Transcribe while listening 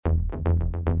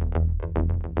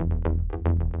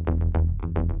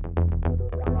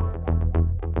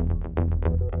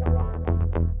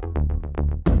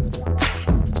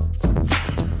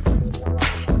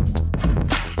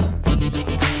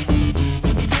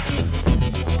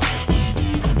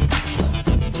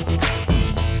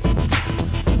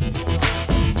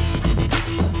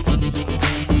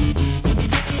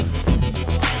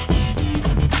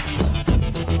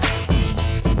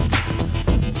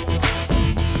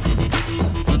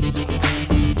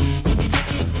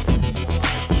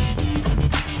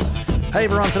Hey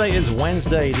everyone, today is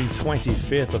Wednesday, the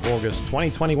 25th of August,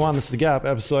 2021. This is The Gap,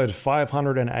 episode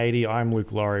 580. I'm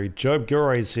Luke Laurie. Job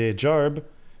Gilroy's here. Job,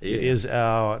 It is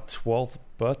our 12th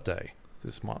birthday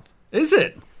this month. Is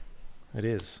it? It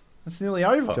is. It's nearly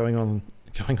over. Going on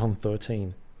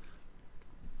 13.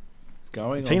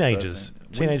 Going Teenagers. on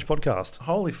 13. Teenage podcast.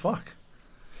 Holy fuck.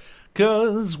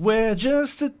 'Cause we're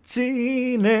just a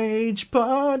teenage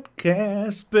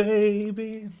podcast,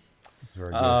 baby. It's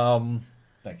very good.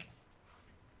 Thank you.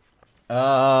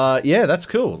 Yeah, that's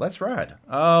cool. That's rad.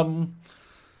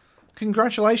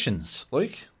 Congratulations,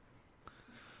 Luke.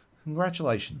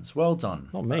 Congratulations. Well done.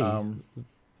 Not me.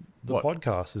 The what?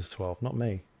 podcast is 12, not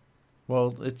me.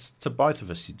 Well, it's to both of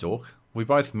us, you dork. We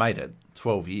both made it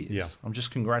 12 years. Yeah. I'm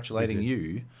just congratulating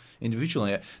you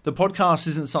individually. The podcast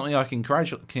isn't something I can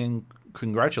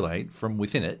congratulate from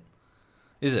within it,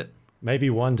 is it? Maybe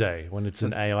one day when it's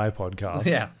an AI podcast.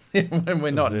 Yeah, when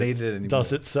we're not needed anymore.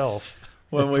 Does itself.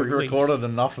 When we've Every week. recorded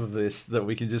enough of this that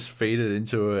we can just feed it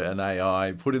into an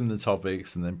AI, put in the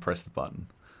topics, and then press the button.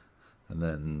 And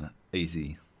then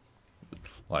easy.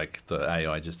 Like the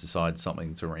AI just decides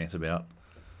something to rant about.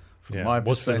 From Yeah. my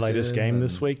What's the latest perspective, game and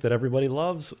this week that everybody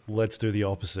loves? Let's do the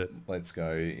opposite. let's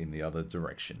go in the other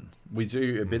direction. We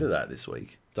do a bit of that this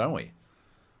week, don't we?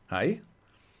 Hey?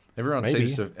 Everyone Maybe.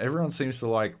 seems to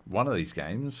like one of these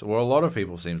games. Well, a lot of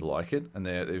people seem to like it, and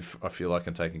if I feel like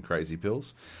I'm taking crazy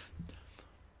pills.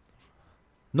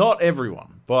 Not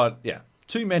everyone, but yeah,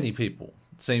 too many people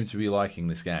seem to be liking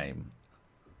this game.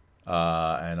 And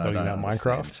I Talking don't about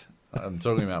understand. Minecraft? I'm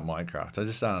talking about Minecraft. I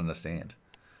just don't understand.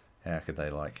 How could they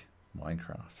like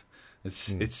Minecraft?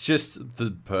 It's just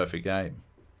the perfect game,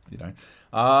 you know.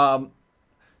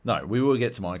 No, we will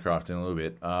get to Minecraft in a little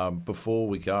bit. Before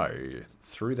we go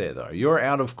through there, though, you're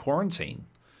out of quarantine.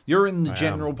 You're in the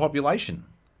general population.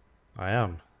 I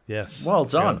am. Yes. Well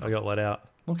done. I got let out.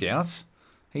 Look out.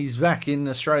 He's back in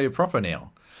Australia proper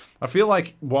now. I feel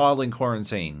like while in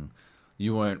quarantine,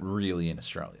 you weren't really in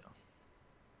Australia.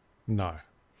 No.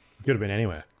 Could have been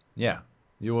anywhere. Yeah.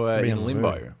 You were Could be in on the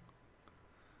limbo. moon.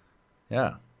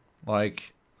 Yeah.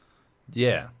 Like,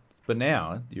 yeah. But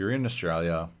now you're in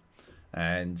Australia.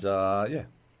 And, yeah.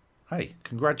 Hey,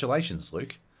 congratulations,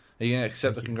 Luke. Are you going to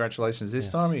accept the congratulations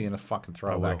this time, or are you going to fucking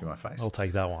throw it back in my face? I'll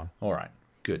take that one. All right.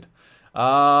 Good.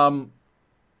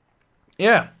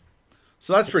 Yeah.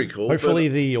 So that's pretty cool. Hopefully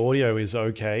the audio is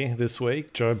okay this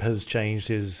week. Job has changed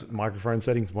his microphone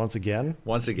settings once again.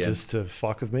 Just to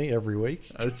fuck with me every week.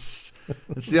 It's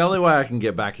the only way I can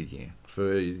get back at you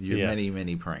for your many,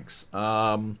 many pranks.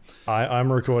 I'm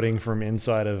recording from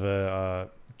inside of a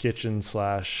kitchen /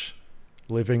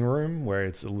 living room where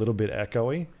it's a little bit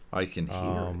echoey. I can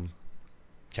hear it.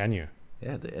 Can you?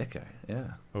 Yeah, the echo.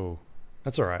 Yeah. Oh,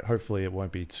 that's all right. Hopefully it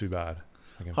won't be too bad.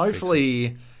 I can fix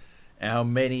Hopefully our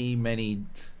many, many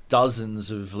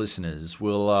dozens of listeners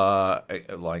will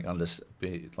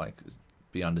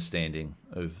be understanding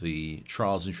of the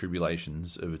trials and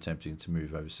tribulations of attempting to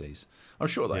move overseas. I'm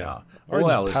sure they are. Or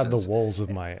All our just pad the listeners, walls of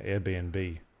my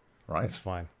Airbnb. right? That's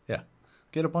fine. Yeah.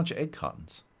 Get a bunch of egg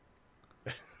cartons.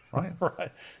 Right?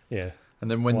 Right. Yeah.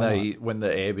 And then when Why when the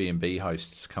Airbnb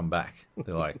hosts come back,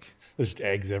 they're like, There's just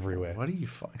eggs everywhere. "What do you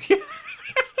find?"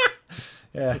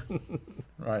 Yeah,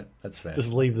 right. That's fair.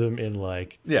 Just leave them in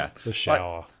yeah, the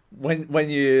shower. when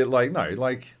you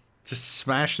just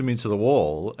smash them into the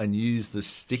wall and use the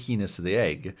stickiness of the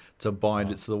egg to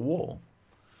bind it to the wall.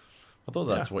 I thought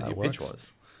that's what that your pitch works.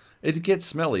 was. It gets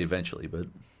smelly eventually, but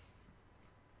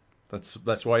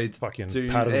that's why you Fucking do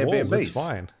padded walls. It's Airbnbs.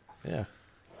 fine. Yeah.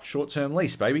 Short-term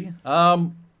lease, baby.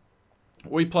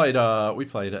 We played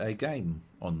a game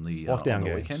on the Lockdown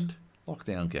games. weekend.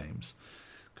 Lockdown games,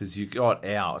 because you got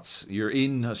out. You're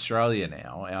in Australia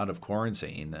now, out of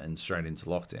quarantine and straight into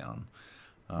lockdown.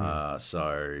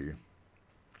 So,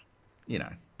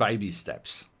 baby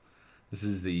steps. This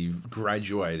is the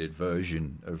graduated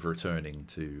version of returning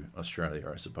to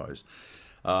Australia, I suppose.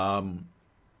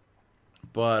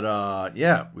 But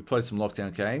we played some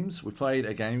lockdown games. We played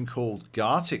a game called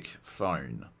Gartic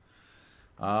Phone,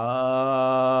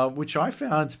 which I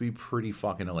found to be pretty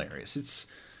fucking hilarious. It's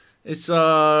is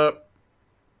it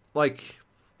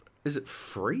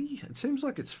free? It seems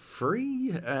like it's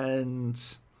free, and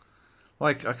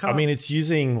I can't. I mean, it's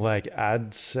using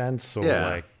AdSense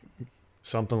or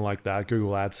something like that,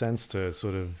 Google AdSense, to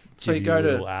sort of So give you you go to-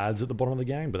 little ads at the bottom of the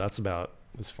game, but that's about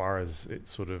as far as it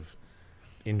sort of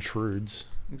intrudes.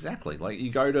 Exactly.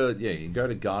 You go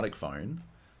to Gartic Phone,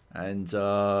 and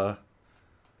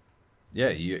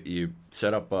you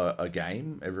set up a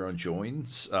game. Everyone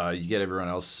joins. You get everyone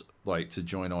else to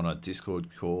join on a Discord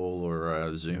call or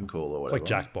a Zoom call or It's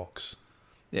whatever. like Jackbox.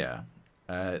 Yeah,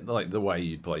 like the way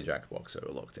you'd play Jackbox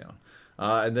over lockdown.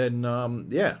 And then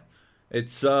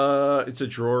it's a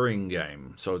drawing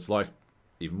game, so it's like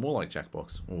even more like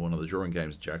Jackbox, or one of the drawing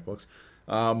games of Jackbox.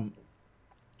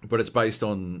 But it's based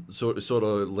on sort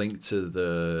of linked to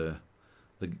the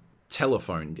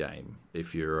telephone game,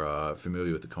 if you're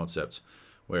familiar with the concept,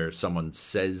 where someone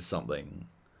says something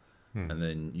and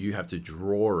then you have to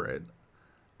draw it,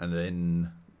 and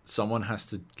then someone has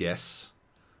to guess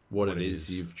what it is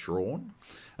you've drawn.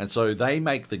 And so they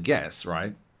make the guess,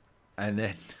 right? And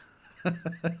then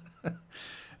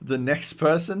the next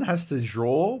person has to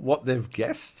draw what they've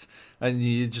guessed. And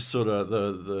you just sort of,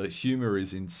 the humor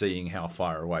is in seeing how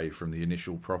far away from the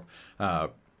initial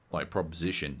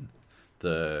proposition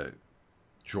the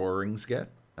drawings get.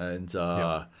 And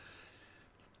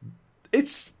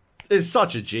it's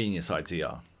such a genius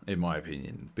idea, in my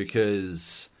opinion,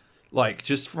 because like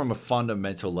just from a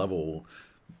fundamental level,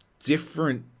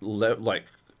 different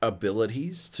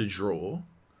abilities to draw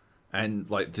and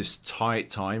like this tight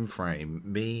time frame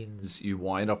means you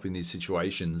wind up in these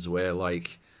situations where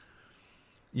like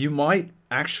you might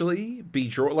actually be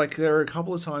like there are a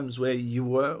couple of times where we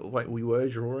were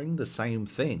drawing the same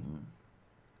thing,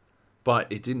 but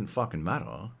it didn't fucking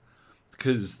matter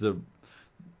because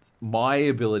my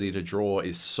ability to draw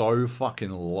is so fucking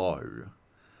low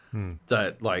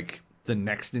that like the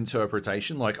next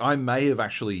interpretation, like I may have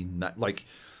actually like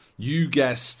you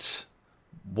guessed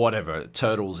whatever,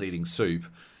 turtles eating soup,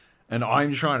 and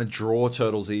I'm trying to draw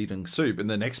turtles eating soup, and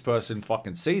the next person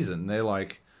fucking sees it and they're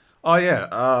like, oh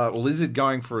yeah, lizard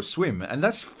going for a swim, and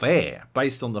that's fair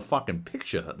based on the fucking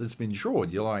picture that's been drawn.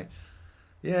 You're like,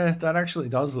 yeah, that actually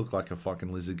does look like a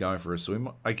fucking lizard going for a swim.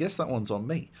 I guess that one's on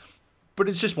me. But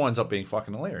it just winds up being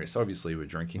fucking hilarious. Obviously, we're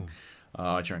drinking.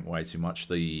 I drank way too much.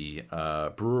 The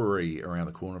brewery around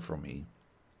the corner from me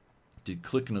did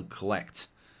click and collect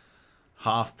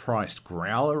half-priced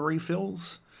growler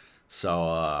refills.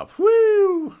 So,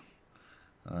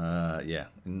 yeah.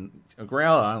 And a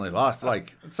growler only lasts,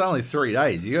 like, it's only 3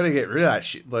 days. You got to get rid of that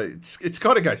shit. Like, it's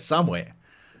got to go somewhere,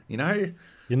 you know?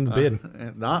 In the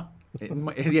bin. Nah.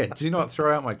 Yeah, do not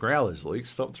throw out my growlers, Luke.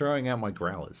 Stop throwing out my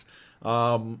growlers.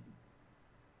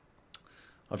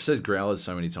 I've said growlers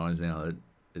so many times now that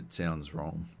it sounds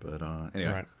wrong, but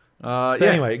anyway. Right.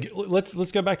 Anyway,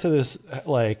 let's go back to this.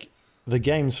 Like, the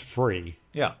game's free.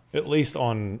 Yeah. At least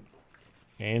on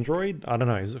Android. I don't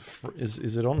know. Is it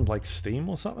is it on like Steam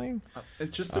or something?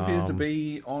 It just appears to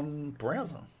be on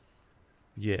browser.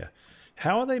 Yeah.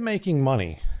 How are they making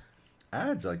money?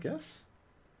 Ads, I guess.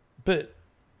 But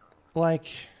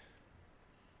like,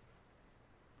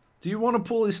 do you want to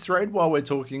pull this thread while we're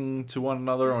talking to one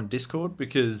another on Discord?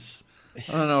 Because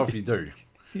I don't know if you do.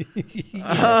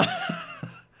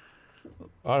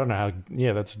 I don't know how.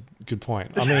 Yeah, that's a good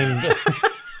point. I mean,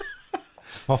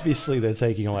 obviously they're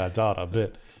taking all our data,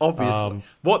 but obviously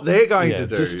what they're going to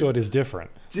do. Discord is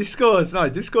different. Discord's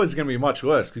going to be much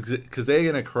worse because they're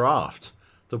going to craft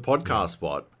the podcast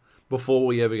bot before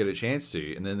we ever get a chance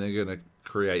to, and then they're going to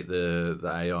create the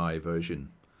AI version.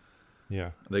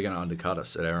 Yeah, they're going to undercut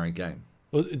us at our own game.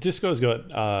 Well, Disco's got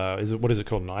what is it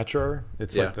called, Nitro?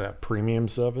 It's like that premium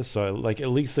service. So like at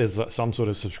least there's some sort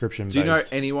of subscription. Do you know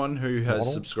anyone who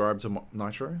has subscribed to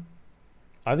Nitro?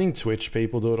 I think Twitch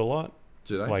people do it a lot.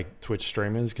 Do they? Like Twitch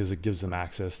streamers, because it gives them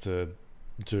access to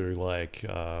do like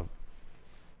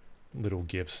little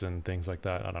GIFs and things like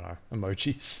that. I don't know,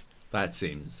 emojis. That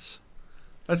seems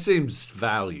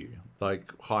value.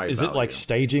 Like high. Is value. It like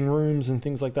staging rooms and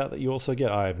things like that you also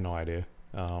get? I have no idea.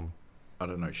 I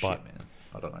don't know shit, man.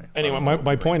 I don't know. Anyway,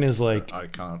 my point is like I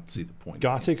can't see the point.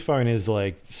 Gartic Phone is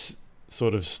like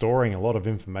sort of storing a lot of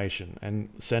information and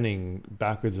sending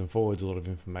backwards and forwards a lot of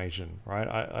information, right?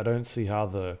 I don't see how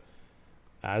the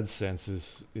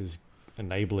AdSense is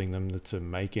enabling them to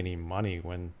make any money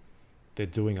when they're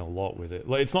doing a lot with it.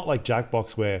 Like, it's not like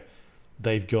Jackbox where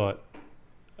they've got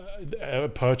a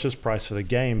purchase price for the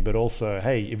game, but also,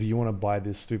 hey, if you want to buy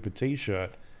this stupid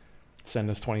t-shirt, send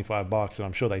us $25, and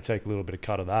I'm sure they take a little bit of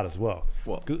cut of that as well.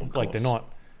 Well, like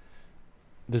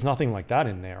there's nothing like that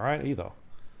in there, right? Either.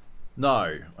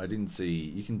 No, I didn't see.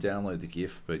 You can download the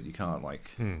GIF, but you can't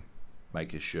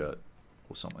make a shirt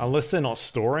or something. Unless they're not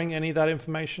storing any of that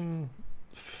information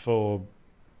because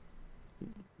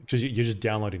you're just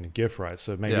downloading the GIF, right?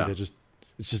 So maybe it's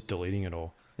just deleting it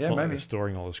all. Yeah, maybe like they're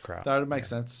storing all this crap. That would make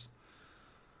sense.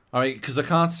 I mean, because I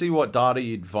can't see what data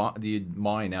you'd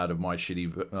mine out of my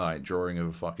shitty drawing of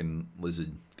a fucking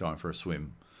lizard going for a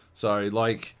swim. So,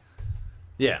 like,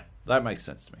 yeah, that makes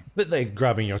sense to me. But they're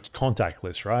grabbing your contact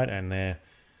list, right? And they're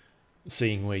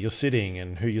seeing where you're sitting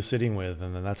and who you're sitting with,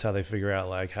 and then that's how they figure out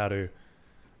like how to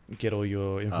get all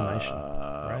your information,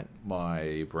 right?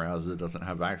 My browser doesn't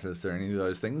have access to any of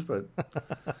those things, but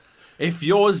if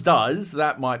yours does,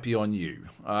 that might be on you.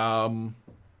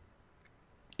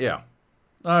 Yeah.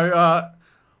 No,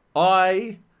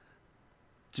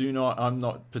 I'm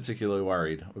not particularly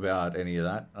worried about any of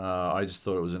that. I just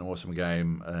thought it was an awesome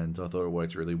game, and I thought it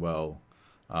worked really well.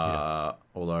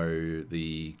 Although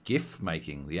the GIF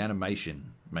making, the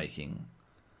animation making,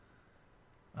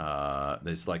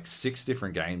 there's like 6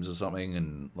 different games or something,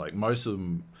 and like most of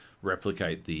them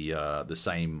replicate the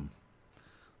same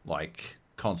like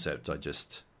concept I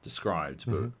just described,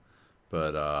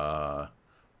 but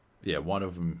yeah, one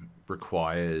of them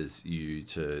requires you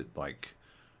to like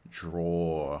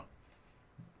draw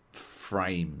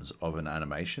frames of an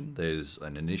animation. There's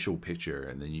an initial picture,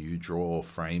 and then you draw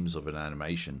frames of an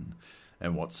animation,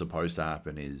 and what's supposed to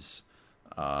happen is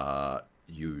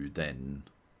you then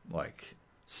like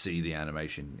see the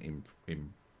animation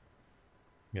in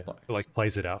like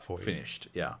plays it out for you. Finished,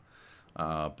 yeah.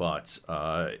 But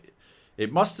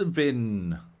it must have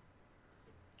been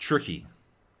tricky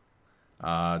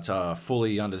to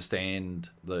fully understand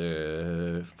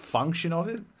the function of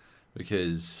it,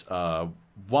 because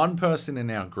one person in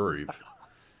our group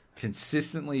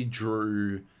consistently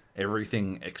drew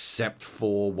everything except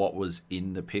for what was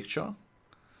in the picture,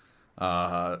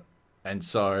 and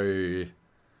so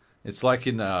it's like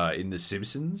in The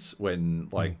Simpsons when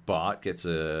like Bart gets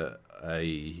a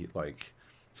like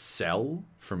cell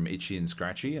from Itchy and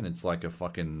Scratchy, and it's like a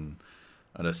fucking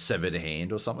a severed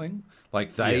hand or something.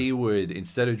 Like they would,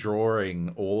 instead of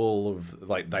drawing all of,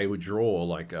 like they would draw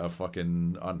like a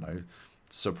fucking, I don't know,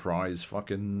 surprise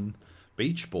fucking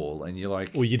beach ball, and you're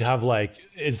like, well, you'd have like,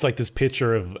 it's like this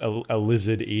picture of a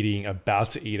lizard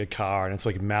about to eat a car, and it's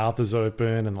like mouth is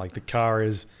open, and like the car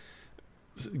is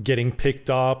getting picked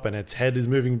up, and its head is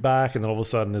moving back, and then all of a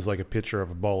sudden there's like a picture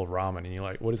of a bowl of ramen, and you're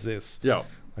like, what is this? Yeah,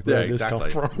 like, where did this come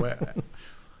from?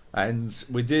 And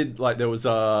we did, like, there was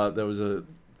a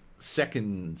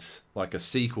second, like a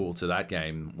sequel to that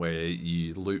game where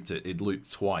you looped it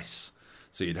looped twice,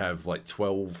 so you'd have like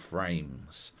 12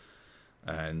 frames,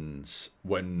 and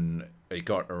when it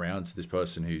got around to this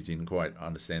person who didn't quite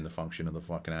understand the function of the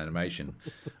fucking animation,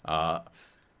 the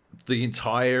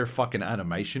entire fucking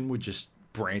animation would just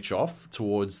branch off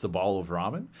towards the bowl of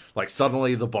ramen. Like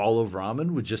suddenly the bowl of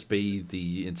ramen would just be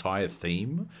the entire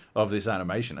theme of this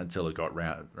animation until it got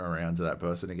around to that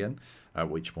person again, at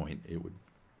which point it would,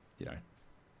 you know,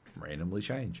 randomly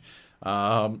change.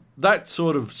 That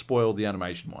sort of spoiled the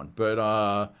animation one,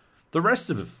 but the rest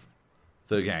of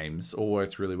the games all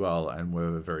worked really well and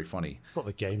were very funny. It's not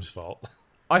the game's fault.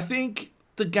 I think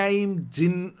the game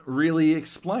didn't really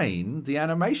explain the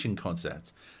animation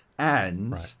concept,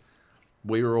 and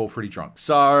we were all pretty drunk.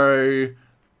 So,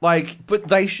 like, but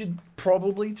they should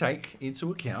probably take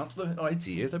into account the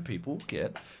idea that people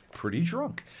get pretty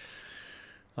drunk,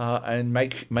 and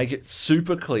make it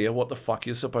super clear what the fuck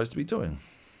you're supposed to be doing.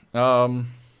 Yeah.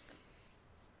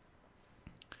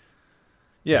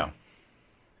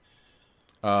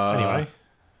 Anyway,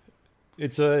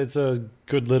 it's a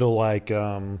good little, like,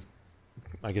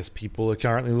 I guess people are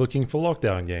currently looking for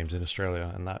lockdown games in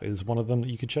Australia, and that is one of them that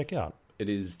you could check out. It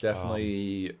is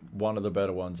definitely one of the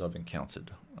better ones I've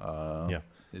encountered. Yeah.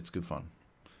 It's good fun.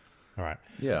 All right.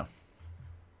 Yeah.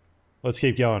 Let's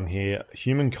keep going here.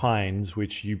 Humankind,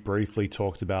 which you briefly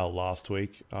talked about last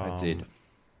week. I did.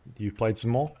 You've played some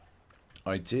more?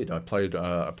 I did. I played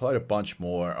a bunch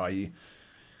more. I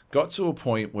got to a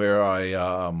point where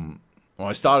I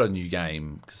started a new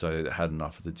game because I had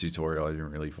enough of the tutorial. I didn't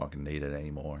really fucking need it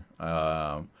anymore.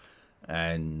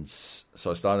 And so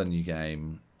I started a new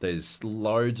game. There's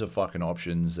loads of fucking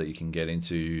options that you can get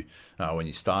into when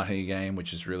you start a game,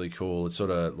 which is really cool. It's sort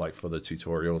of like, for the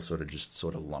tutorial, sort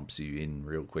of lumps you in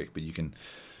real quick, but you can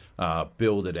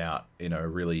build it out in a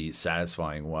really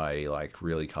satisfying way, like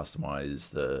really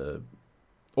customize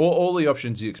all the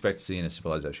options you expect to see in a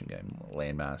Civilization game,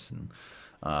 landmass and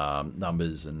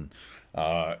numbers and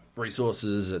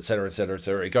resources, etc., etc.,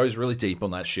 etc. It goes really deep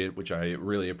on that shit, which I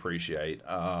really appreciate.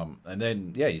 And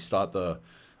then you start the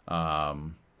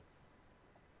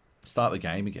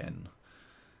game again,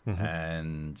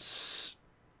 and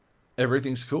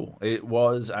everything's cool. It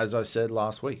was, as I said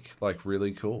last week, like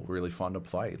really cool, really fun to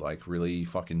play, like really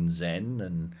fucking zen,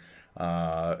 and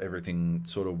everything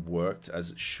sort of worked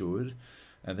as it should.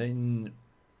 And then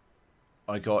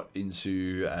I got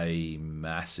into a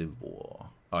massive war.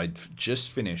 I'd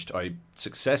just finished. I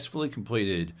successfully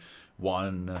completed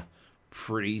one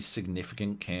pretty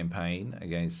significant campaign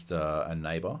against a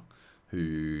neighbor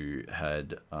who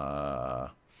had,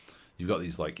 you've got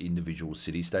these like individual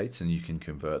city states, and you can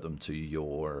convert them to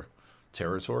your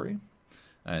territory.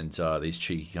 And these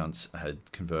cheeky cunts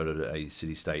had converted a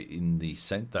city state in the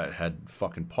Cent that had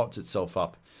fucking popped itself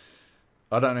up.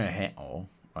 I don't know how.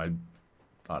 I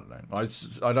don't know.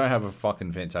 I don't have a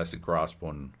fucking fantastic grasp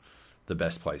on the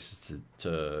best places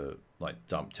to like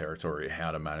dump territory, how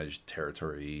to manage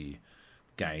territory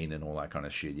gain and all that kind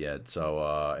of shit yet. So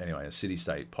anyway, a city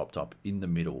state popped up in the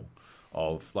middle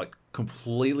of like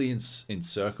completely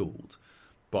encircled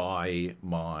by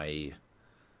my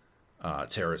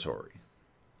territory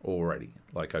already.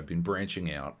 Like I'd been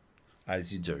branching out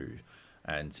as you do,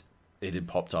 and it had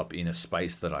popped up in a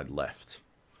space that I'd left.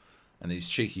 And these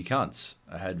cheeky cunts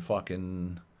had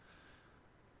fucking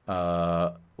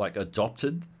like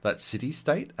adopted that city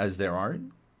state as their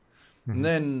own.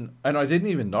 And I didn't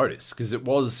even notice, because it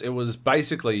was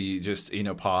basically just in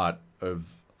a part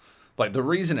of, like, the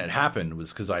reason it happened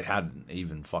was because I hadn't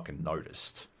even fucking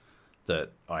noticed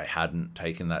that I hadn't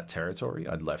taken that territory.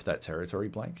 I'd left that territory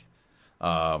blank.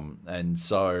 And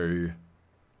so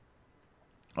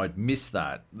I'd missed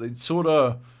that. It's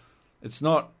not,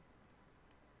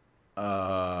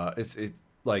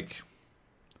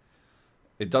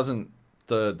 it doesn't,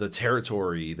 the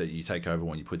territory that you take over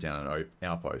when you put down an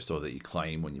outpost, or that you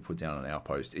claim when you put down an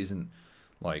outpost, isn't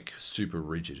like super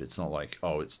rigid. It's not like,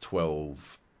 oh, it's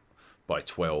 12 by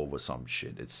 12 or some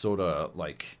shit. It's sort of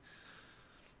like,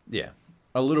 yeah,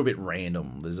 a little bit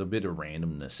random. There's a bit of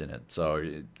randomness in it.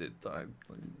 So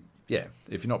yeah,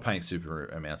 if you're not paying super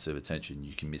amounts of attention,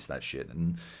 you can miss that shit.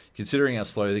 And considering how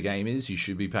slow the game is, you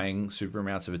should be paying super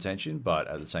amounts of attention. But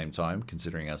at the same time,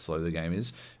 considering how slow the game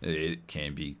is, it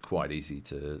can be quite easy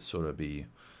to sort of be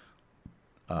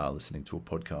listening to a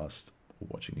podcast or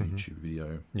watching a YouTube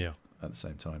video at the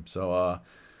same time. So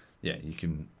yeah, you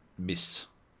can miss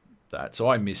that. So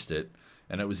I missed it,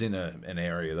 and it was in an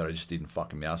area that I just didn't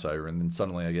fucking mouse over. And then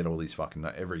suddenly I get all these fucking,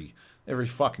 every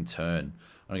fucking turn,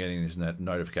 I'm getting these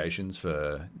notifications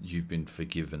for you've been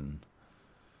forgiven.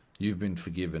 You've been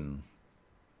forgiven.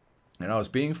 And I was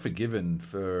being forgiven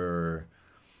for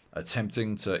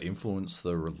attempting to influence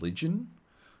the religion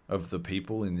of the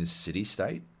people in this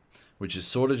city-state, which is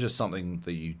sort of just something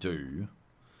that you do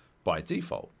by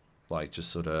default. Like, just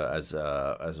sort of as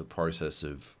a process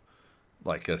of,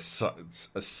 like, a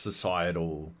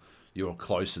societal... You're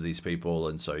close to these people,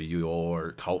 and so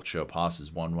your culture passes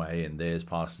one way and theirs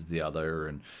passes the other.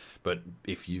 But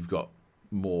if you've got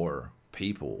more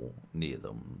people near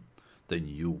them, then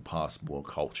you'll pass more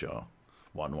culture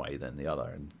one way than the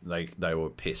other. And they were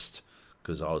pissed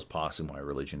because I was passing my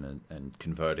religion and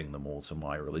converting them all to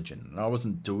my religion. And I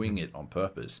wasn't doing it on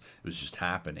purpose. It was just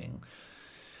happening.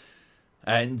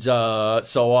 And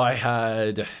so I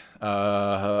had...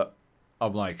 I'm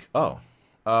like, oh...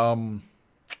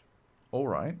 all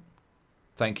right,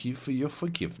 thank you for your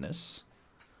forgiveness.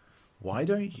 Why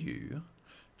don't you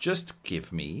just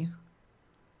give me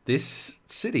this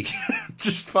city?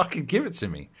 Just fucking give it to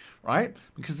me, right?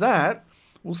 Because that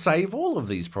will save all of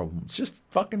these problems. Just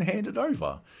fucking hand it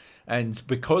over. And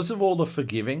because of all the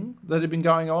forgiving that had been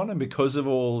going on, and because of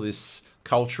all this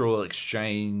cultural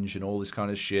exchange and all this kind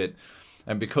of shit,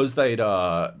 and because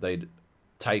they'd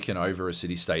taken over a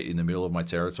city-state in the middle of my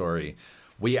territory,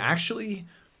 we actually...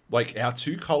 Like, our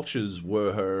two cultures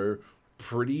were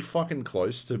pretty fucking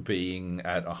close to being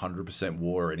at 100%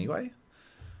 war anyway.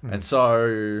 And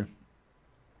so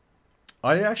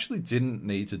I actually didn't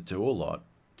need to do a lot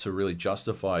to really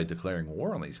justify declaring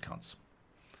war on these cunts.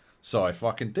 So I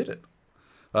fucking did it.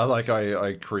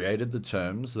 I created the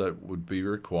terms that would be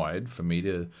required for me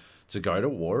to go to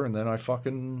war, and then I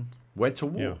fucking went to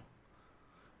war. Yeah.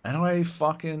 And I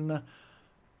fucking...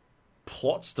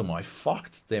 plots them. I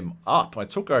fucked them up. I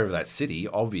took over that city,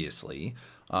 obviously.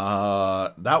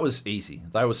 That was easy.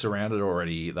 They were surrounded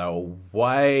already. They were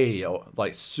way,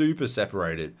 like, super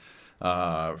separated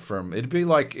from... It'd be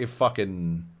like if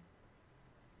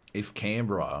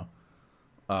Canberra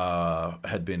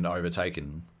had been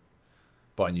overtaken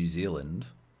by New Zealand,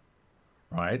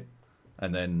 right?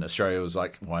 And then Australia was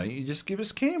like, why don't you just give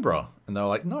us Canberra? And they were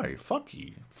like, no, fuck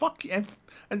you. Fuck you.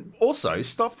 And also,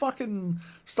 stop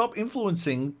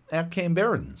influencing our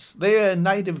Canberrans. They're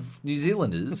native New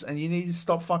Zealanders, and you need to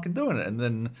stop fucking doing it. And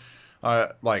then,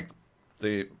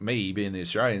 me being the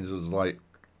Australians was like,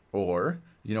 or,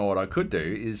 you know what I could do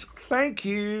is, thank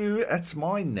you, that's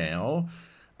mine now.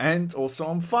 And also,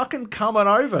 I'm fucking coming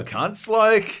over, cunts.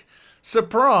 Like,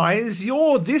 surprise,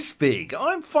 you're this big.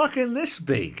 I'm fucking this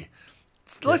big.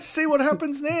 Let's see what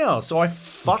happens now. So I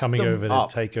fucked them up. Coming over to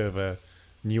take over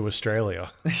New Australia.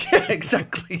 Yeah,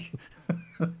 exactly.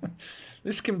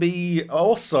 This can be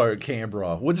also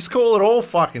Canberra. We'll just call it all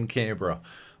fucking Canberra.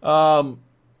 Yeah,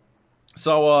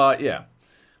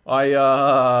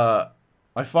 I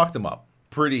fucked them up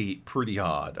pretty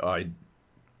hard.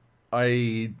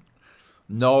 I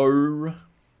know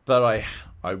that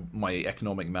my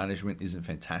economic management isn't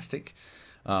fantastic,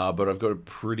 but I've got a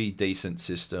pretty decent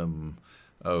system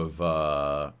of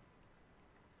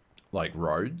like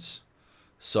roads.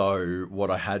 So what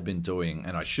I had been doing,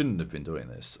 and I shouldn't have been doing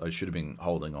this, I should have been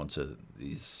holding on to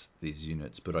these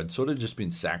units, but I'd sort of just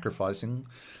been sacrificing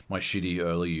my shitty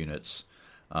early units.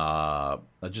 I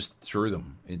just threw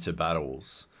them into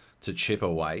battles to chip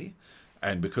away,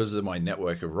 and because of my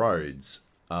network of roads,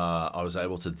 I was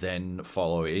able to then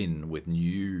follow in with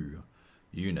new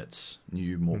units,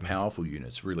 new more powerful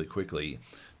units really quickly.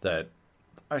 They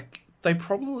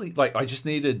probably, like, I just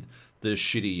needed the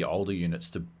shitty older units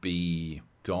to be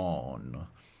gone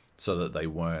so that they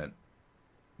weren't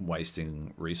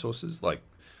wasting resources. Like,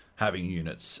 having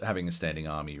a standing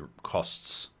army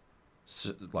costs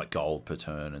like gold per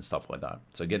turn and stuff like that.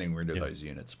 So getting rid of those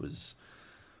units was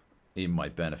in my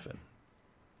benefit.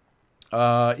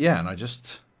 And I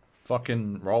just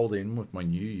fucking rolled in with my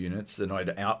new units, and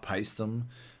I'd outpaced them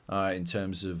in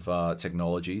terms of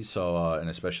technology, and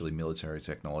especially military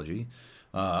technology.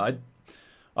 I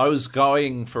was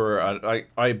going for...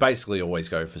 I basically always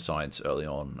go for science early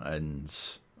on, and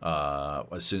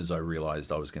as soon as I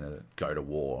realized I was going to go to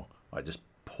war, I just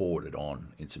poured it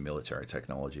on into military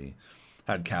technology.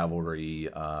 Had cavalry.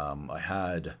 I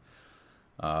had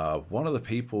one of the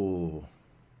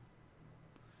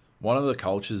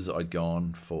cultures I'd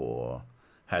gone for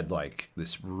had like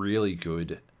this really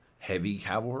good heavy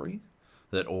cavalry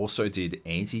that also did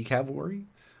anti-cavalry.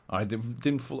 I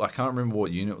can't remember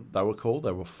what unit they were called.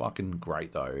 They were fucking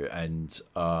great though, and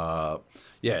that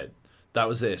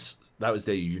was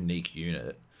their unique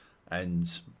unit,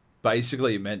 and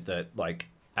basically it meant that like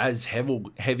as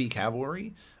heavy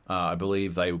cavalry, I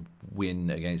believe they win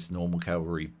against normal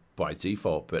cavalry by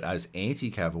default, but as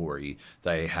anti-cavalry,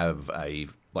 they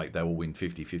will win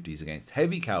 50-50s against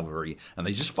heavy cavalry, and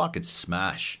they just fucking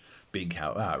smash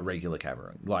regular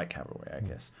cavalry, light cavalry, I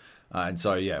guess. And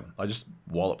so, yeah, I just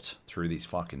walloped through these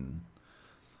fucking,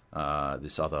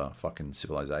 this other fucking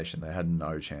civilization. They had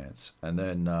no chance. And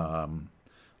then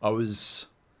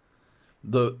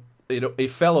it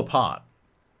fell apart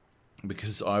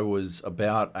because I was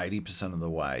about 80% of the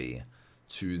way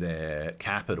to their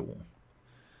capital.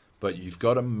 But you've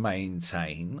got to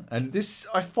maintain, and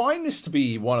I find this to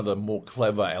be one of the more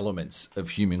clever elements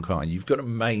of humankind. You've got to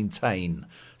maintain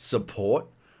support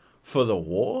for the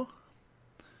war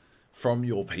from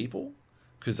your people,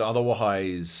 because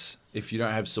otherwise, if you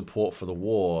don't have support for the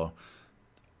war,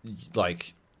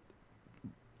 like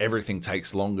everything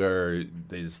takes longer.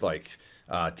 There's like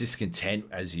discontent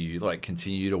as you like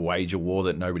continue to wage a war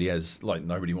that nobody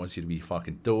wants you to be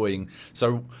fucking doing.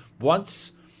 So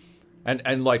once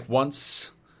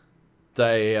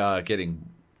they are getting,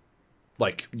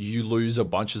 like, you lose a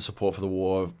bunch of support for the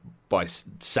war by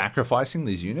sacrificing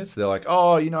these units. They're like,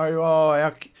 our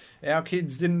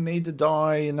kids didn't need to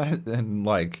die, and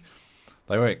like,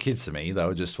 they weren't kids to me. They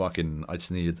were just fucking, I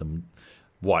just needed them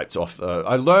wiped off.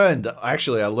 I learned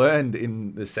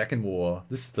in the second war,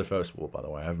 this is the first war, by the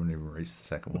way, I haven't even reached the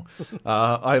second war.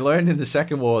 I learned in the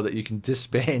second war that you can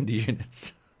disband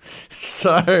units.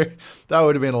 So that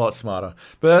would have been a lot smarter.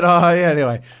 But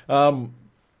anyway,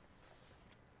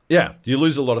 you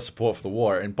lose a lot of support for the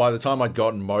war. And by the time I'd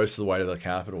gotten most of the way to the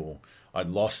capital,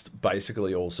 I'd lost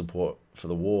basically all support for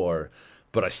the war.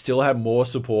 But I still had more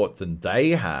support than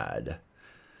they had.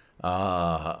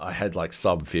 I had like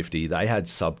sub 50. They had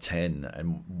sub 10.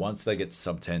 And once they get to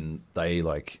sub 10, they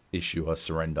like issue a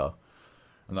surrender.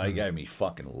 And they gave me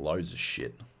fucking loads of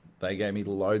shit. They gave me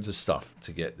loads of stuff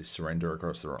to get this surrender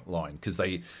across the line, because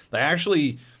they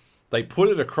put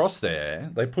it across there.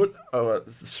 They put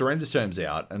surrender terms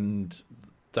out, and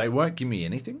they weren't giving me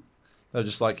anything. They're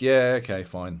just like, yeah, okay,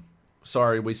 fine.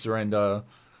 Sorry, we surrender.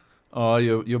 Oh,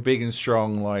 you're big and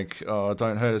strong. Like, oh,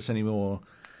 don't hurt us anymore.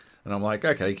 And I'm like,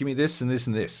 okay, give me this and this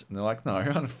and this. And they're like, no, I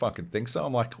don't fucking think so.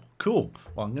 I'm like, cool.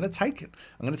 Well, I'm going to take it.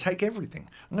 I'm going to take everything.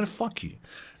 I'm going to fuck you.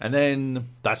 And then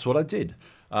that's what I did.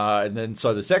 And then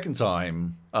so the second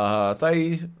time,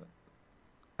 they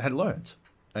had learned.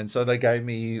 And so they gave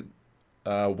me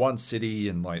one city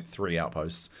and like 3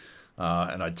 outposts.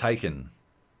 And I'd taken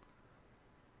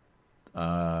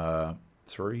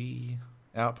 3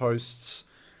 outposts.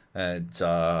 And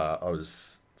I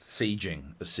was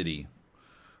sieging a city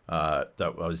that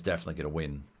I was definitely going to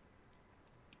win.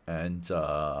 And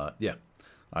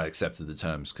I accepted the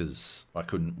terms because I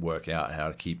couldn't work out how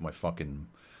to keep my fucking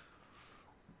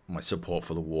my support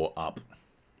for the war up.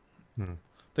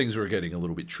 Things were getting a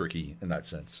little bit tricky in that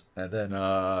sense. And then,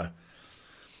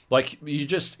 like, you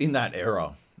just, in that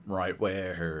era, right,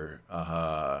 where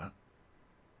I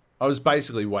was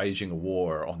basically waging a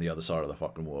war on the other side of the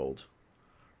fucking world,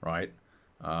 right?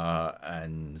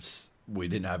 And we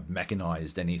didn't have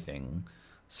mechanized anything.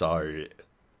 So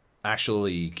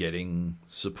actually getting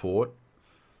support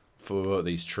for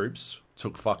these troops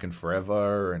took fucking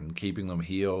forever, and keeping them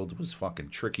healed was fucking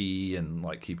tricky, and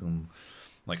like keeping them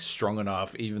like strong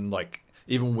enough, even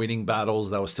winning battles,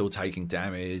 they were still taking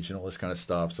damage and all this kind of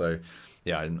stuff. So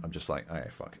yeah, I'm just like, okay,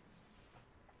 fuck it.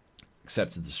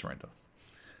 Accepted the surrender.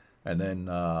 And then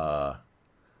I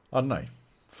don't know,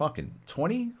 fucking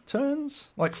 20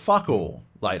 turns? Like fuck all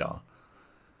later.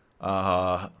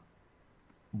 One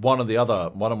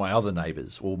of my other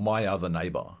neighbors, or my other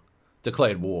neighbor,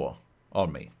 declared war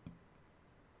on me.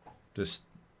 Just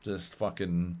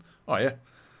fucking, oh yeah,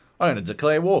 I'm going to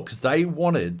declare war, because they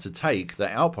wanted to take the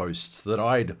outposts that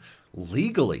I'd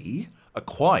legally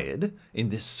acquired in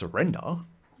this surrender,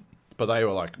 but they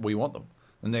were like, we want them,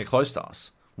 and they're close to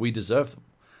us. We deserve them.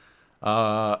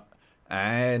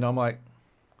 And I'm like,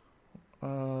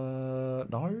 no.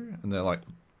 And they're like,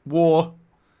 war.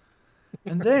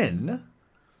 And then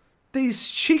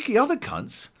these cheeky other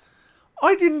cunts,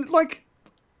 I don't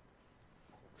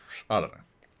know.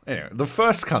 Anyway, the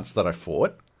first cunts that I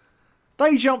fought,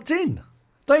 they jumped in.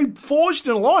 They forged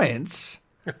an alliance.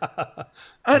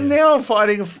 And now I'm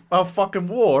fighting a fucking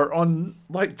war on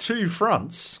like 2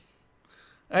 fronts.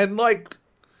 And like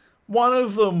one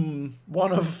of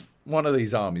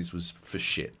these armies was for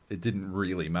shit. It didn't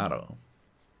really matter.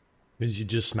 Because you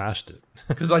just smashed it.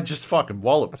 Because I just fucking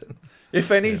walloped it.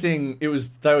 If anything, it was,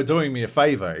 they were doing me a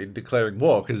favor in declaring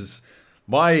war, because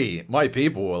my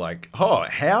people were like, oh,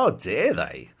 how dare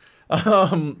they?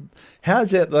 How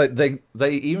dare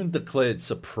they even declared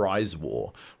surprise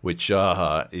war, which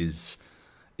is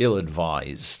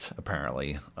ill-advised,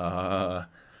 apparently.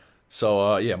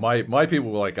 So yeah, my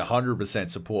people were like 100%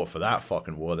 support for that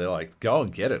fucking war. They're like, go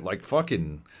and get it. Like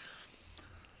fucking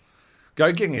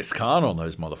go Genghis Khan on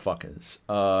those motherfuckers.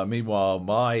 Meanwhile,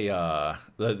 my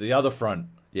the other front,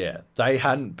 yeah, they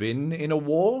hadn't been in a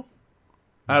war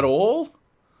at all.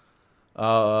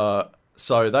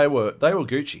 So they were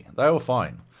Gucci. They were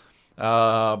fine.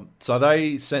 So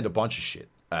they sent a bunch of shit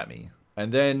at me.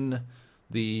 And then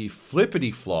the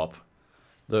flippity flop,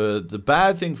 the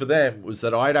bad thing for them was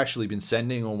that I'd actually been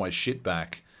sending all my shit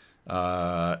back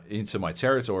into my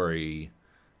territory.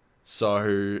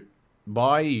 So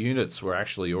my units were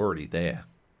actually already there.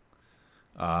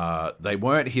 They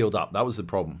weren't healed up. That was the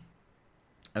problem.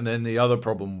 And then the other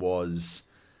problem was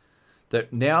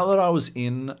that now that I was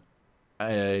in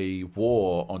a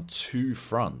war on 2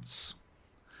 fronts,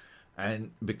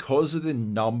 and because of the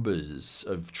numbers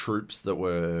of troops that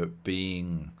were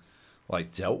being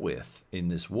like dealt with in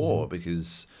this war,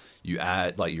 because you're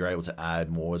able to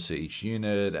add more to each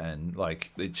unit, and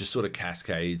like it just sort of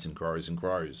cascades and grows and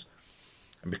grows.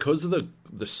 And because of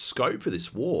the scope of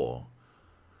this war,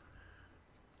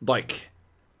 like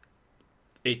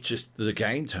the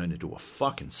game turned into a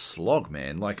fucking slog,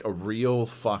 man. Like a real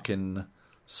fucking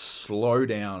slow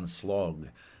down slog.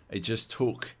 It just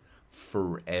took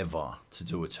forever to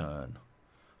do a turn.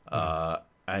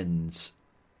 And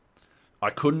I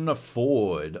couldn't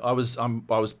afford, I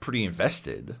was pretty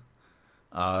invested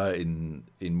in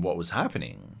what was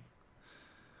happening.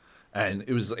 And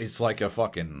it's like a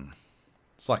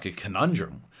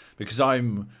conundrum, because I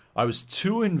was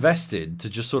too invested to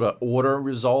just sort of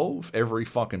auto-resolve every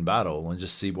fucking battle and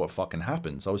just see what fucking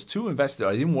happens. I was too invested.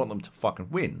 I didn't want them to fucking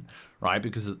win, right?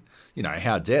 Because, you know,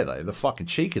 how dare they? The fucking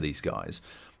cheek of these guys.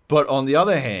 But on the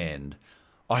other hand,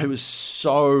 I was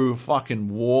so fucking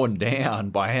worn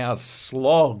down by how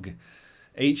slog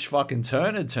each fucking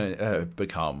turn had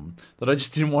become that I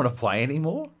just didn't want to play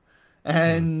anymore.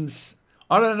 And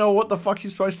I don't know what the fuck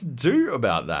you're supposed to do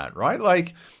about that, right?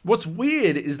 Like, what's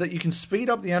weird is that you can speed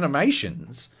up the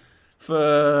animations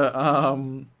for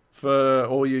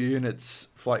all your units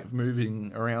like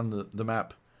moving around the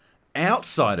map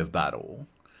outside of battle,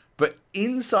 but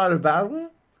inside of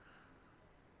battle,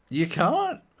 you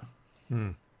can't.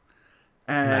 And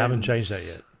I haven't changed that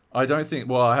yet. I don't think.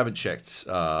 Well, I haven't checked.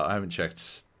 I haven't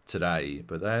checked today,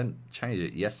 but they hadn't changed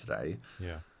it yesterday.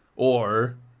 Yeah.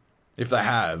 Or if they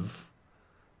have,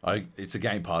 it's a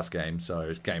Game Pass game,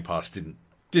 so Game Pass didn't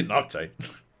update.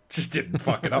 Just didn't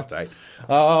fucking update.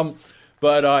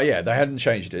 But yeah, they hadn't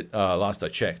changed it last I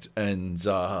checked, and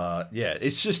yeah,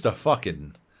 it's just a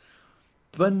fucking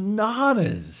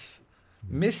bananas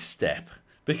misstep,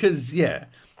 because yeah,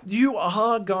 you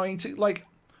are going to like.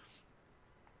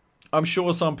 I'm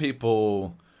sure some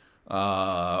people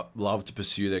love to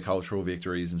pursue their cultural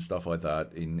victories and stuff like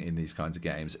that in these kinds of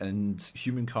games. And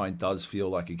Humankind does feel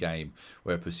like a game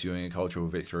where pursuing a cultural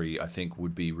victory, I think,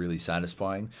 would be really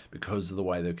satisfying because of the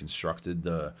way they've constructed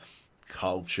the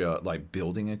culture, like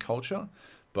building a culture.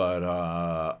 But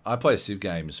I play Civ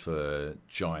games for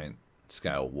giant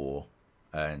scale war,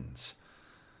 and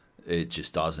it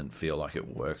just doesn't feel like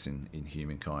it works in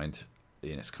Humankind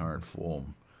in its current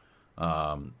form.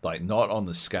 Like not on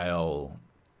the scale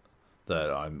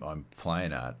that I'm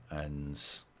playing at, and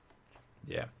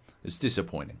yeah, it's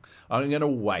disappointing. I'm gonna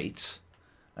wait,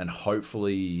 and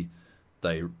hopefully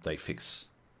they fix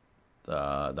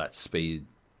that speed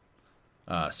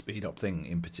up thing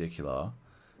in particular,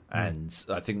 and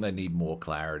I think they need more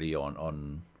clarity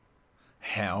on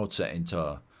how to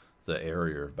enter the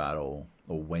area of battle,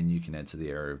 or when you can enter the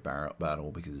area of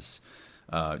battle, because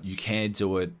you can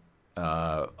do it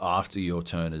after your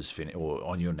turn is finished or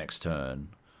on your next turn,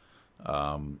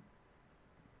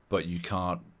 but you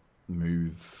can't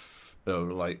move.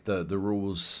 Like the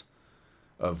rules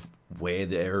of where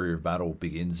the area of battle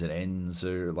begins and ends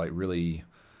are like really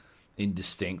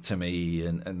indistinct to me,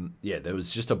 and yeah, there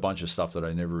was just a bunch of stuff that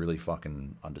I never really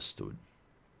fucking understood.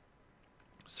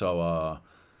 So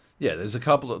yeah, there's a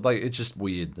couple of, like, it's just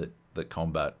weird that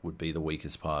combat would be the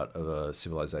weakest part of a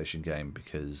Civilization game,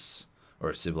 or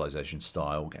a Civilization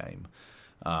style game,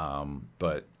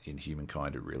 but in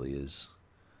Humankind it really is.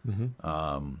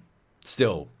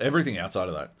 Still, everything outside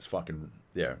of that is fucking,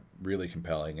 yeah, really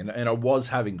compelling, and I was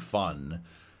having fun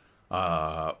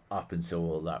up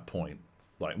until that point.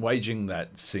 Like, waging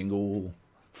that single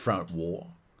front war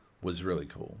was really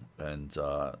cool, and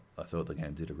I thought the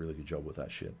game did a really good job with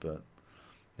that shit, but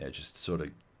yeah, just sort of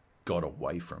got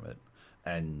away from it.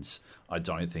 And I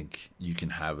don't think you can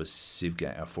have a Civ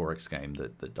game, a 4X game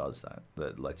that does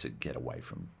that lets it get away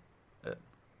from it,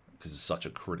 because it's such a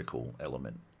critical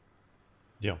element.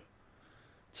 Yeah.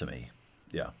 To me.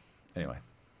 Yeah. Anyway.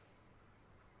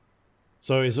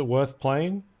 So is it worth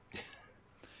playing?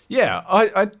 Yeah,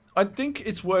 I think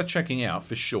it's worth checking out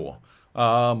for sure.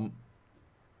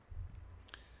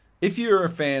 If you're a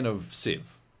fan of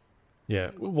Civ.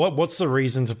 Yeah. What's the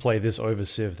reason to play this over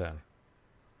Civ then?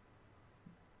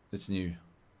 It's new.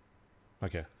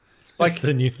 Okay. Like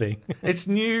the new thing. It's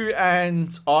new,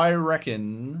 and I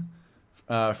reckon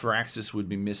Firaxis would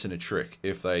be missing a trick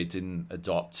if they didn't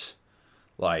adopt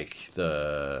like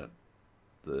the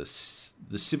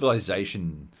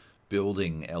civilization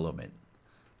building element.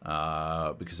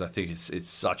 Because I think it's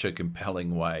such a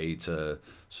compelling way to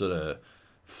sort of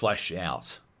flesh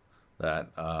out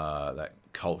that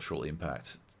cultural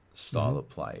impact style of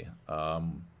play.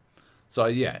 So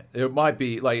yeah, it might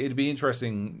be like, it'd be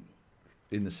interesting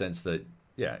in the sense that,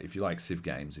 yeah, if you like Civ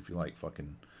games, if you like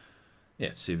fucking, yeah,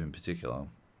 Civ in particular,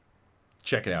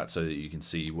 check it out so that you can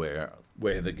see where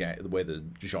the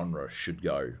genre should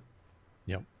go.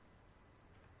 Yep.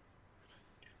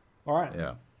 All right.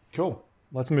 Yeah. Cool.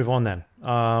 Let's move on then.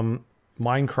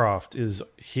 Minecraft is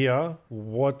here.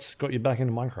 What's got you back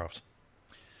into Minecraft?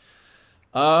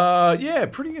 Yeah,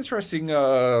 pretty interesting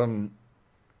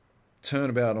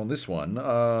turnabout on this one.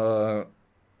 We're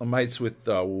mates with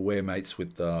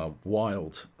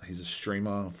Wild. He's a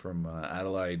streamer from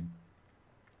Adelaide.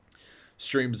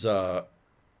 Streams, I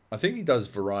think he does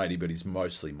variety, but he's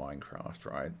mostly Minecraft,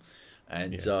 right?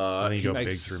 And I think he got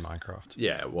big through Minecraft.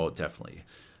 Yeah, well, definitely.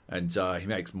 And he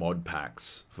makes mod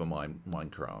packs for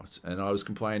Minecraft. And I was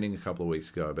complaining a couple of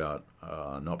weeks ago about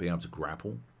not being able to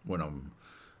grapple when I'm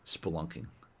spelunking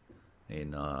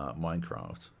in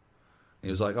Minecraft. He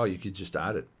was like, "Oh, you could just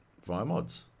add it via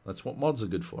mods. That's what mods are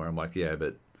good for." I'm like, "Yeah,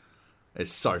 but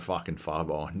it's so fucking far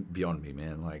beyond me,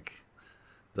 man. Like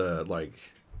the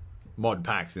mod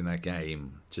packs in that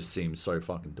game just seem so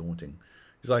fucking daunting."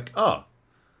 He's like, "Oh,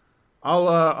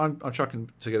 I'm chucking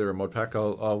together a mod pack.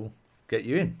 I'll get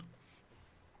you in,"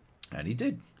 and he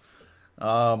did.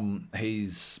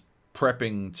 He's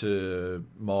prepping to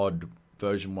mod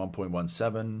version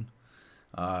 1.17.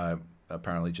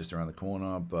 Apparently just around the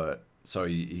corner, but so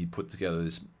he put together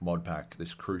this mod pack,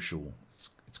 this Crucial.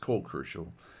 It's called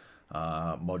Crucial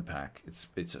mod pack. It's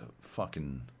a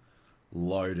fucking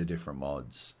load of different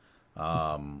mods,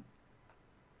 and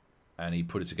he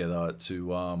put it together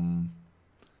to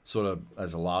sort of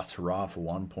as a last hurrah for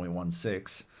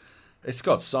 1.16. It's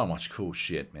got so much cool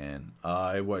shit, man.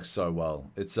 It works so well.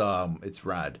 It's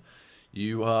rad.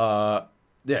 You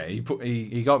yeah,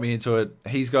 he got me into it.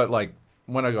 He's got, like,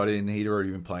 when I got in, he'd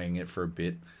already been playing it for a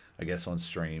bit, I guess, on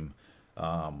stream.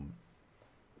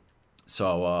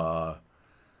 So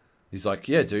He's like,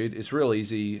 yeah, dude, it's real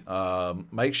easy.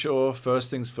 Make sure first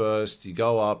things first, you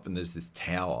go up and there's this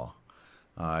tower.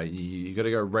 You got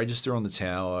to go register on the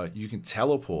tower. You can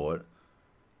teleport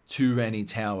to any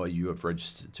tower you have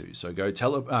registered to. So go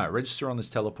register on this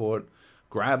teleport,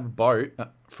 grab a boat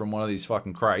from one of these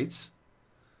fucking crates,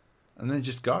 and then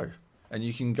just go. And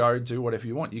you can go do whatever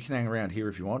you want. You can hang around here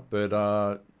if you want,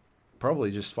 but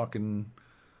probably just fucking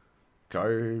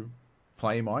go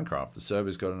play Minecraft. The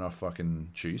server's got enough fucking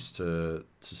juice to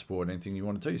support anything you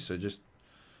want to do. So just,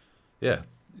 yeah,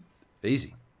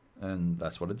 easy. And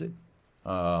that's what it did.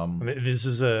 This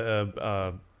is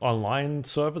a online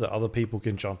server that other people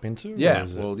can jump into? Yeah,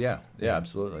 yeah,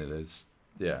 absolutely.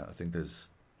 I think there's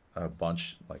a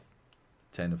bunch, like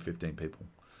 10 or 15 people,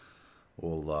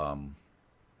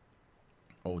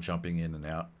 all jumping in and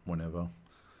out whenever.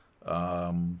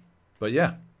 But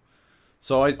yeah,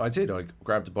 so I did. I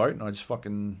grabbed a boat and I just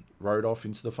fucking rode off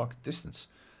into the fucking distance.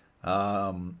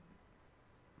 Minecraft's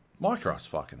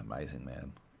fucking amazing,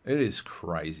 man. It is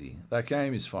crazy. That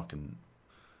game is fucking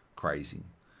crazy.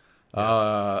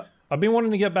 Yeah. I've been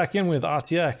wanting to get back in with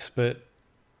RTX, but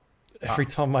every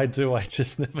time I do, I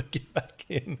just never get back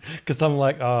in because I'm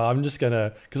like,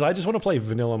 because I just want to play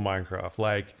vanilla Minecraft,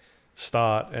 like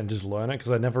start and just learn it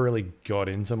because I never really got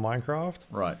into Minecraft.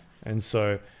 Right. And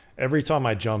so every time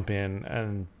I jump in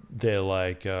and they're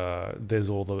like, there's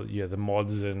all the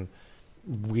mods and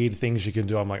weird things you can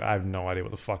do. I'm like, I have no idea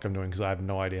what the fuck I'm doing because I have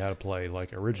no idea how to play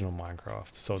like original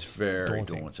Minecraft. So it's very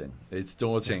daunting. It's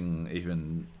daunting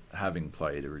even having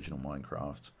played original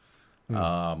Minecraft.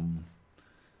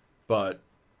 But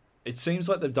it seems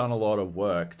like they've done a lot of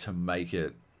work to make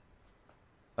it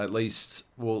at least,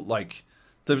 well, like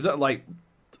they've done like,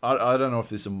 I don't know if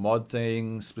this is a mod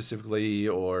thing specifically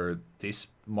or this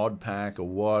mod pack or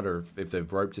what, or if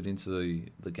they've roped it into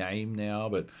the game now,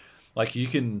 but like you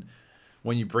can,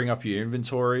 when you bring up your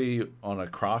inventory on a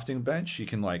crafting bench, you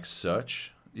can like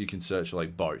search. You can search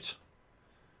like boat,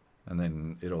 and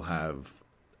then it'll have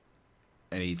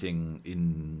anything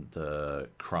in the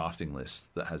crafting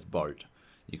list that has boat.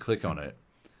 You click on it,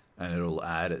 and it'll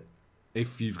add it.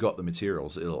 If you've got the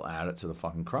materials, it'll add it to the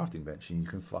fucking crafting bench, and you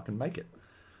can fucking make it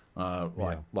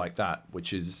like that,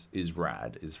 which is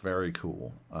rad. It's very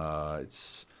cool.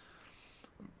 It's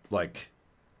like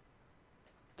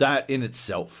that in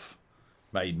itself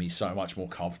made me so much more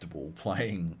comfortable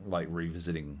playing, like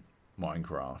revisiting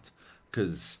Minecraft,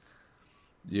 because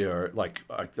you're like,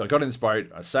 I got in this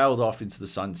boat, I sailed off into the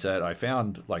sunset, I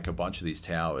found like a bunch of these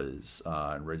towers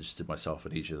and registered myself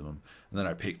at each of them, and then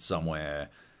I picked somewhere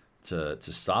to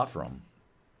start from,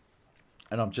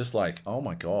 and I'm just like, oh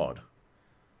my god,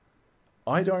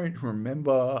 I don't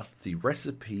remember the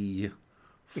recipe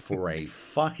for a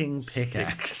fucking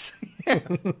pickaxe.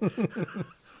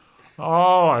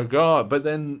 Oh my god! But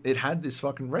then it had this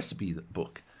fucking recipe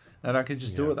book, and I could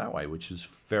just do it that way, which is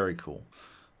very cool.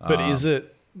 But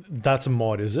that's a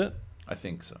mod, is it? I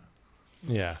think so.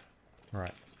 Yeah.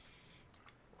 Right.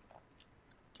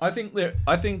 I think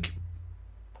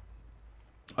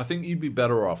you'd be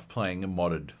better off playing a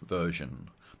modded version,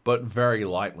 but very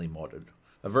lightly modded.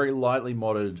 A very lightly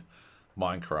modded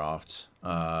Minecraft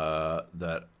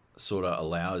that sort of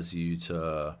allows you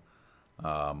to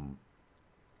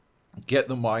get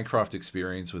the Minecraft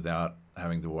experience without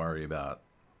having to worry about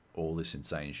all this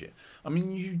insane shit. I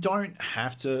mean, you don't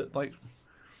have to, like,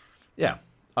 yeah,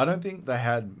 I don't think they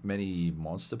had many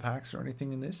monster packs or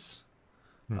anything in this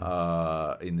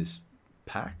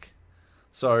pack.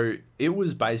 So it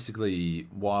was basically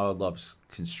Wild Love's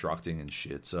constructing and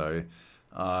shit. So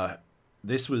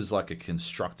this was like a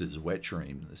constructor's wet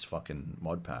dream, this fucking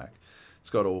mod pack. It's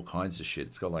got all kinds of shit.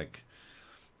 It's got like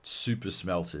super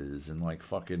smelters and like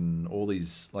fucking all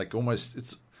these, like almost,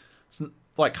 it's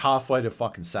like halfway to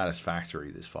fucking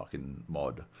Satisfactory, this fucking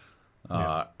mod.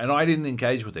 And I didn't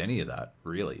engage with any of that,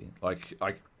 really. Like,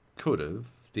 I could have,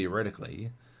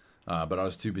 theoretically, but I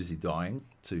was too busy dying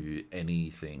to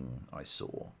anything I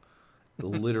saw.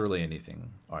 Literally anything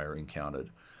I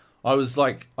encountered. I was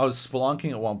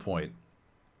spelunking at one point.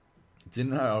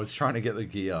 Didn't know I was trying to get the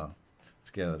gear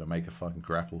together to make a fucking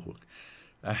grapple hook.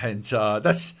 And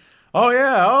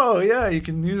oh yeah, you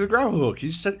can use a grapple hook.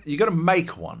 You got to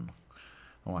make one.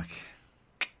 I'm like,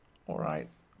 all right,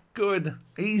 good,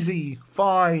 easy,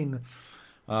 fine.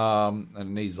 And it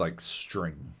needs like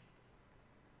string,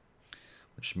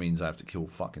 which means I have to kill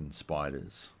fucking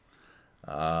spiders.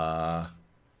 And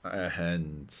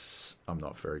I'm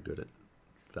not very good at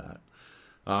that.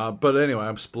 But anyway,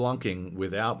 I'm spelunking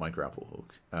without my grapple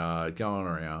hook, going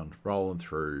around, rolling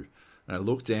through, and I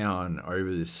look down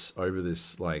over this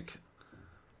like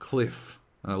cliff,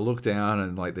 and I look down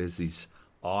and like there's these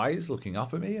eyes looking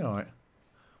up at me, and I'm like,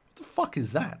 what the fuck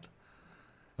is that?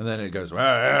 And then it goes, and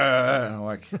I'm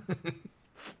like,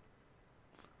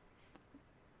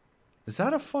 is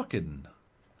that a fucking...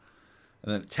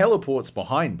 And then it teleports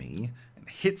behind me and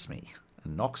hits me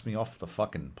and knocks me off the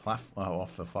fucking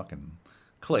off the fucking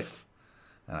cliff.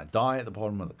 And I die at the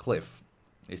bottom of the cliff.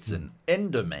 It's an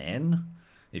Enderman.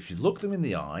 If you look them in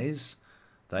the eyes,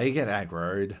 they get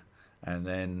aggroed, and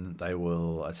then they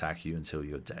will attack you until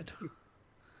you're dead.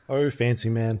 Oh,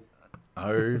 fancy man.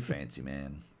 Oh, fancy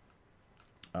man.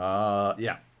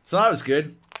 Yeah. So that was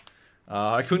good.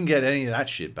 I couldn't get any of that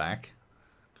shit back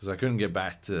because I couldn't get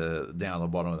back to down the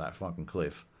bottom of that fucking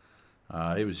cliff.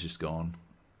 It was just gone.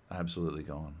 Absolutely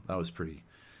gone. That was pretty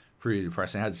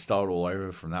depressing. I had to start all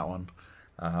over from that one.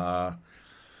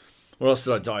 What else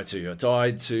did I die to? I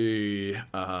died to,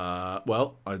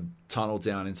 I tunneled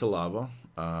down into lava,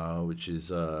 which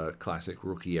is a classic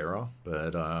rookie error,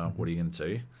 but what are you going to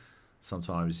do?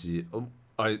 Sometimes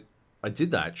I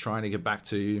did that trying to get back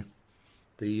to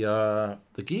the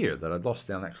gear that I'd lost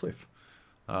down that cliff.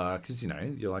 Because,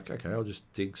 you're like, okay, I'll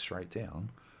just dig straight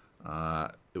down.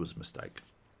 It was a mistake.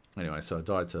 Anyway, so I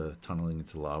died to tunneling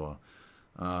into lava.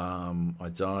 I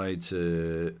died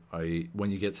to...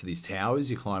 when you get to these towers,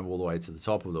 you climb all the way to the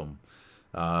top of them.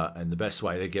 And the best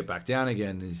way to get back down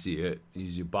again is you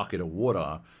use your bucket of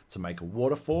water to make a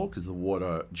waterfall, because the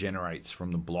water generates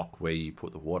from the block where you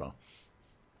put the water.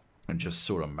 And just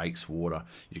sort of makes water.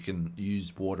 You can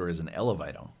use water as an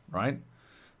elevator, right?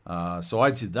 So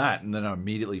I did that, and then I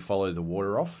immediately followed the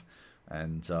water off.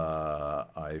 And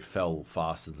I fell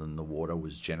faster than the water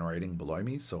was generating below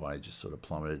me, so I just sort of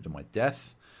plummeted to my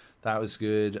death. That was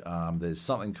good. There's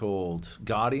something called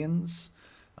Guardians.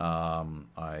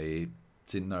 I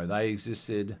didn't know they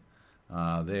existed.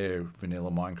 They're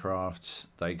vanilla Minecraft.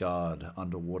 They guard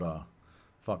underwater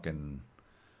fucking,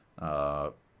 I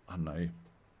don't know,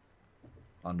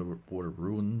 underwater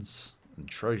ruins and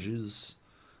treasures.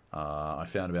 I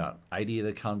found about 80 of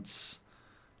the cunts.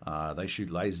 They shoot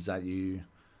lasers at you,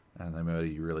 and they murder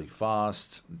you really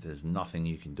fast. There's nothing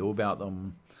you can do about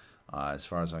them. As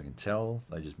far as I can tell,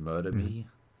 they just murder me.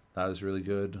 That was really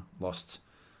good. Lost,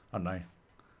 I don't know,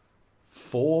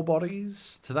 4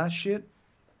 bodies to that shit.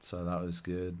 So that was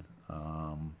good.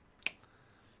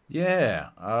 Yeah.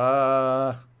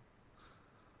 I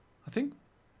think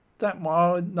that...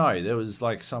 no, there was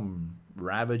like some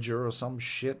Ravager or some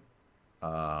shit.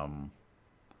 I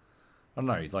don't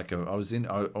know, like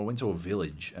I went to a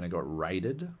village and I got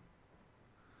raided,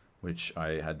 which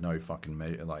I had no fucking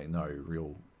no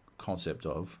real concept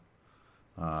of,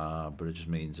 but it just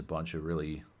means a bunch of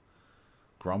really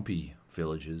grumpy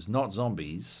villagers, not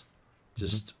zombies,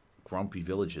 just grumpy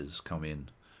villagers come in,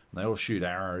 and they all shoot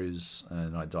arrows,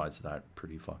 and I died to that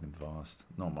pretty fucking fast.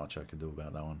 Not much I could do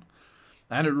about that one,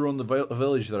 and it ruined the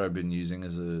village that I've been using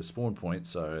as a spawn point,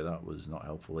 so that was not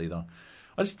helpful either.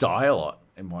 I just die a lot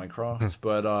in Minecraft,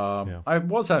 but I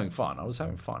was having fun.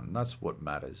 And that's what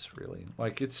matters, really.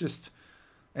 Like, it's just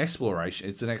exploration.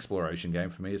 It's an exploration game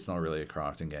for me. It's not really a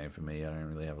crafting game for me. I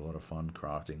don't really have a lot of fun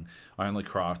crafting. I only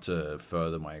craft to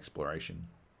further my exploration,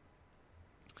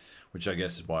 which I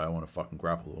guess is why I want a fucking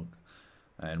grapple hook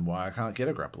and why I can't get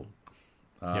a grapple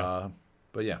hook.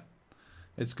 But yeah,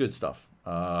 it's good stuff.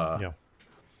 Yeah.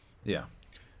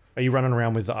 Are you running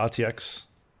around with the RTX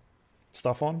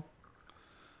stuff on?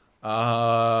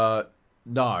 No.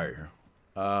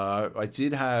 I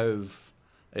did have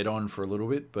it on for a little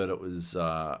bit, but it was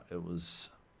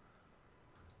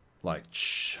like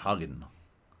chugging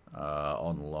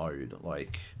on load.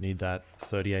 Like, need that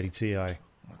 3080 Ti. I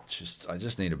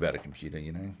just need a better computer,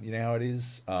 you know how it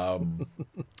is. No,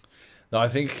 I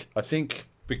think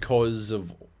because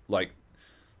of like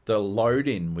the load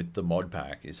in with the mod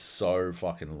pack is so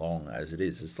fucking long as it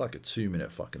is. It's like a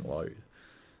 2-minute fucking load.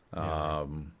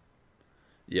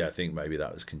 Yeah, I think maybe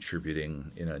that was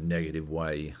contributing in a negative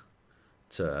way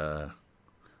to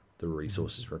the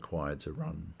resources required to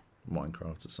run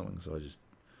Minecraft or something, so I just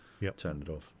turned it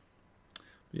off.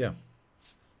 Yeah.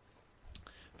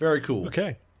 Very cool.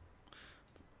 Okay.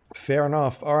 Fair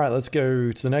enough. All right, let's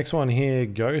go to the next one here.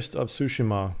 Ghost of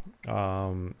Tsushima.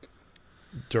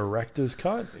 Director's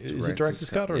cut? Is it director's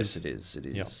cut? Or yes, it is. It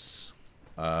is.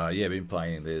 I've been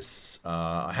playing this.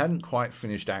 I hadn't quite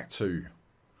finished Act 2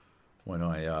 when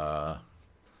I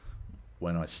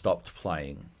stopped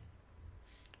playing,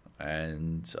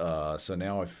 and so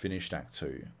now I've finished Act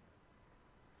 2,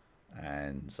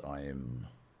 and I'm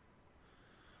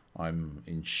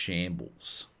in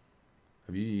shambles.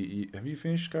 Have you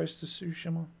finished Ghost of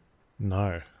Tsushima?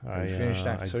 No, Have you finished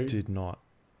Act 2? I did not.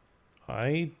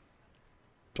 I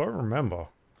don't remember.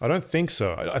 I don't think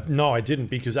so. No, I didn't,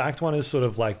 because Act 1 is sort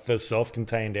of like the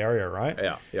self-contained area, right?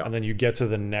 Yeah. And then you get to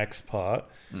the next part,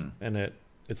 and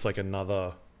it's like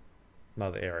another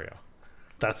area.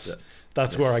 That's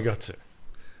where I got to.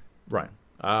 Right.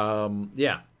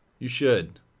 Yeah, you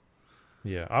should.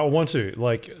 Yeah, I want to.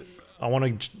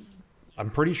 I'm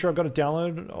pretty sure I got it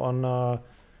downloaded on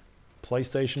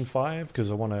PlayStation 5 because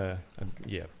I want to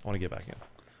get back in.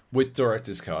 With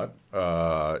Director's Cut,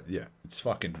 yeah, it's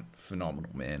fucking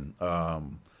phenomenal, man.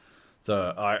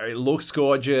 It looks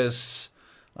gorgeous.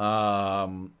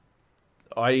 I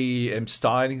am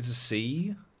starting to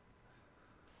see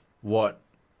what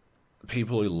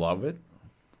people who love it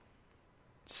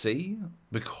see,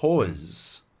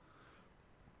 because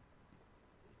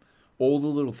all the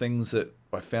little things that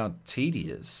I found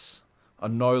tedious are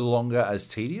no longer as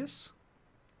tedious.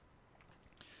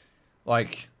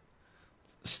 Like,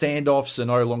 standoffs are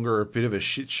no longer a bit of a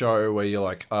shit show where you're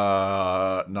like,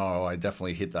 no, I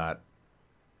definitely hit that.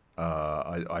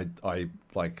 I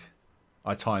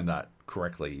timed that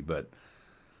correctly, but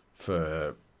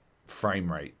for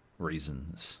frame rate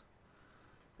reasons,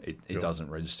 it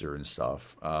doesn't register and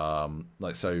stuff.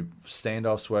 So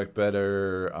standoffs work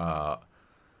better.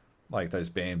 Like those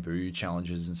bamboo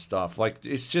challenges and stuff. Like,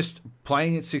 it's just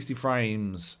playing at 60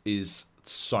 frames is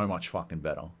so much fucking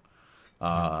better.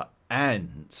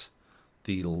 And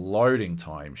the loading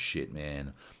time shit,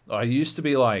 man. I used to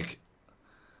be like,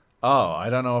 oh, I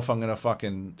don't know if I'm going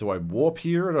to do I warp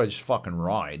here or do I just fucking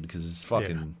ride? Because it's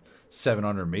fucking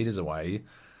 700 meters away.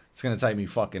 It's going to take me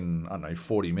fucking, I don't know,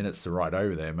 40 minutes to ride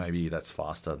over there. Maybe that's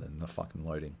faster than the fucking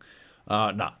loading.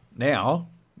 Nah, now,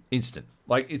 instant.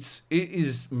 Like, it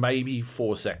is maybe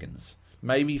 4 seconds.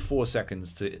 Maybe 4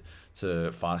 seconds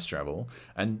to fast travel.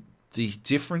 And the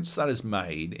difference that is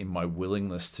made in my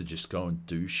willingness to just go and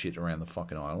do shit around the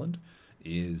fucking island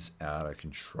is out of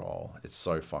control. It's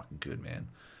so fucking good, man.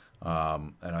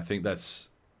 And I think that's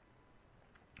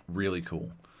really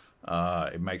cool.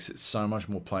 It makes it so much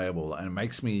more playable, and it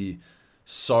makes me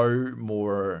so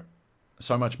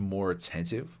much more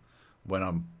attentive when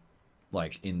I'm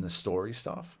like in the story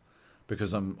stuff,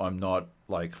 because I'm not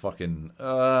like fucking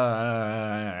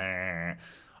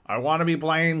I want to be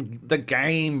playing the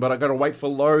game, but I gotta wait for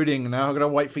loading. Now I gotta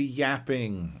wait for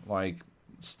yapping, like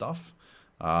stuff.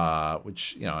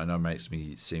 Which, I know makes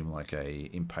me seem like a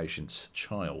impatient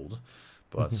child,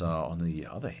 but on the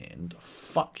other hand,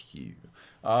 fuck you.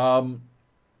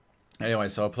 Anyway,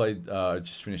 so I played,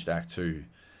 just finished Act 2,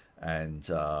 and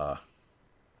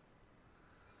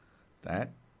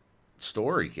that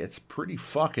story gets pretty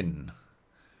fucking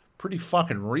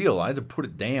real. I had to put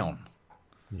it down.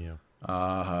 Yeah.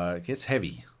 It gets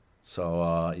heavy.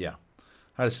 So, yeah.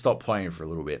 I had to stop playing for a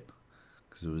little bit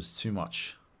because it was too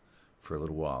much for a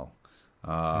little while.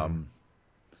 And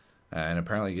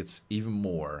apparently it gets even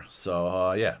more.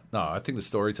 So, yeah. No, I think the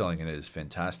storytelling in it is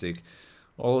fantastic.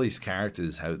 All these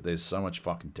characters, there's so much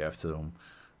fucking depth to them.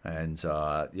 And,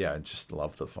 yeah, I just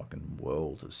love the fucking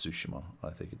world of Tsushima.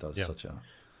 I think it does such a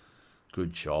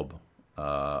good job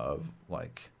of,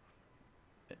 like,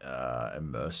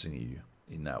 immersing you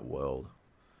in that world,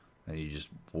 and you just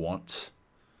want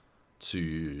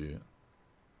to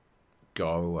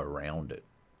go around it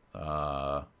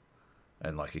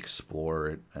and like explore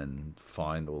it and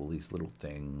find all these little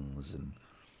things and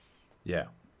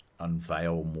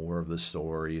unveil more of the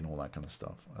story and all that kind of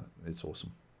stuff. It's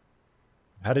awesome.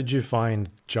 How did you find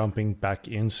jumping back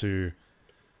into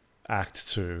Act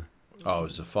 2? Oh, it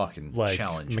was a fucking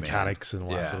challenge, mechanics, man.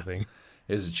 And all that sort of thing.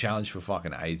 It was a challenge for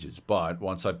fucking ages, but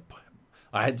once I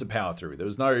had to power through. There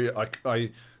was no...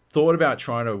 I thought about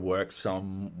trying to work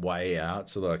some way out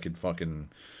so that I could fucking,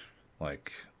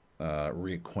 like,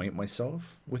 reacquaint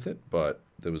myself with it, but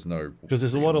there was no... Because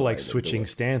there's a lot of, like, switching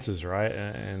stances, right?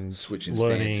 And switching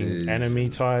learning stances. Enemy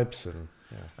types.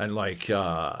 And, like,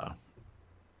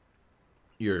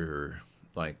 your,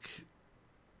 like,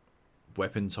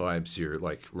 weapon types, your,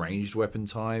 like, ranged weapon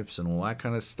types and all that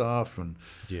kind of stuff. And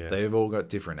they've all got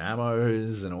different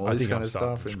ammos and all this kind of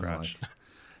stuff. From scratch. Like,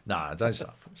 nah, don't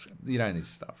start from scratch. You don't need to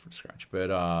start from scratch.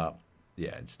 But,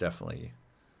 yeah, it's definitely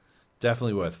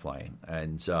worth playing.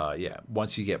 And,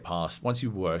 once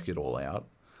you work it all out,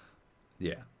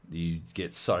 you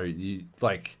get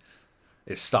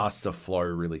it starts to flow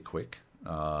really quick.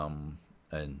 And,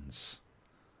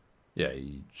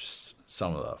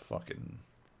 some of the fucking...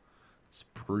 It's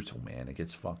brutal, man. It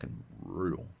gets fucking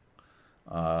brutal.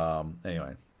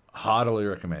 Anyway, heartily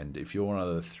recommend, if you're one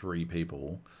of the 3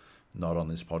 people not on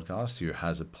this podcast who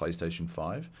has a PlayStation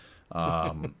 5,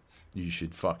 you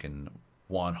should fucking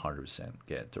 100%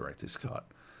 get Director's Cut.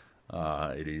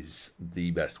 It is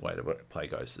the best way to play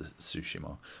Ghost of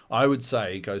Tsushima. I would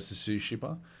say Ghost of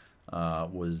Tsushima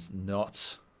was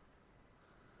not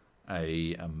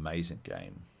a amazing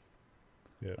game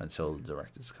until the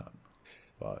director's cut.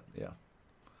 But yeah.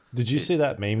 Did you see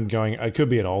that meme going? It could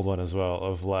be an old one as well.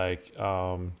 Of like,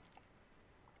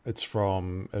 it's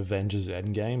from Avengers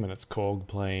Endgame, and it's Korg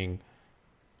playing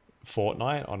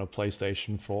Fortnite on a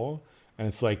PlayStation 4, and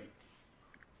it's like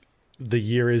the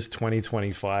year is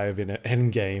 2025 in an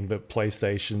Endgame, but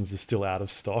PlayStations are still out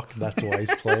of stock. That's why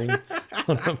he's playing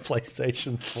on a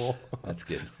PlayStation 4. That's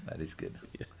good. That is good.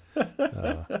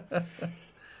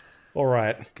 All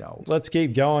right, Gold. Let's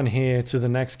keep going here to the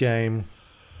next game.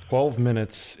 12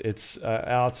 minutes. It's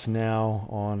out now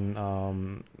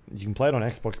on. You can play it on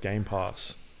Xbox Game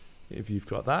Pass if you've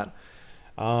got that.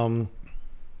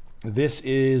 This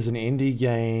is an indie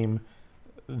game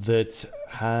that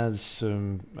has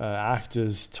some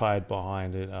actors tied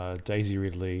behind it. Daisy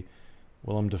Ridley,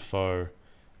 Willem Dafoe,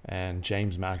 and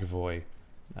James McAvoy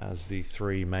as the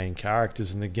three main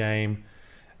characters in the game.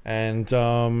 And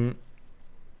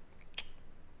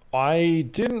I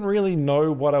didn't really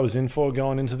know what I was in for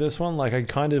going into this one. Like, I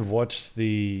kind of watched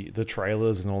the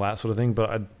trailers and all that sort of thing, but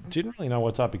I didn't really know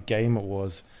what type of game it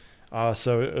was.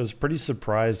 So I was pretty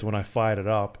surprised when I fired it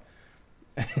up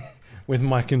with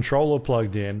my controller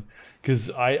plugged in,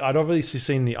 because I'd obviously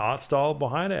seen the art style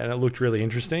behind it and it looked really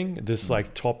interesting. This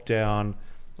like top down,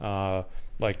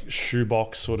 like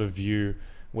shoebox sort of view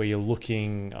where you're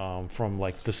looking from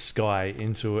like the sky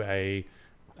into an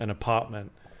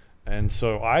apartment. And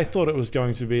so I thought it was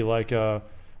going to be like a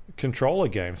controller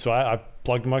game. So I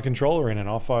plugged my controller in and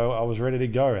off I was ready to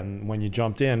go. And when you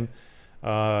jumped in,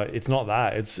 it's not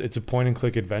that. It's a point and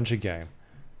click adventure game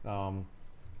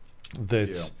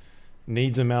that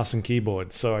needs a mouse and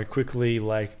keyboard. So I quickly,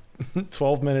 like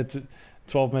 12 minutes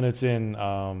in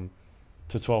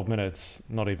to 12 minutes,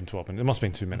 not even 12 minutes. It must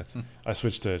have been 2 minutes. I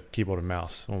switched to keyboard and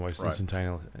mouse almost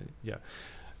instantaneously. Yeah.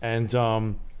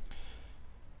 And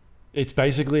it's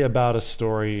basically about a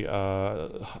story,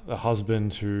 a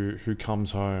husband who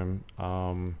comes home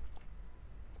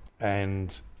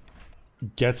and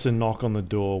gets a knock on the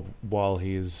door while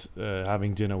he's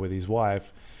having dinner with his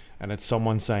wife, and it's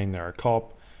someone saying they're a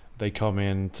cop. They come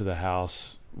into the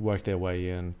house, work their way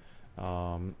in,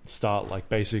 start like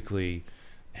basically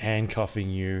handcuffing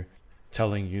you,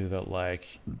 telling you that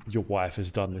like your wife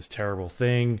has done this terrible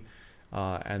thing,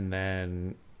 and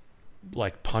then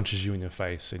like punches you in your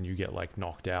face and you get like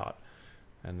knocked out,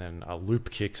 and then a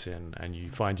loop kicks in and you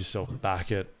find yourself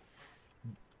back at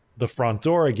the front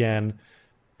door again,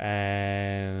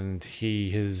 and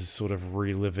he is sort of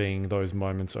reliving those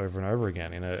moments over and over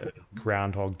again in a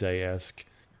Groundhog Day-esque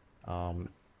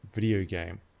video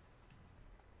game.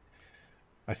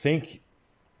 I think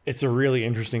it's a really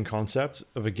interesting concept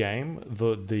of a game,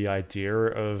 the idea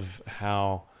of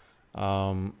how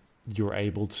you're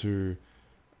able to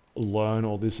learn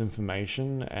all this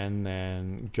information and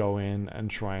then go in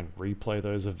and try and replay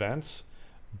those events.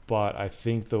 But I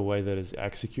think the way that it's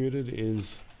executed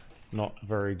is not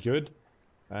very good,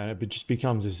 and it just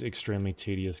becomes this extremely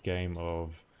tedious game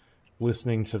of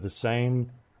listening to the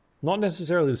same, not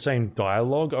necessarily the same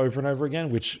dialogue over and over again,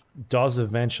 which does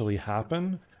eventually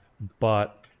happen,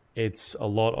 but it's a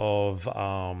lot of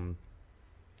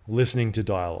listening to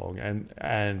dialogue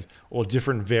and or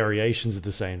different variations of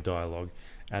the same dialogue,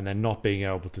 and then not being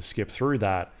able to skip through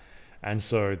that. And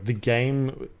so the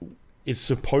game is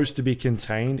supposed to be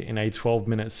contained in a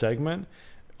 12-minute segment,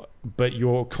 but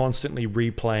you're constantly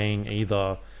replaying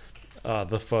either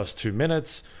the first 2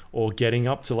 minutes or getting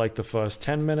up to like the first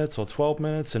 10 minutes or 12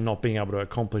 minutes and not being able to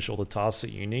accomplish all the tasks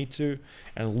that you need to,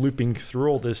 and looping through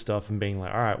all this stuff and being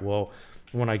like, all right, well,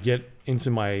 when I get into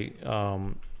my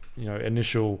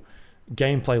initial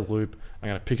gameplay loop, I'm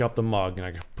going to pick up the mug and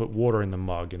I can put water in the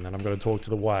mug, and then I'm going to talk to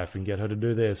the wife and get her to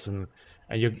do this, and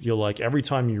you're like, every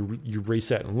time you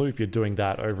reset and loop, you're doing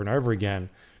that over and over again,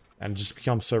 and it just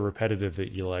becomes so repetitive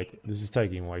that you're like, this is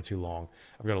taking way too long.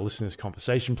 I've got to listen to this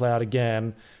conversation play out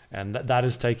again, and that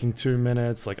is taking 2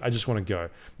 minutes. Like, I just want to go.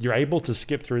 You're able to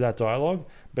skip through that dialogue,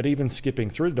 but even skipping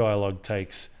through the dialogue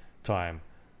takes time.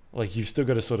 Like, you've still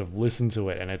got to sort of listen to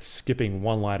it, and it's skipping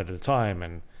one line at a time,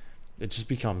 and it just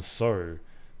becomes so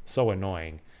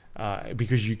annoying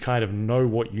because you kind of know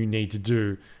what you need to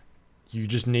do. You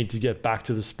just need to get back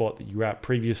to the spot that you were at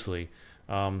previously.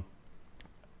 I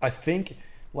think,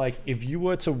 like, if you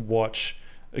were to watch,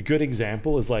 a good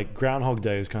example is like Groundhog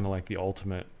Day is kind of like the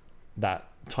ultimate that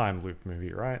time loop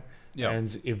movie, right? Yeah.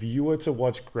 And if you were to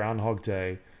watch Groundhog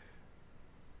Day,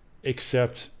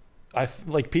 except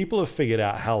like people have figured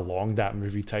out how long that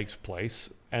movie takes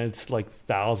place and it's like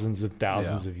thousands and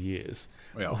thousands Yeah. of years.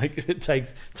 Yeah. Like it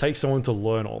takes someone to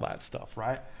learn all that stuff,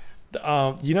 right?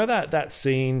 You know that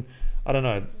scene. I don't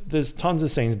know. There's tons of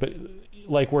scenes, but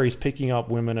like where he's picking up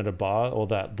women at a bar, or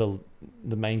that the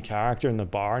main character in the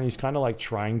bar, and he's kind of like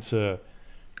trying to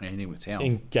Andy McTown.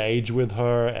 engage with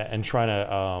her and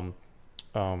trying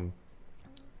to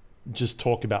just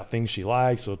talk about things she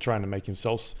likes, or trying to make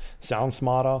himself sound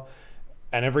smarter.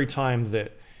 And every time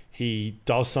that he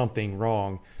does something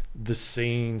wrong, the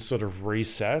scene sort of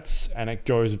resets and it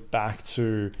goes back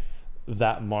to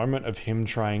that moment of him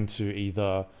trying to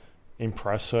either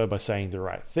impress her by saying the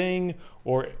right thing,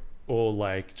 or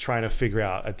like trying to figure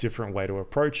out a different way to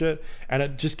approach it. And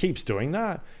it just keeps doing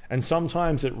that. And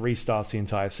sometimes it restarts the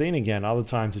entire scene again. Other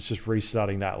times it's just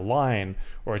restarting that line,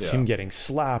 or it's him getting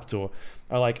slapped, or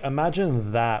like,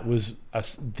 imagine that was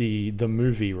the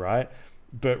movie, right?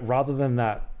 But rather than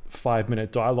that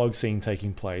 5-minute dialogue scene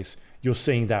taking place, you're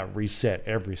seeing that reset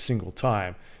every single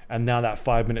time. And now that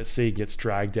 5-minute scene gets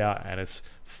dragged out, and it's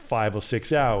 5 or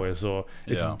 6 hours, or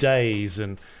it's days.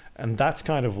 And that's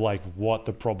kind of like what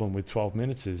the problem with 12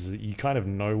 minutes is. You kind of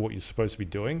know what you're supposed to be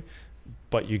doing,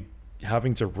 but you're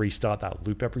having to restart that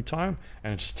loop every time.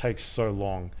 And it just takes so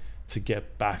long to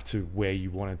get back to where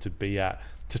you wanted to be at,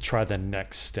 to try the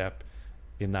next step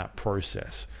in that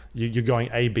process. You're going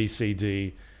A, B, C,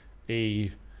 D,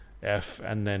 E, F,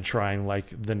 and then trying like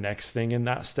the next thing in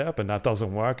that step, and that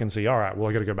doesn't work, and see, all right, well,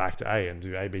 I got to go back to A and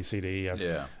do A, B, C, D, E,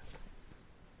 F.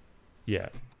 Yeah.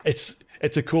 It's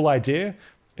a cool idea.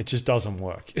 It just doesn't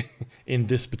work in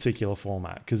this particular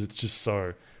format, because it's just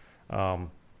so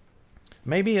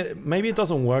maybe it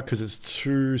doesn't work because it's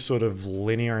too sort of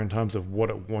linear in terms of what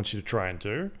it wants you to try and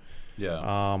do.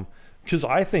 Because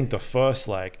I think the first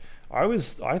I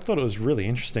thought it was really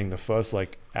interesting, the first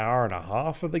like hour and a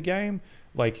half of the game,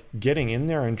 like getting in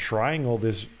there and trying all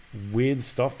this weird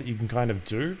stuff that you can kind of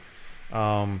do,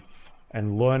 and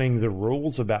learning the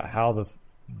rules about how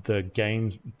the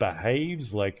game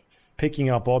behaves, like picking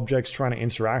up objects, trying to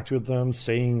interact with them,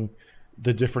 seeing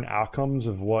the different outcomes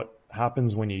of what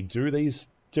happens when you do these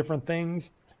different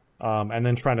things, and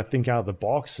then trying to think out of the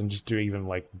box and just do even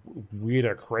like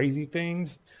weirder, crazy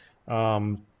things.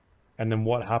 And then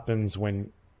what happens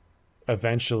when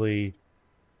eventually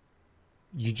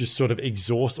you just sort of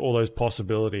exhaust all those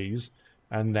possibilities,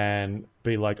 and then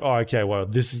be like, oh, okay, well,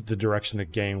 this is the direction the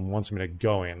game wants me to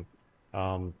go in.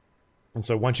 And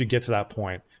so once you get to that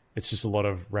point, it's just a lot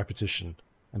of repetition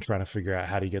and trying to figure out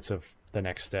how to get to the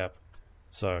next step.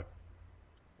 So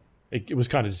it was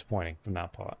kind of disappointing from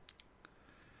that part.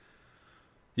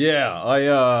 Yeah,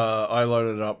 I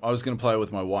loaded it up. I was going to play it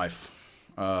with my wife.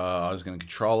 I was going to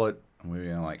control it, and we were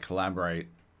going to like collaborate.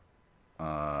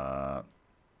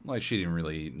 Like, she didn't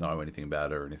really know anything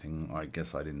about it or anything. I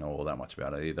guess I didn't know all that much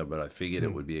about it either, but I figured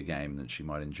it would be a game that she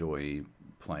might enjoy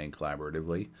playing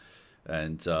collaboratively.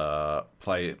 And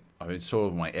play. I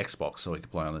installed my Xbox so I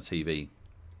could play on the TV.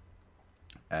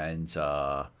 And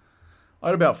I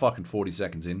had about fucking 40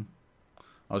 seconds in.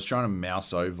 I was trying to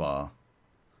mouse over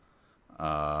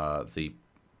the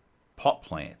pot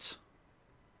plant.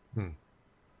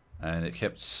 And it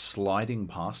kept sliding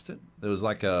past it. There's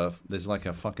like a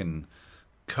fucking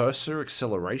cursor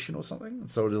acceleration or something.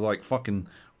 So it would like fucking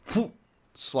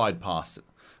slide past it.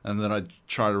 And then I'd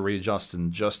try to readjust,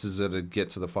 and just as it'd get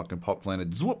to the fucking pot plant,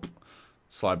 it'd zoop,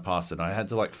 slide past it. And I had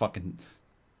to like fucking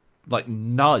like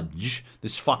nudge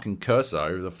this fucking cursor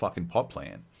over the fucking pot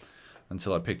plant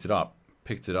until I picked it up.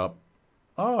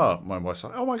 Oh, my wife's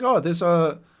like, oh my god, that's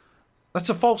a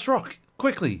false rock.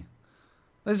 Quickly.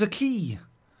 There's a key.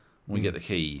 We get the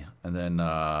key, and then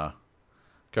go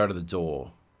to the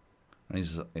door. And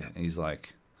he's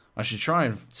like, I should try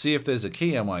and see if there's a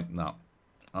key. I'm like, no,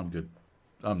 I'm good.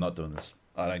 I'm not doing this.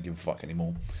 I don't give a fuck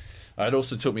anymore. It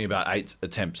also took me about 8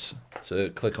 attempts to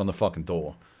click on the fucking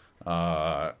door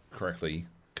correctly,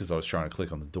 because I was trying to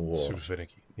click on the door. Super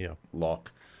finicky. Yeah.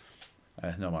 Lock.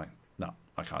 And I'm like, no,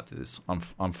 I can't do this. I'm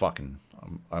done.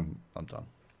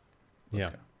 Let's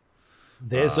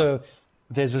go.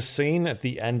 There's a scene at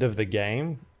the end of the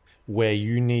game where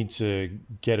you need to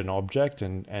get an object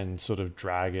and sort of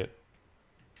drag it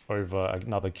over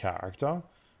another character.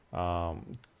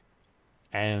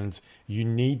 And you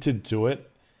need to do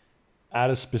it at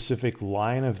a specific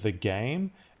line of the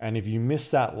game. And if you miss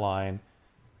that line,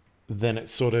 then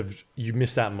it's sort of, you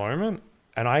miss that moment.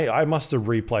 And I must have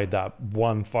replayed that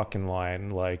one fucking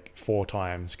line like 4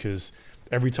 times, because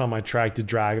every time I tried to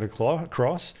drag it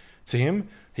across to him,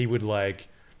 he would like,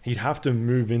 he'd have to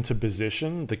move into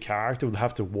position. The character would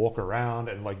have to walk around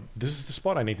and like, this is the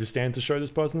spot I need to stand to show this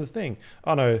person the thing.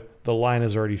 Oh no, the line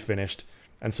is already finished.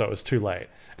 and so it was too late.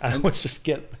 And I would just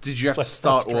get. Did you have to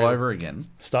start all over again?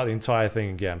 Start the entire thing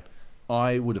again.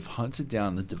 I would have hunted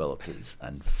down the developers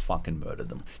and fucking murdered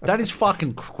them. That is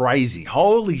fucking crazy.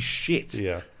 Holy shit.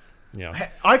 Yeah.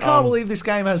 I can't believe this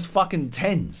game has fucking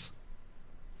 10s.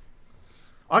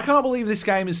 I can't believe this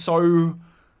game is so...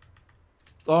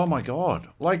 Oh my god.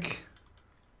 Like,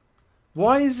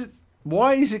 why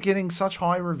is it getting such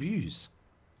high reviews?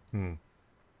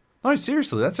 No,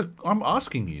 seriously, I'm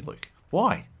asking you, Luke.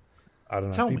 Why? I don't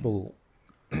know. Tell People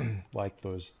like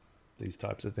these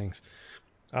types of things.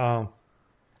 But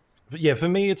yeah, for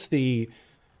me, it's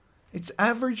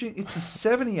averaging. It's a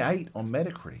 78 on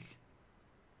Metacritic.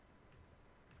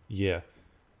 Yeah.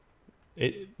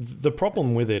 The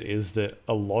problem with it is that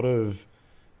a lot of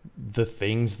the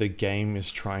things the game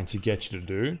is trying to get you to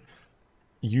do,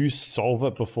 you solve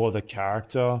it before the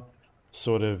character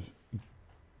sort of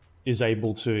is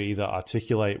able to either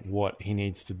articulate what he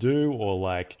needs to do, or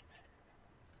like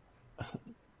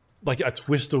a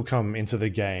twist will come into the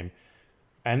game.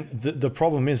 And the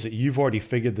problem is that you've already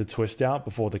figured the twist out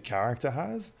before the character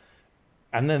has.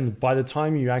 And then by the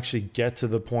time you actually get to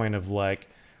the point of like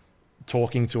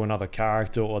talking to another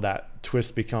character, or that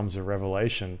twist becomes a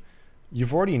revelation,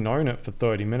 you've already known it for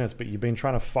 30 minutes, but you've been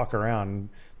trying to fuck around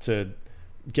to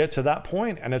get to that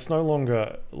point, and it's no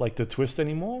longer like the twist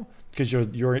anymore because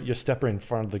you're stepping in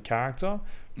front of the character.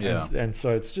 Yeah. And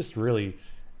so it's just really,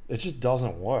 it just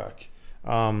doesn't work.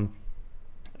 But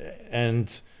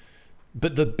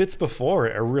the bits before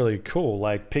it are really cool,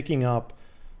 like picking up,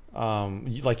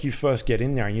 like you first get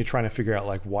in there and you're trying to figure out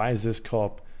like, why is this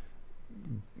cop,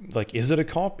 like, is it a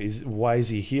cop? Why is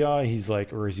he here? He's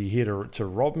like, or is he here to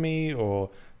rob me? Or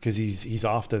because he's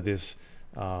after this,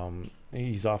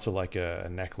 he's after like a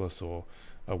necklace or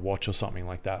a watch or something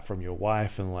like that from your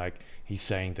wife, and like he's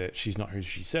saying that she's not who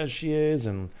she says she is.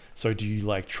 And so do you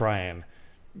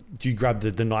grab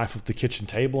the knife off the kitchen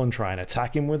table and try and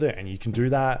attack him with it? And you can do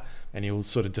that, and he'll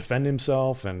sort of defend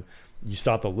himself, and you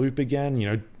start the loop again. You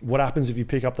know, what happens if you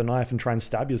pick up the knife and try and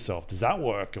stab yourself? Does that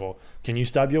work? Or can you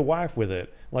stab your wife with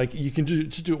it? Like, you can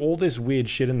do all this weird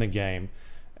shit in the game,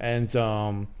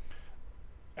 and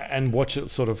watch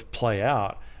it sort of play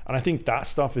out. And I think that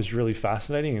stuff is really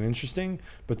fascinating and interesting.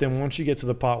 But then once you get to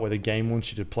the part where the game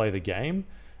wants you to play the game,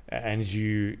 and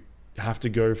you have to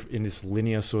go in this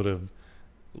linear sort of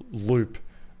loop,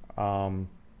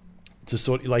 to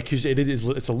sort of, like, cause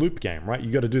it's a loop game, right?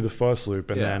 You got to do the first loop,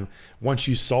 and then once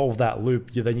you solve that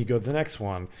loop, then you go to the next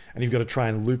one, and you've got to try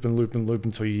and loop and loop and loop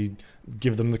until you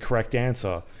give them the correct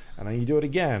answer, and then you do it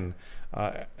again.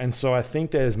 And so I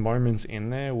think there's moments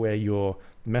in there where you're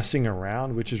messing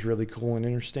around, which is really cool and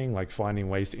interesting, like finding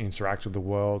ways to interact with the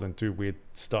world and do weird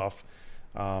stuff.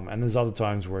 And there's other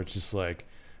times where it's just like,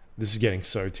 this is getting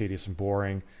so tedious and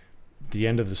boring. The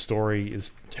end of the story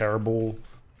is terrible.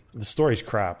 The story's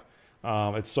crap.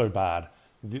 It's so bad.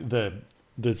 The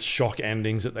shock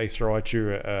endings that they throw at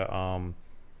you,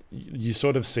 you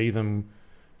sort of see them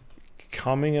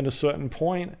coming at a certain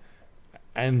point,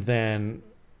 and then,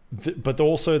 but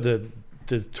also the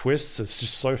twists. It's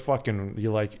just so fucking.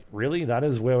 You're like, really? That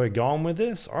is where we're going with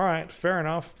this? All right, fair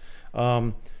enough.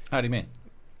 How do you mean?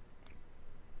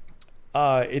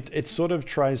 It sort of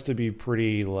tries to be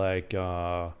pretty like.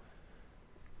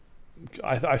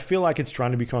 I feel like it's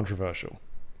trying to be controversial.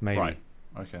 Maybe. Right.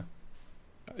 Okay.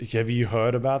 Have you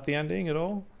heard about the ending at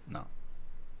all? No.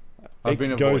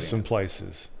 It goes some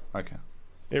places. Okay.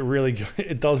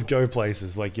 It does go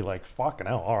places. Like, you're like, fucking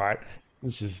hell, all right.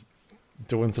 This is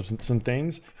doing some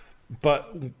things.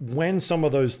 But when some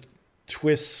of those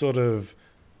twists sort of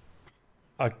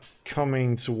are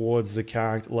coming towards the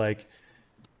character, like,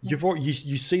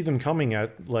 you see them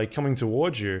coming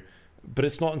towards you, but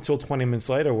it's not until 20 minutes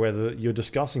later where you're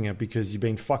discussing it, because you've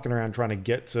been fucking around trying to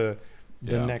get to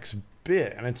the next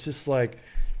bit. And it's just like,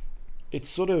 it's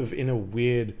sort of in a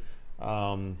weird,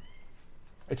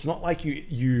 it's not like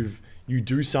you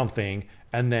do something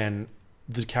and then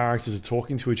the characters are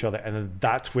talking to each other and then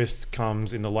that twist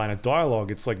comes in the line of dialogue.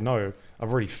 It's like, no,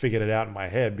 I've already figured it out in my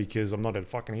head because I'm not a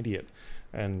fucking idiot.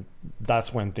 And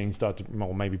that's when things start to,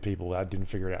 well, maybe people that didn't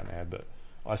figure it out in their head, but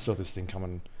I saw this thing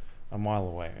coming a mile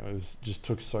away. It was just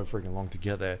took so freaking long to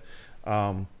get there.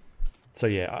 So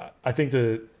yeah, I think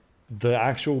the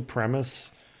actual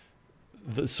premise,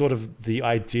 the sort of the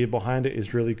idea behind it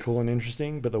is really cool and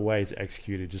interesting, but the way it's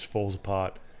executed just falls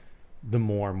apart the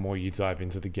more and more you dive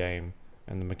into the game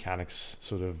and the mechanics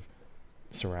sort of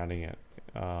surrounding it.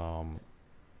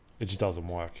 It just doesn't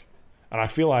work. And I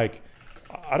feel like,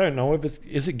 I don't know if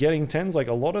is it getting 10s? Like,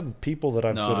 a lot of the people that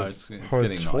I've it's heard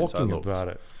getting talking about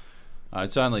it.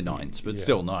 It's only 9s, but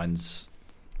still 9s.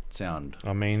 sound.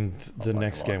 I mean, the like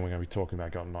next a lot. game we're going to be talking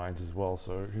about got 9s as well,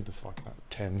 so who the fuck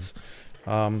 10s?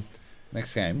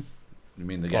 Next game? You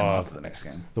mean the game after the next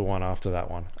game? The one after that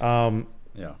one.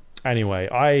 Yeah. Anyway,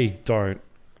 I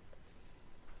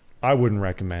wouldn't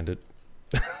recommend it.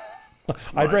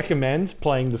 I'd recommend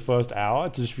playing the first hour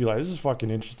to just be like, this is fucking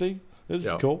interesting. This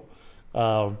is cool.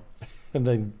 And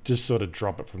then just sort of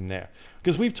drop it from there.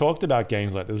 Because we've talked about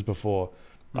games like this before.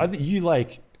 I think you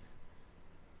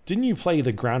didn't you play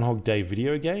the Groundhog Day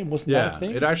video game? Wasn't that a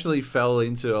thing? It actually fell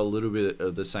into a little bit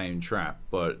of the same trap,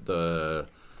 but the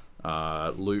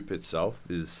loop itself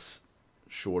is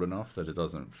short enough that it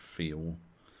doesn't feel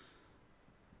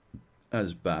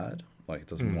as bad. Like, it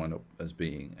doesn't wind up as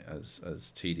being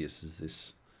as tedious as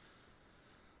this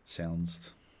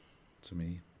sounds to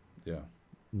me. Yeah.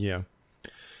 Yeah.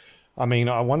 I mean,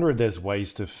 I wonder if there's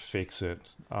ways to fix it.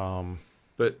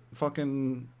 But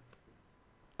fucking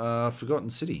Forgotten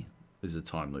City is a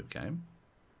time loop game.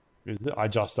 I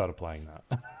just started playing that.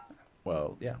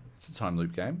 Well, yeah, it's a time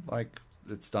loop game. Like,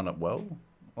 it's done it well.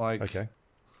 Like, Okay.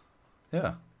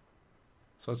 yeah.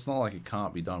 So it's not like it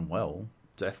can't be done well.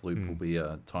 Deathloop will be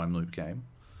a time loop game.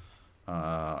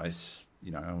 I'm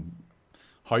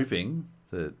hoping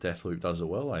that Deathloop does it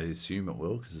well. I assume it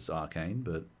will because it's Arcane,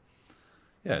 but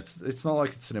yeah, it's not like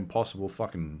it's an impossible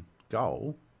fucking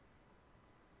goal.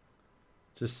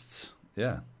 Just,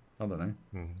 yeah, I don't know.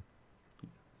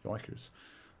 Yikers.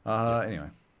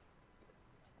 Anyway.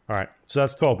 All right. So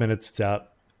that's 12 minutes. It's out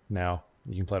now.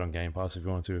 You can play it on Game Pass if you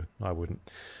want to. I wouldn't.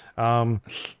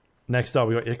 Next up,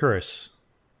 we got Icarus.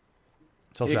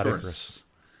 Tell us about Icarus.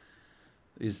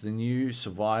 Is the new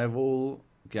survival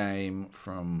game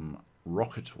from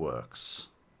Rocketworks,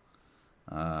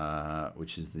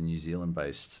 which is the New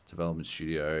Zealand-based development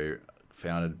studio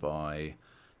founded by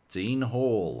Dean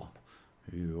Hall,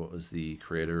 who was the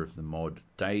creator of the mod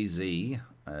DayZ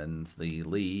and the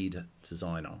lead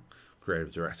designer,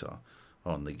 creative director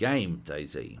on the game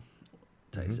DayZ.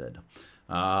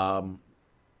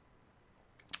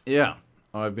 Yeah,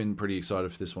 I've been pretty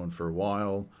excited for this one for a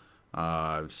while.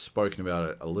 I've spoken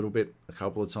about it a little bit a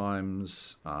couple of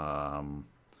times because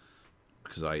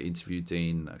I interviewed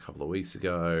Dean a couple of weeks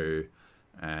ago.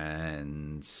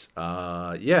 And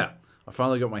I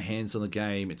finally got my hands on the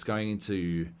game. It's going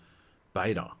into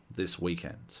beta this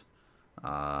weekend.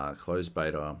 Closed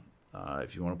beta.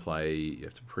 If you want to play, you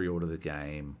have to pre-order the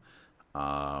game.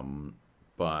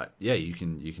 But yeah, you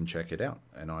can check it out.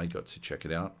 And I got to check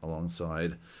it out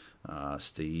alongside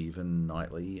Stephen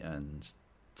Knightley and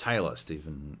Taylor.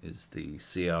 Stephen is the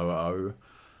COO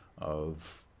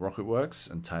of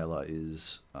Rocketworks, and Taylor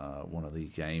is one of the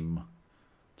game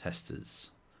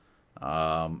testers.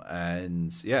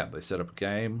 And yeah, they set up a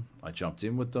game. I jumped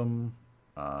in with them,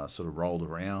 sort of rolled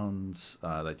around.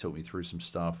 They taught me through some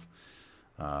stuff,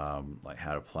 like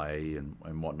how to play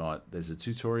and whatnot. There's a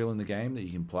tutorial in the game that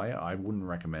you can play. I wouldn't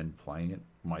recommend playing it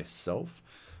myself.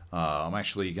 I'm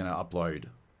actually going to upload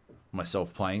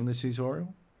myself playing the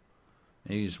tutorial,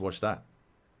 and you just watch that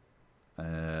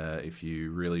if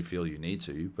you really feel you need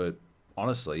to. But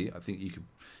honestly, I think you could,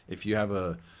 if you have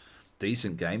a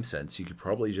decent game sense, you could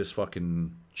probably just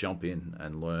fucking jump in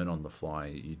and learn on the fly.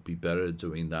 You'd be better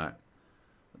doing that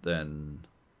than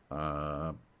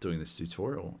doing this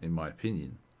tutorial, in my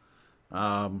opinion.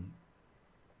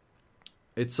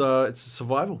 It's a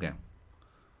survival game.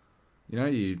 You know,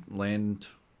 you land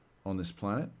on this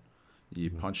planet,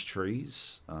 you punch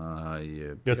trees,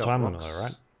 you got a time limit though,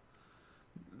 right?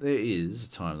 There is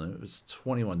a time limit. It's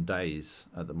 21 days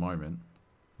at the moment.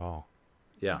 Oh.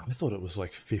 Yeah. I thought it was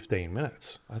like 15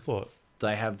 minutes. I thought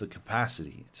they have the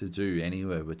capacity to do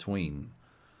anywhere between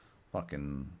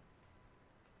fucking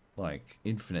like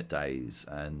infinite days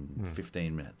and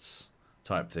 15 minutes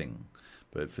type thing.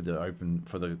 But for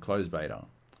the closed beta,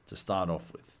 to start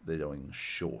off with, they're doing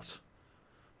short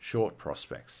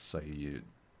prospects. So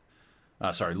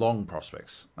long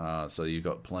prospects. So you've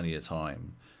got plenty of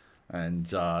time. And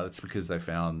that's because they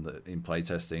found that in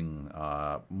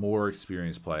playtesting, more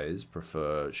experienced players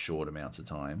prefer short amounts of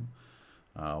time,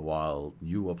 while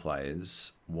newer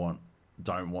players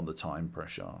don't want the time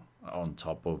pressure on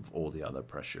top of all the other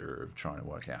pressure of trying to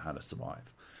work out how to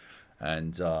survive.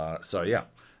 And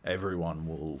everyone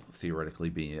will theoretically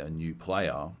be a new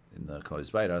player in the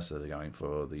closed beta, so they're going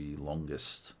for the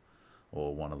longest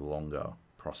or one of the longer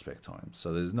prospect times.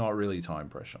 So there's not really time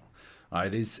pressure.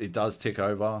 It does tick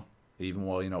over even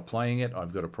while you're not playing it.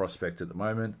 I've got a prospect at the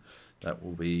moment that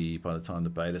will be, by the time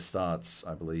the beta starts,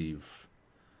 I believe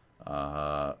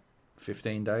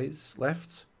 15 days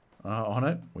left on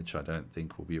it, which I don't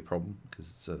think will be a problem because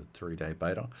it's a 3-day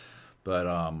beta. But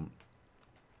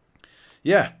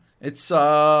It's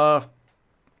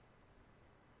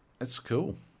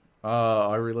cool.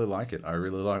 I really like it. I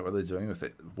really like what they're doing with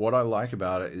it. What I like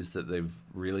about it is that they've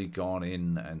really gone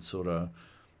in and sort of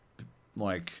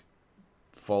like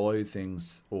follow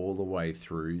things all the way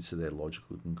through to their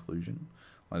logical conclusion.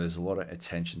 Like there's a lot of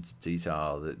attention to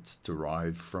detail that's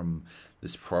derived from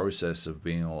this process of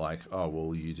being like, oh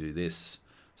well, you do this,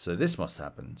 so this must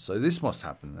happen, so this must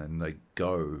happen, and they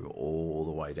go all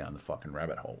the way down the fucking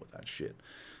rabbit hole with that shit,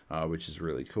 which is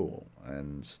really cool.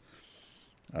 And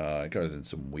it goes in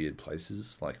some weird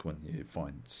places, like when you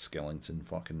find skeleton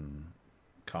fucking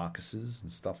carcasses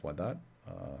and stuff like that.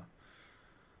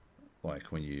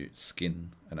 Like when you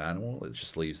skin an animal, it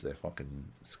just leaves their fucking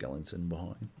skeleton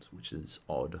behind, which is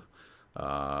odd.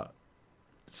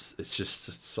 It's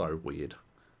so weird.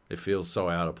 It feels so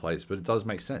out of place, but it does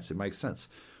make sense. It makes sense.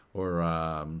 Or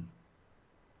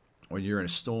when you're in a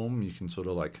storm, you can sort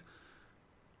of like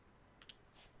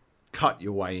cut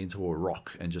your way into a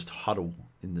rock and just huddle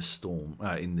in the storm,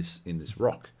 in this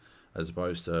rock, as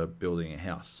opposed to building a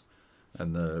house,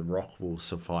 and the rock will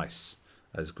suffice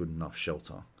as good enough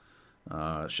shelter.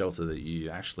 Shelter that you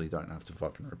actually don't have to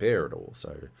fucking repair at all.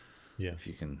 So Yeah. if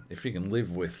you can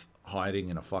live with hiding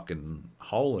in a fucking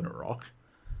hole in a rock,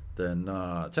 then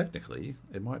technically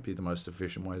it might be the most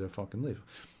efficient way to fucking live.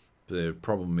 The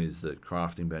problem is that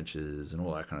crafting benches and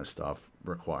all that kind of stuff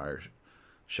require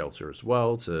shelter as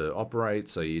well to operate,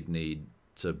 so you'd need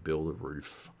to build a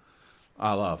roof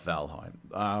a la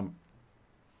Valheim.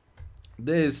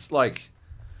 There's like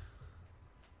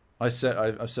I've said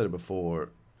it before,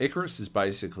 Icarus is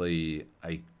basically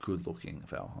a good-looking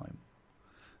Valheim.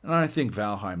 And I don't think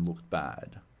Valheim looked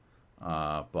bad,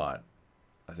 but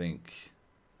I think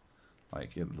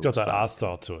like it looks Got that bad. art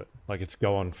style to it. Like it's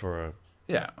going for a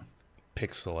Yeah,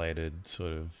 pixelated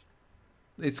sort of.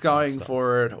 it's going Stuff.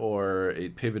 for it, or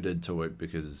it pivoted to it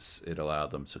because it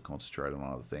allowed them to concentrate on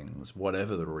other things.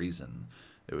 Whatever the reason,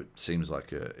 it seems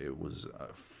like it was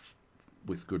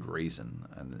with good reason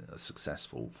and a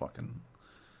successful fucking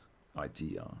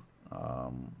idea.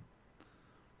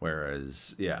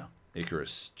 Whereas, yeah,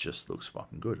 Icarus just looks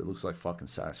fucking good. It looks like fucking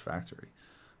Satisfactory.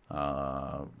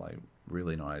 Like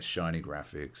really nice, shiny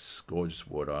graphics, gorgeous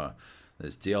water.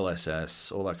 There's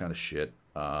DLSS, all that kind of shit.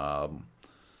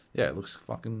 Yeah, it looks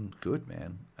fucking good,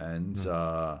 man. And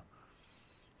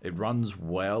it runs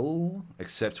well,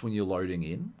 except when you're loading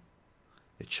in.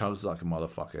 It chugs like a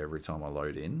motherfucker every time I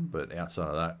load in, but outside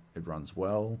of that, it runs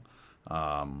well.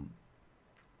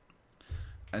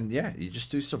 And yeah, you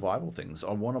just do survival things.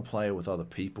 I want to play it with other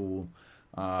people,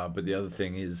 but the other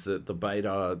thing is that the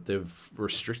beta, they've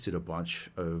restricted a bunch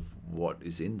of what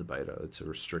is in the beta. It's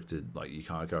restricted, like you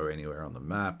can't go anywhere on the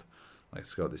map. Like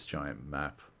it's got this giant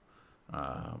map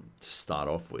to start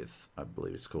off with. I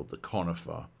believe it's called the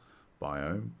Conifer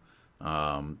biome.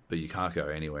 But you can't go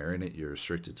anywhere in it. You're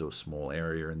restricted to a small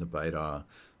area in the beta.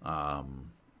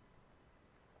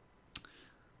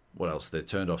 What else? They've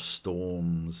turned off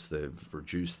storms. They've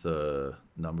reduced the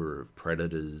number of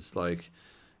predators. Like,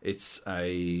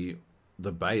 the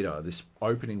beta, this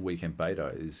opening weekend beta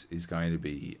is going to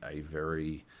be a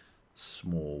very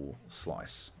small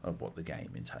slice of what the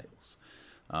game entails.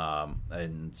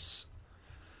 And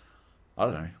I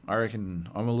don't know. I reckon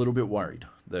I'm a little bit worried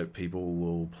that people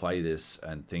will play this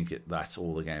and think that's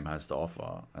all the game has to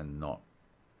offer and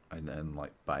then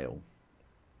like bail.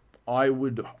 I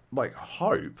would like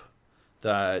hope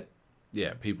that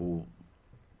people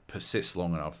persist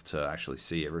long enough to actually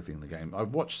see everything in the game.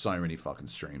 I've watched so many fucking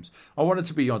streams. I wanted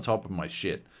to be on top of my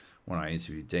shit when I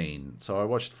interviewed Dean, so I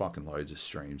watched fucking loads of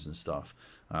streams and stuff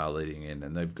leading in,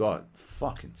 and they've got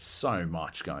fucking so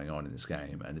much going on in this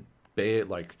game, and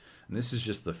and this is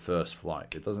just the first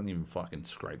flight. It doesn't even fucking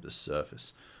scrape the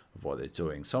surface of what they're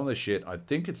doing. Some of the shit, I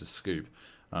think it's a scoop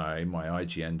in my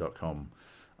IGN.com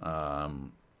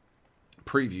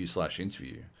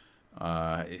preview/interview.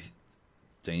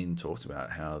 Dean talked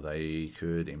about how they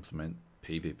could implement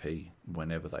PvP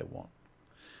whenever they want.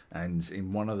 And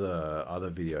in one of the other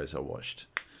videos I watched,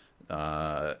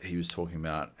 he was talking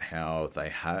about how they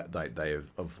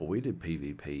have avoided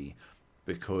PvP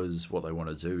because what they want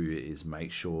to do is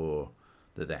make sure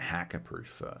that they're hacker proof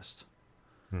first.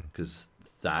 Because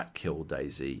that killed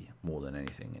DayZ more than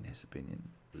anything, in his opinion,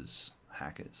 was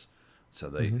hackers.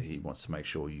 So he wants to make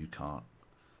sure you can't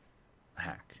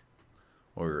hack,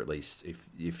 or at least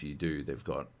if you do, they've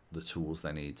got the tools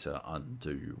they need to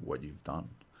undo what you've done,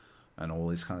 and all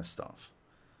this kind of stuff.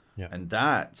 Yeah. And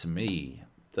that, to me,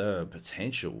 the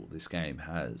potential this game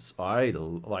has.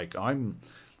 I'm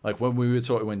like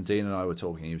when Dean and I were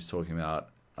talking, he was talking about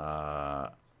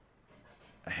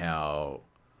how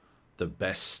the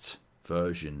best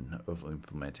version of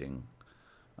implementing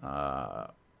the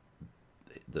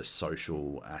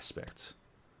social aspect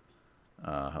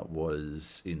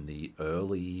was in the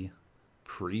early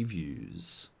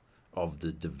previews of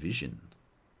The Division.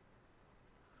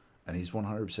 And he's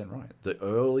 100% right. The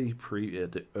early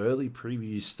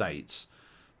preview states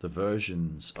the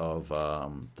versions of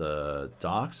the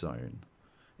Dark Zone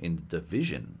in The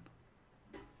Division.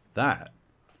 That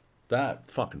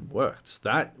fucking worked.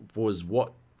 That's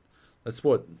what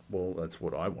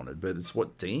I wanted, but it's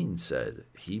what Dean said.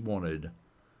 He wanted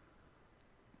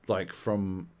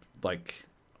from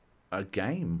a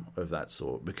game of that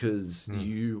sort, because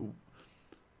you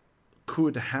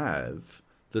could have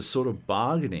the sort of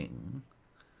bargaining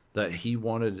that he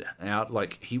wanted out.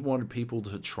 He wanted people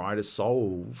to try to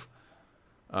solve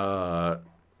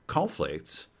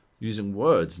conflict using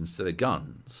words instead of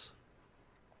guns.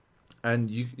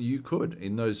 And you could,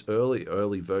 in those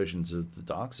early versions of the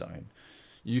Dark Zone,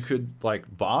 you could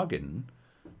bargain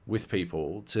with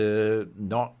people to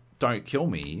don't kill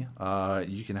me.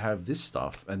 You can have this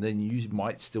stuff, and then you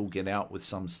might still get out with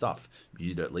some stuff.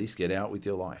 You'd at least get out with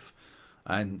your life,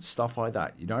 and stuff like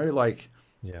that.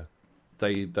 Yeah.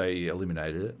 They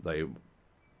eliminated it. They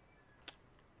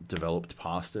developed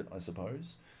past it, I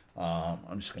suppose.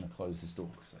 I'm just going to close this door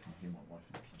because I can hear my wife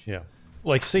in the kitchen.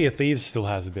 Yeah. Sea of Thieves still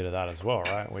has a bit of that as well,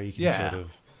 right? Where you can sort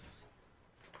of,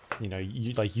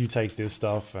 you take this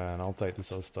stuff and I'll take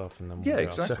this other stuff, and then we'll go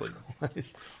exactly. our separate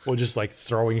ways. Or just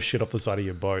throwing shit off the side of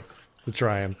your boat to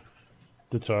try and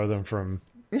deter them from,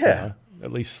 at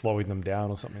least slowing them down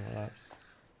or something like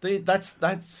that.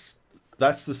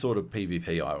 That's the sort of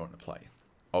PvP I want to play,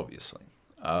 obviously,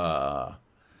 and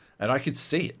I could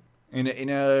see it in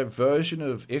a version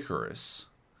of Icarus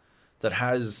that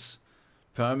has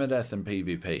permadeath and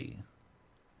PvP.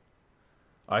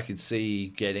 I could see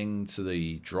getting to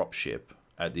the dropship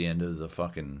at the end of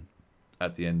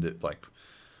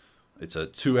it's a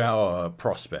 2-hour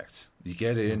prospect. You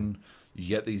get in, you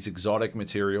get these exotic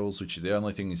materials, which are the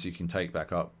only things you can take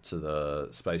back up to the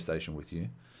space station with you.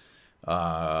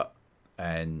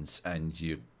 And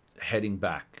you're heading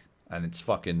back, and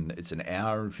it's an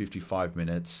hour and 55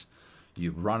 minutes.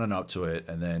 You're running up to it,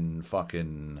 and then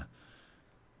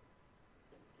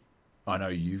I know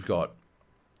you've got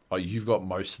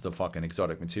most of the fucking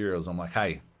exotic materials. I'm like,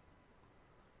 hey,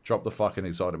 drop the fucking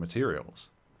exotic materials.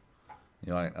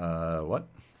 You're like, what?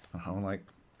 I'm like,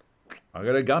 I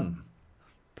got a gun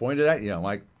pointed at you. I'm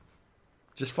like,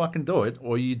 just fucking do it,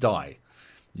 or you die.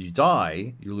 You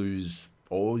die, you lose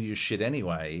all your shit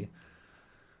anyway.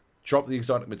 Drop the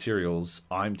exotic materials.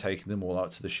 I'm taking them all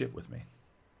out to the ship with me.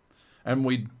 And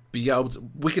we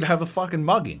could have a fucking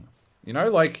mugging.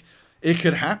 It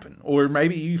could happen. Or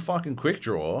maybe you fucking quick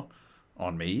draw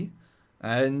on me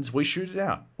and we shoot it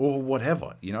out. Or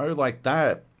whatever.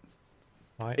 That.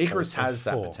 Icarus has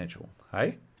that potential.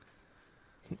 Hey?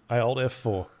 I alt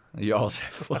F4. You alt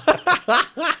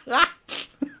F4.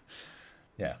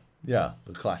 Yeah,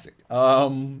 the classic.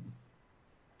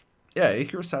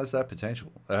 Icarus has that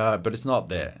potential, but it's not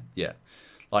there yet.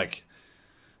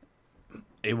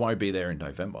 It won't be there in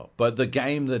November. But the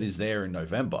game that is there in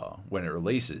November when it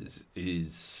releases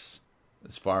is,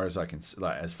 as far as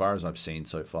I've seen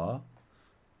so far,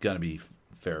 going to be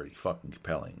very fucking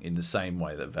compelling. In the same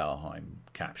way that Valheim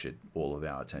captured all of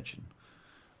our attention,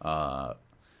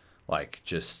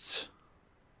 just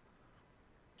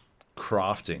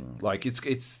crafting.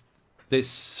 It's there's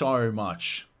so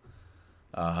much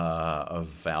of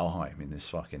Valheim in this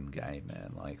fucking game,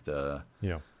 man.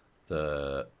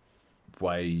 The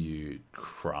way you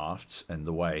craft and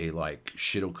the way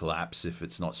shit'll collapse if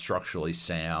it's not structurally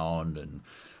sound, and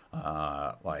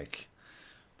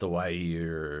the way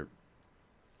you're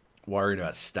worried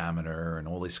about stamina and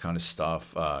all this kind of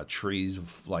stuff. Trees,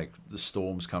 the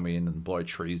storms come in and blow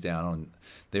trees down, and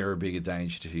they're a bigger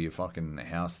danger to your fucking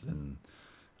house than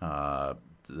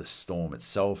the storm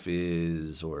itself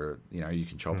is. Or you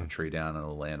can chop a tree down and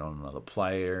it'll land on another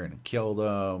player and kill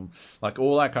them.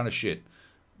 All that kind of shit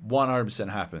 100%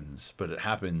 happens, but it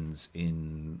happens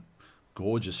in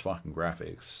gorgeous fucking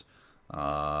graphics.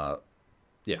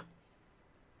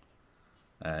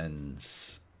 And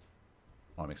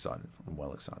I'm excited. I'm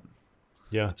well excited.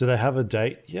 Yeah. Do they have a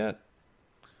date yet?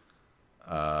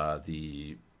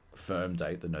 The firm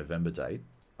date, the November date.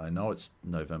 I know it's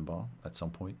November at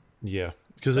some point. Yeah,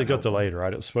 because it got delayed,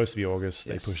 right? It was supposed to be August.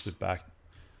 Yes. They pushed it back.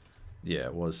 Yeah,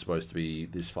 it was supposed to be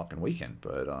this fucking weekend,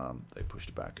 but they pushed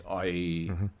it back. I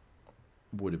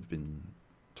would have been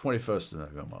 21st of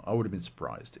November. I would have been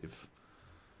surprised if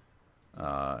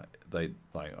I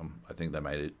think they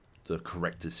made it the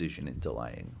correct decision in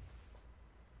delaying.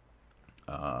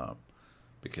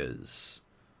 because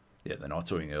they're not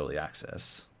doing early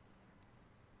access.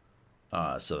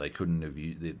 So they couldn't have.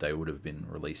 They would have been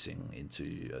releasing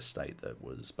into a state that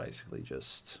was basically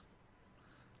just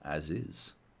as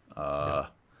is,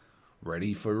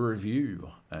 ready for review.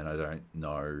 And I don't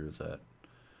know that,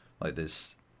 like,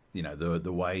 this,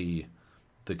 the way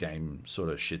the game sort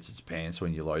of shits its pants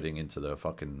when you're loading into the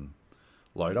fucking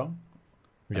loader,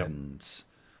 and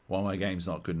while my game's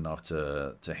not good enough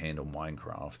to handle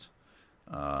Minecraft.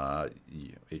 My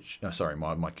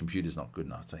computer's not good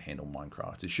enough to handle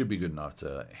Minecraft. It should be good enough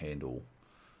to handle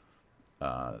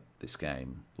this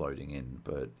game loading in,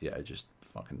 but it just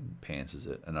fucking pantses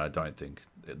it, and I don't think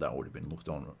that would have been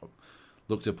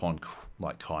looked upon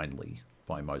like kindly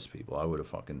by most people. I would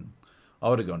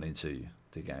have gone into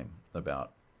the game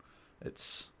about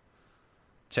its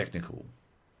technical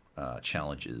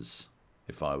challenges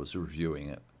if I was reviewing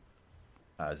it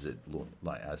as it would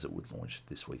launch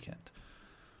this weekend.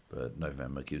 But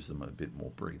November gives them a bit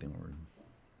more breathing room.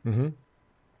 Mm-hmm.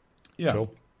 Yeah.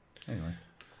 Cool. Anyway.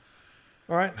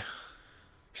 All right.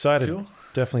 Excited. Cool.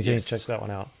 Definitely can check that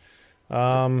one out.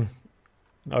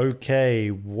 Okay,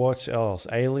 what else?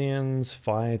 Aliens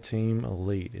Fireteam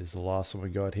Elite is the last one we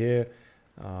got here.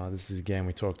 This is a game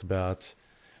we talked about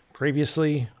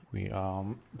previously. We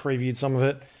previewed some of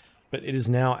it, but it is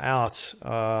now out.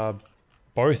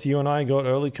 Both you and I got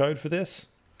early code for this.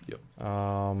 Yep.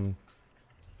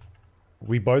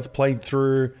 We both played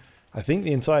through, I think,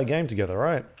 the entire game together,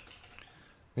 right?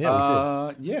 Yeah,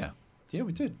 we did. Yeah,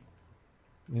 we did.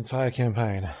 The entire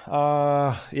campaign.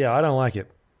 I don't like it.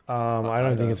 I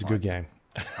don't think it's a good game.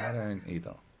 I don't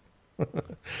either.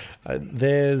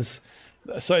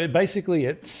 So basically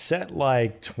it's set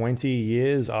like 20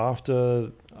 years after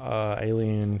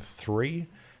Alien 3,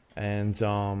 and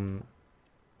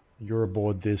you're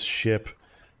aboard this ship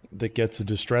that gets a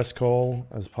distress call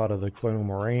as part of the Colonial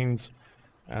Marines,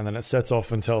 and then it sets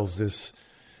off and tells this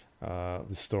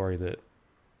story that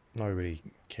nobody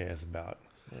cares about.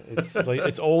 It's like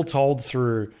it's all told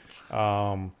through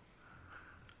either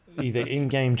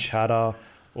in-game chatter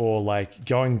or like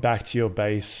going back to your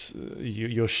base,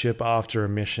 your ship after a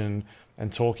mission,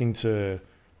 and talking to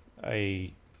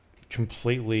a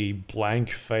completely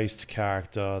blank-faced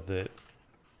character that,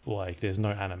 like, there's no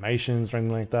animations or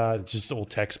anything like that. It's just all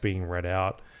text being read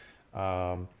out.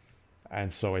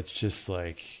 And so it's just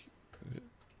like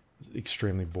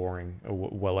extremely boring.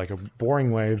 Well, like a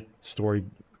boring way of story,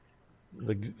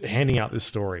 like handing out this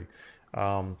story.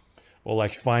 Or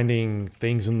like finding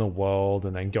things in the world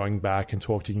and then going back and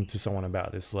talking to someone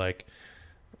about this, like,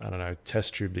 I don't know,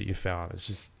 test tube that you found. It's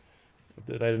just,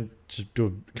 they just do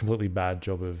a completely bad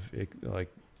job of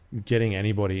like getting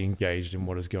anybody engaged in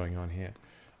what is going on here.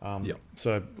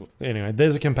 So anyway,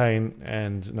 there's a campaign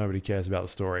and nobody cares about the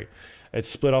story. It's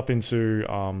split up into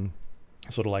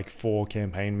sort of like 4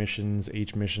 campaign missions.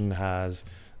 Each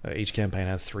campaign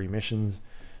has 3 missions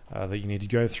that you need to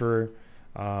go through.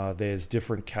 There's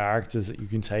different characters that you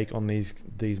can take on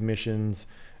these missions,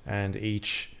 and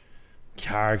each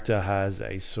character has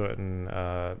a certain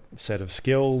set of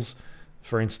skills.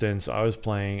 For instance, I was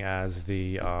playing as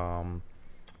the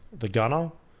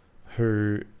gunner,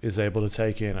 who is able to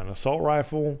take in an assault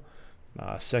rifle,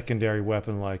 a secondary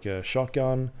weapon like a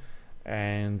shotgun,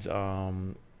 and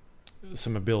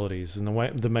some abilities. And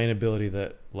the main ability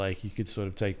that like you could sort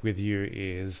of take with you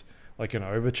is like an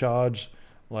overcharge.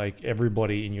 Like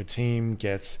everybody in your team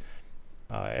gets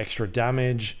extra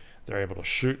damage. They're able to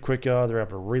shoot quicker. They're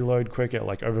able to reload quicker. It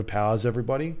like overpowers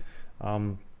everybody.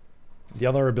 The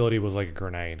other ability was like a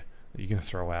grenade that you can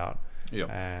throw out. Yep.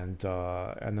 And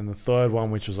then the third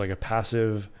one, which was like a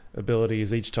passive ability,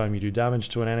 is each time you do damage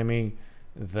to an enemy,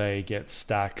 they get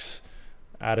stacks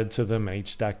added to them, and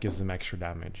each stack gives them extra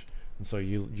damage. And so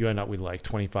you end up with like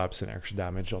 25% extra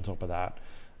damage on top of that.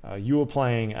 You were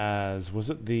playing as, was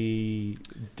it the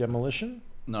Demolition?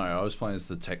 No, I was playing as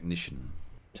the Technician.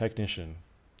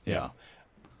 Yeah.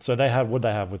 So what'd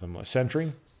they have with them? Like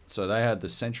sentry? So they had the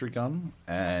sentry gun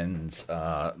and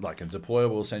like a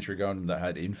deployable sentry gun that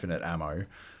had infinite ammo,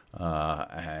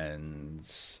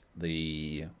 and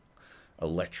the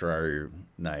electro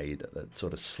nade that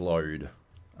sort of slowed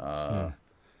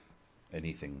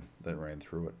anything that ran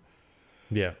through it.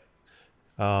 Yeah.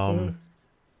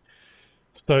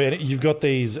 So you've got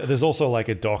these. There's also like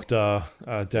a doctor,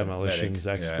 demolitions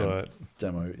expert,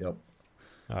 demo. Yep.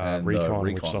 And recon,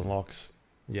 which unlocks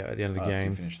at the end of the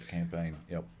game. You finish the campaign.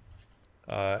 Yep.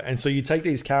 And so you take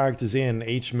these characters in.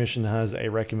 Each mission has a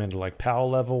recommended like power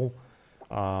level,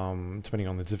 depending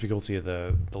on the difficulty of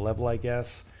the level, I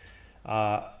guess.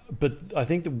 But I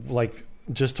think like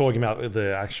just talking about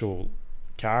the actual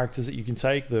characters that you can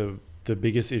take, the the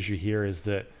biggest issue here is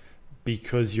that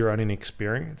because you're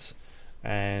inexperienced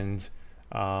and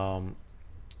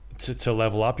to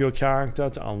level up your character,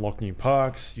 to unlock new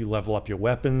perks, you level up your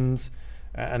weapons,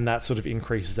 and that sort of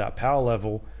increases that power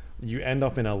level. You end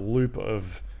up in a loop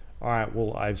of, all right,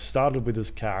 well, I've started with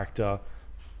this character.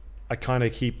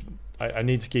 I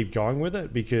need to keep going with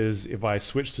it, because if I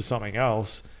switch to something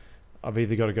else, I've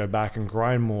either got to go back and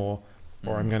grind more,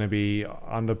 or I'm going to be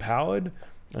underpowered.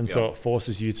 And so it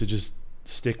forces you to just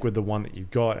stick with the one that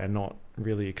you've got and not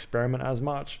really experiment as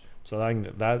much. So I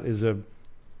think that is a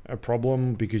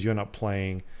problem, because you end up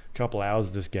playing a couple hours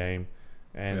of this game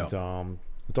and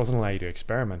it doesn't allow you to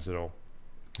experiment at all.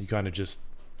 You kind of just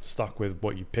stuck with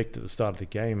what you picked at the start of the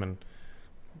game, and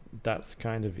that's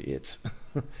kind of it.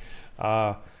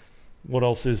 What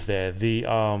else is there?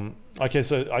 Okay,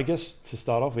 so I guess to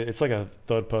start off with, it's like a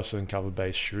third-person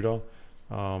cover-based shooter.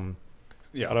 I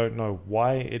don't know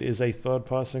why it is a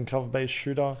third-person cover-based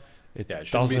shooter. It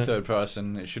shouldn't be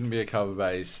third-person. It shouldn't be a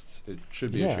cover-based. It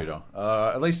should be a shooter.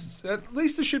 At least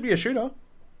it should be a shooter.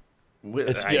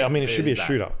 It should be a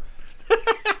shooter.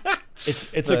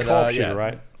 It's a co-op shooter,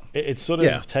 right? It's sort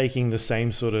of taking the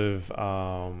same sort of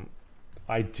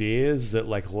ideas that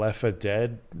like Left 4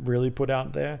 Dead really put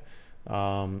out there,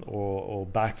 or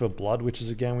Back 4 Blood, which is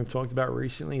a game we've talked about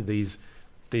recently. These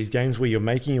games where you're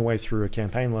making your way through a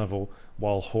campaign level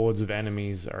while hordes of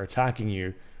enemies are attacking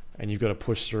you, and you've got to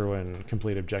push through and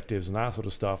complete objectives and that sort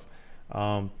of stuff.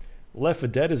 Left 4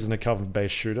 Dead isn't a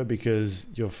cover-based shooter because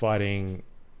you're fighting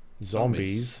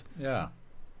zombies. I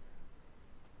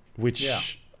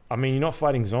mean, you're not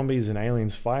fighting zombies in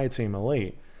Aliens Fireteam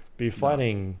Elite, but you're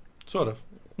fighting sort of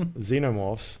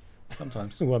xenomorphs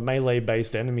sometimes who are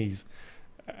melee-based enemies.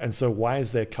 And so why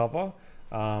is there cover?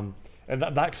 And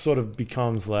that sort of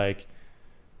becomes like,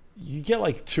 you get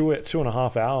like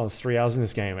 2.5 hours, 3 hours in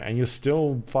this game, and you're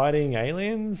still fighting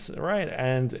aliens, right?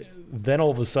 And then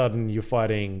all of a sudden you're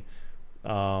fighting,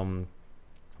 what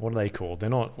are they called? They're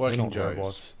not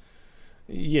robots.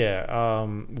 Yeah,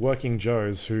 working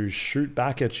Joes who shoot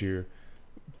back at you,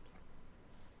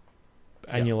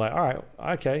 and you're like, all right,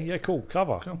 okay, yeah, cool,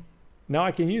 cover. Now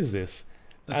I can use this.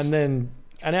 And then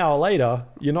an hour later,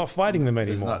 you're not fighting them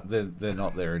anymore. They're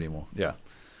not there anymore. Yeah,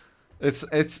 it's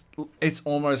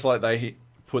almost like they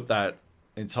put that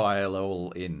entire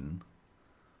level in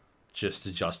just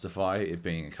to justify it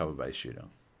being a cover-based shooter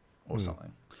or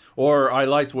something. Or I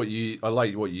liked what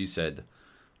you said.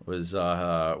 Was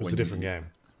a different game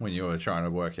when you were trying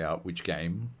to work out which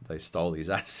game they stole these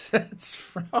assets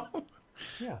from.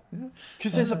 Yeah,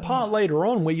 because there's a part later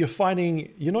on where you're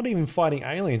not even fighting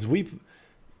aliens.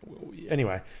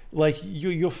 Anyway, like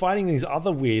you're fighting these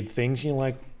other weird things. You're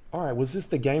like, all right, was this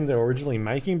the game they were originally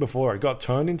making before it got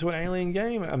turned into an alien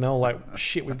game? And they're like,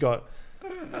 shit, we've got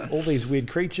all these weird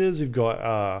creatures. We've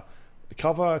got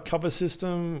cover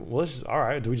system. Well, all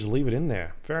right, do we just leave it in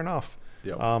there? Fair enough.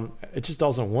 Yep. It just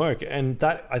doesn't work, and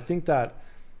I think that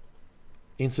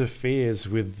interferes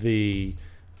with the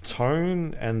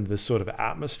tone and the sort of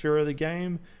atmosphere of the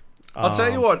game. I'll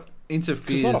tell you what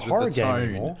interferes with the tone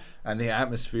anymore. And the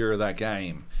atmosphere of that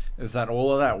game is that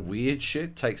all of that weird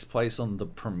shit takes place on the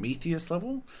Prometheus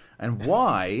level. And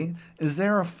why is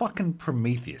there a fucking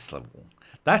Prometheus level?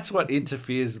 That's what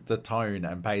interferes with the tone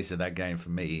and pace of that game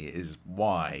for me, is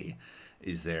why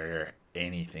is there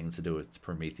anything to do with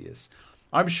Prometheus?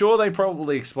 I'm sure they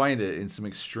probably explained it in some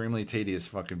extremely tedious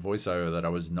fucking voiceover that I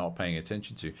was not paying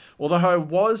attention to. Although I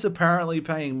was apparently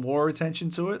paying more attention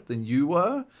to it than you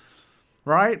were,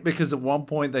 right? Because at one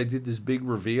point they did this big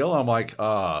reveal. I'm like,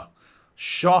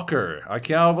 shocker. I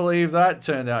can't believe that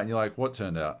turned out. And you're like, what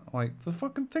turned out? I'm like, the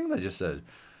fucking thing they just said.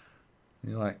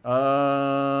 And you're like,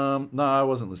 no, I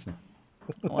wasn't listening.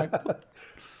 I'm like,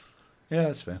 yeah,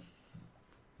 that's fair.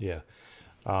 Yeah.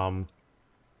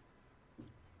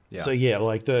 Yeah. So yeah,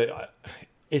 like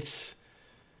it's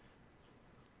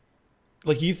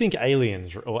like, you think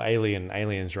Aliens or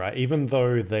Aliens, right? Even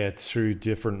though they're two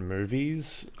different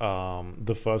movies,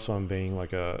 the first one being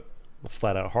like a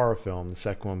flat out horror film, the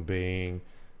second one being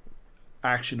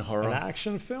action horror, an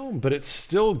action film, but it's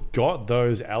still got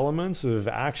those elements of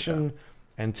action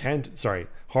and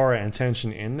horror and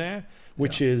tension in there,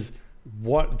 which is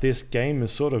what this game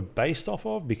is sort of based off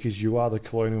of, because you are the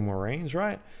Colonial Marines,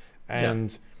 right?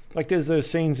 And like, there's those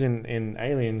scenes in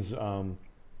Aliens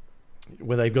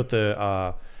where they've got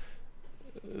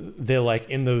they're like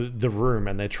in the room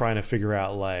and they're trying to figure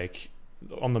out, like,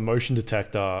 on the motion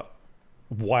detector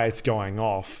why it's going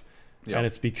off. And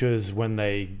it's because when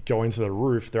they go into the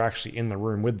roof, they're actually in the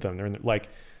room with them. They're in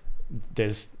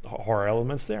there's horror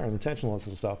elements there and the tension, lots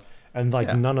of stuff. And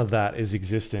like none of that is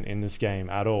existent in this game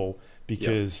at all,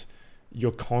 because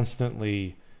you're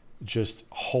constantly just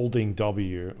holding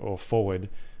W or forward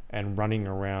and running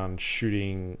around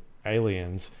shooting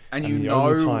aliens. And you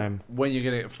know when you're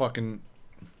gonna get fucking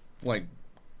like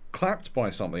clapped by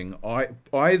something,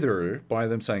 either by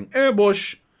them saying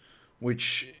ambush,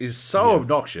 which is so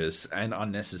obnoxious and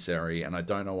unnecessary, and I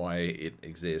don't know why it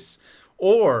exists,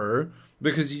 or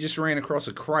because you just ran across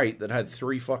a crate that had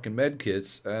 3 fucking med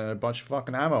kits and a bunch of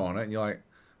fucking ammo on it, and you're like,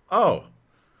 oh,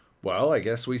 well, I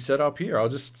guess we set up here. I'll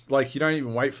just, like, you don't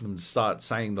even wait for them to start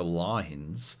saying the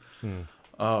lines.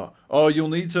 We'll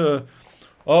need to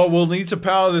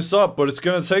power this up, but it's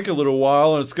going to take a little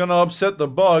while, and it's going to upset the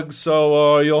bugs,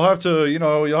 so you'll have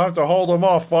to hold them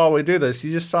off while we do this.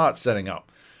 You just start setting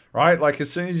up, right? Like,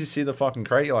 as soon as you see the fucking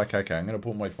crate, you're like, okay, I'm going to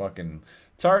put my fucking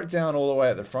turret down all the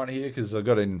way at the front here, because I've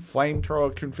got it in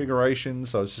flamethrower configuration,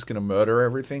 so it's just going to murder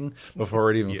everything before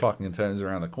it even fucking turns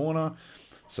around the corner.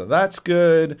 So that's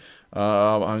good.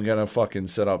 I'm going to fucking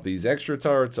set up these extra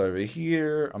turrets over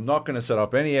here. I'm not going to set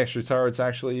up any extra turrets,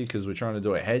 actually, because we're trying to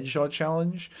do a headshot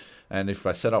challenge. And if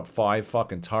I set up 5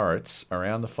 fucking turrets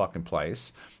around the fucking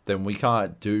place, then we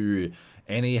can't do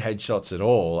any headshots at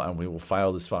all, and we will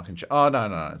fail this fucking... no,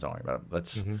 don't worry about it.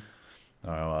 Let's...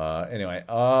 Anyway,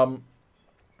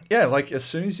 yeah, like, as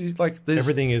soon as you... like, there's...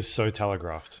 Everything is so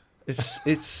telegraphed.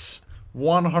 It's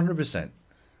 100%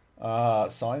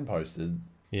 signposted.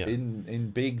 Yeah. In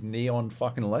big neon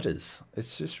fucking letters.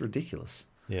 It's just ridiculous.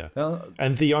 Yeah.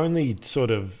 And the only sort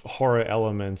of horror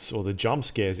elements or the jump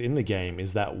scares in the game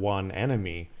is that one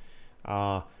enemy.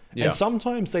 And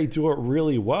sometimes they do it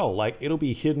really well. Like, it'll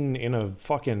be hidden in a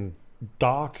fucking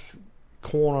dark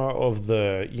corner of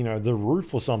the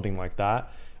roof or something like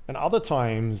that. And other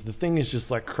times the thing is just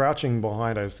like crouching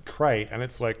behind a crate, and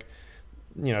it's like,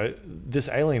 this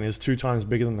alien is 2 times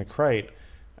bigger than the crate.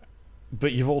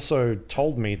 But you've also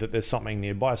told me that there's something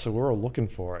nearby, so we're all looking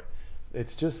for it.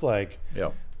 It's just like,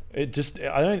 I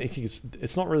don't think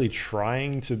it's not really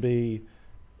trying to be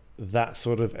that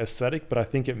sort of aesthetic, but I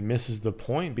think it misses the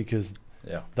point, because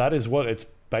that is what it's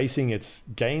basing its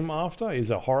game after, is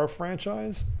a horror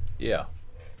franchise. Yeah.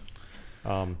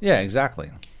 Yeah, exactly.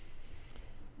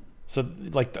 So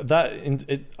like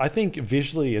that, I think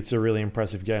visually it's a really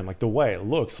impressive game. Like the way it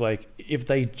looks, like if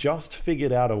they just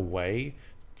figured out a way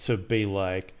to be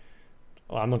like,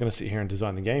 well, I'm not going to sit here and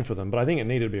design the game for them, but I think it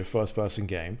needed to be a first-person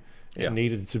game. It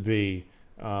needed to be,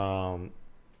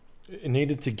 it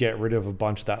needed to get rid of a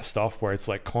bunch of that stuff where it's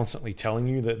like constantly telling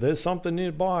you that there's something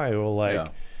nearby, or like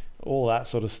all that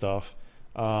sort of stuff.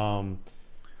 I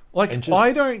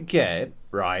don't get,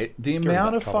 right, the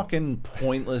amount of fucking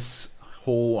pointless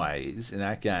hallways in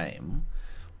that game.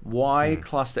 Why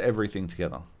cluster everything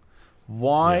together?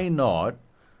 Why not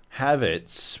have it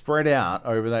spread out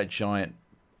over that giant,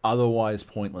 otherwise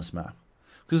pointless map?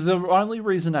 Because the only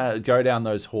reason to go down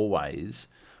those hallways,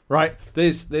 right?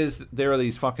 There are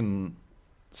these fucking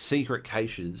secret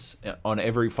caches on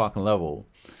every fucking level,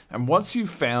 and once you've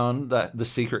found the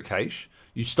secret cache,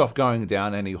 you stop going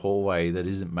down any hallway that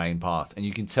isn't main path, and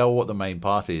you can tell what the main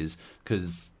path is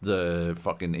because the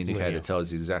fucking indicator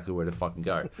tells you exactly where to fucking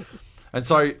go. And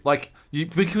so, like,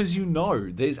 because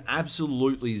there's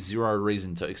absolutely zero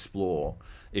reason to explore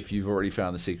if you've already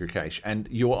found the secret cache. And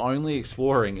you're only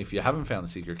exploring if you haven't found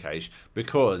the secret cache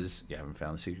because you haven't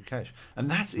found the secret cache. And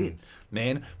that's it,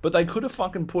 man. But they could have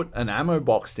fucking put an ammo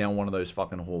box down one of those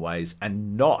fucking hallways,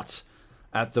 and not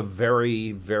at the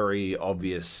very, very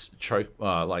obvious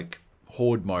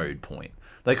horde mode point.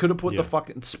 They could have put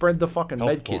spread the fucking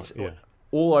medkits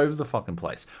all over the fucking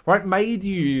place, right? Made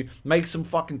you make some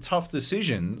fucking tough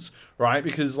decisions, right?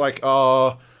 Because like,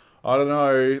 I don't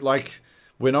know, like,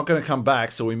 we're not going to come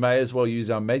back, so we may as well use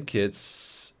our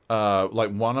medkits.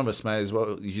 Like, one of us may as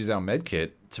well use our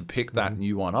medkit to pick that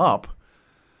new one up.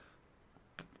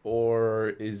 Or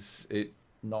is it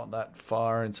not that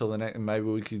far until the next? Maybe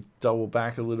we could double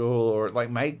back a little, or like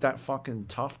make that fucking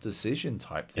tough decision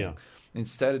type thing. Yeah.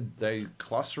 Instead, they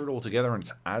cluster it all together, and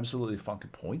it's absolutely fucking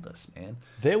pointless, man.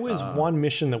 There was one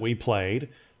mission that we played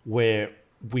where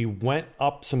we went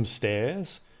up some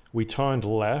stairs, we turned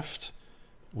left,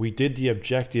 we did the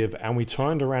objective, and we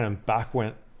turned around and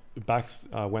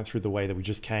went through the way that we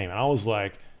just came. And I was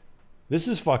like, this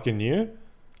is fucking new.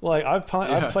 Like, I've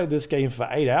played this game for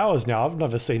 8 hours now. I've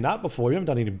never seen that before. We haven't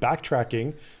done any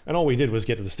backtracking. And all we did was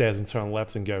get to the stairs and turn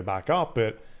left and go back up.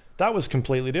 But that was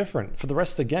completely different. For the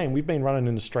rest of the game, we've been running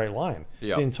in a straight line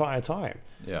the entire time.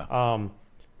 Yeah.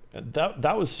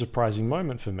 That was a surprising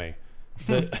moment for me.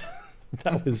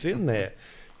 That was in there.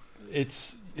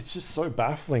 It's just so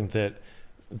baffling that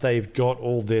they've got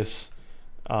all this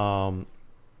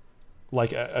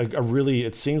like a really,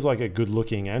 it seems like a good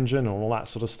looking engine and all that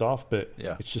sort of stuff, but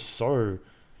it's just so,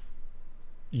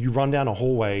 you run down a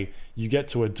hallway, you get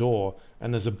to a door,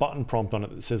 and there's a button prompt on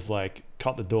it that says like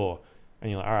cut the door, and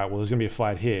you're like, all right, well, there's gonna be a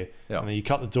fight here, and then you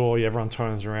cut the door, everyone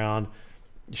turns around,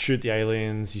 you shoot the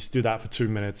aliens, you do that for 2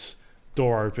 minutes,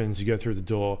 door opens, you go through the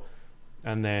door,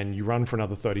 and then you run for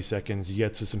another 30 seconds, you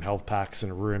get to some health packs in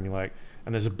a room, you're like,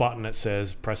 and there's a button that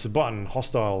says press a button,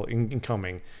 hostile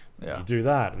incoming. You do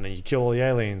that, and then you kill all the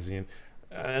aliens,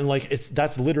 and like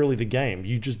that's literally the game.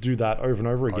 You just do that over and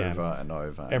over again, over and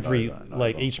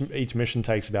over. Each mission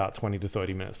takes about 20 to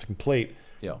 30 minutes to complete.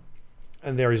 Yeah,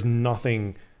 and there is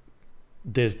nothing.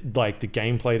 There's like the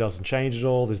gameplay doesn't change at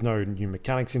all. There's no new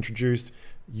mechanics introduced.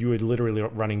 You are literally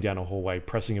running down a hallway,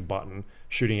 pressing a button,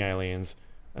 shooting aliens,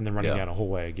 and then running down a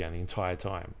hallway again the entire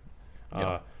time.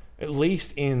 At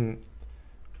least in,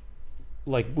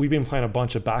 like, we've been playing a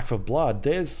bunch of Back 4 Blood,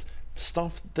 there's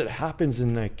stuff that happens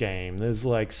in that game. There's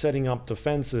like setting up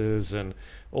defenses, and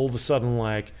all of a sudden,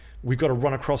 like, we've got to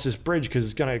run across this bridge because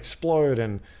it's going to explode,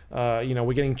 and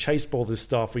we're getting chased by all this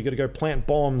stuff. We got to go plant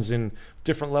bombs in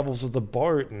different levels of the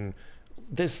boat, and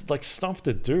there's like stuff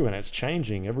to do, and it's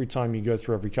changing every time you go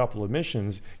through every couple of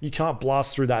missions. You can't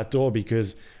blast through that door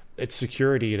because it's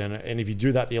security, and if you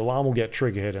do that, the alarm will get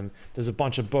triggered, and there's a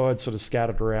bunch of birds sort of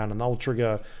scattered around, and they'll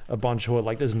trigger a bunch of,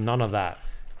 like, there's none of that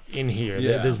in here.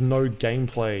 There's no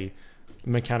gameplay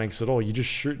mechanics at all. You're just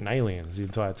shooting aliens the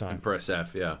entire time. And press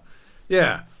F,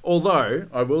 yeah. Although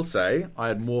I will say I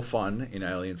had more fun in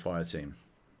Alien Fireteam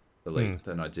Elite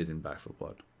than I did in Back 4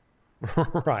 Blood.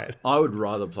 Right. I would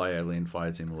rather play Alien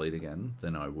Fireteam Elite again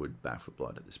than I would Back 4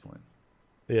 Blood at this point.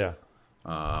 Yeah.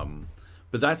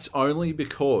 But that's only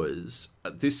because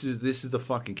this is the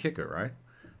fucking kicker, right?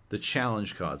 The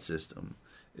challenge card system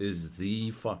is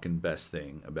the fucking best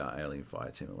thing about Alien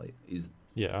Fireteam Elite.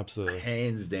 Absolutely,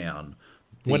 hands down,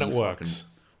 when it works.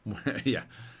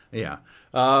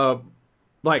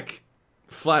 Like,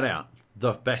 flat out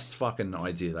the best fucking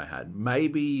idea they had.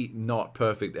 Maybe not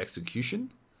perfect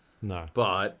execution, no,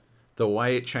 but the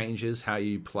way it changes how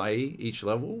you play each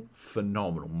level,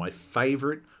 phenomenal. My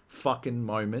favorite fucking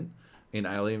moment in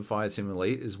Alien Fireteam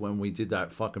Elite is when we did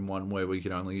that fucking one where we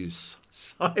could only use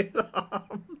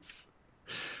sidearms.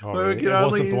 Oh, really? It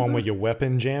wasn't the one where your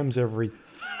weapon jams every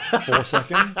 4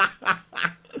 seconds?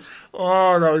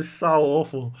 Oh, that was so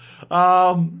awful.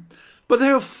 But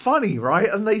they were funny, right?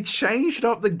 And they changed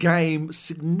up the game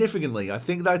significantly. I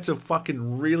think that's a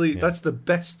fucking really... That's the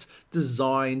best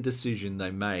design decision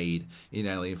they made in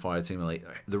Alien Fireteam Elite.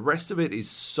 The rest of it is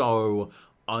so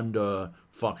under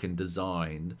fucking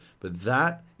designed, but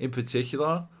that in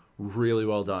particular, really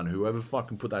well done. Whoever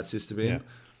fucking put that system in,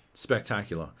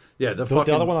 spectacular. Yeah, the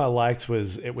other one I liked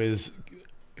was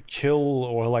kill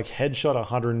or like headshot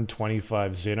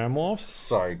 125 xenomorphs.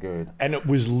 So good. And it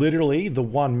was literally the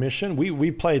one mission.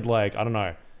 We played like, I don't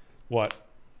know, what,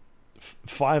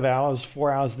 4 hours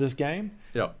of this game.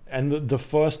 Yep. And the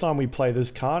first time we play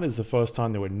this card is the first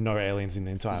time there were no aliens in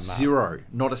the entire map. Zero.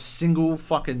 Not a single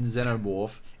fucking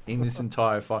xenomorph in this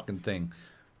entire fucking thing.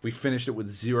 We finished it with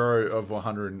 0 of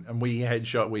 100, and we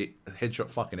headshot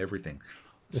fucking everything.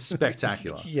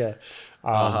 Spectacular.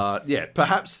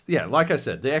 Perhaps, like I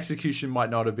said, the execution might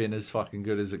not have been as fucking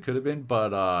good as it could have been,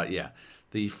 but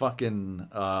the fucking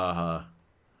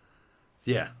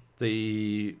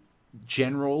the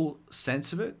general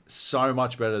sense of it, so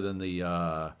much better than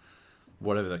the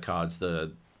whatever the cards,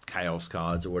 the chaos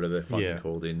cards or whatever they're fucking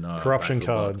called in corruption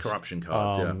cards. Corruption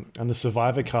cards, and the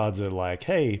survivor cards are like,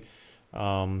 hey,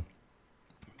 I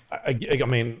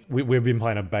mean, we've been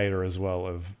playing a beta as well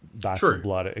of Back 4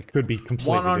 Blood. It could be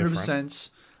completely 100%.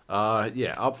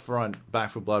 Up front,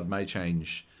 Back 4 Blood may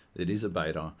change. It is a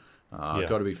beta.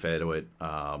 Got to be fair to it.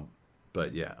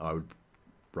 But yeah, I would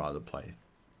rather play.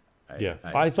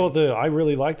 I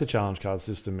really liked the challenge card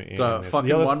system. The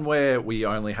fucking one where we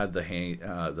only had the hand,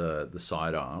 the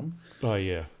sidearm. Oh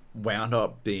yeah. Wound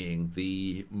up being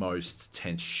the most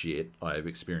tense shit I have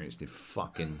experienced in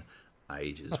fucking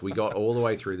ages. We got all the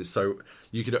way through this, so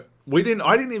I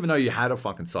didn't even know you had a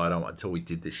fucking sidearm until we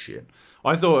did this shit.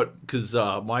 I thought, because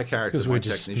my character, my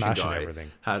technician guy,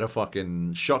 had a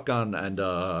fucking shotgun and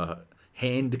a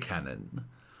hand cannon.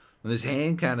 And this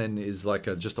hand cannon is like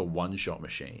just a one-shot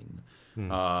machine.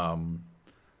 And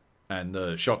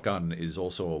the shotgun is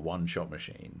also a one-shot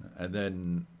machine.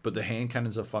 But the hand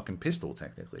cannon's a fucking pistol,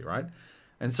 technically, right?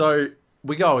 And so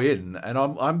we go in, and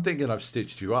I'm thinking I've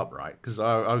stitched you up, right? Because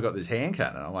I've got this hand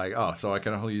cannon. I'm like, oh, so I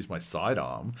can only use my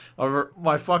sidearm.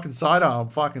 My fucking sidearm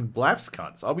fucking blaps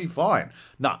cunts. I'll be fine.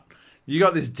 Nah, you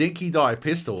got this dinky die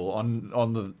pistol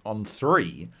on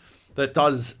 3, that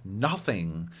does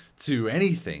nothing to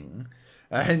anything.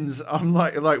 And I'm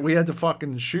like we had to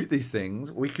fucking shoot these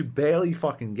things. We could barely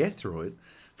fucking get through it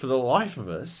for the life of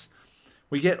us.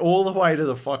 We get all the way to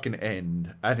the fucking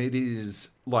end, and it is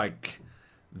like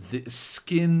the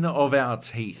skin of our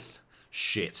teeth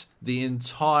shit. The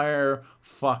entire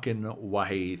fucking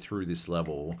way through this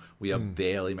level, we are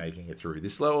barely making it through.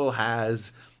 This level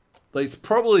has... It's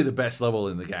probably the best level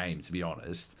in the game, to be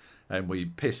honest. And we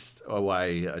pissed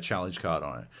away a challenge card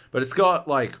on it. But it's got,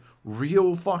 like,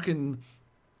 real fucking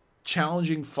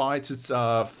challenging fights. It's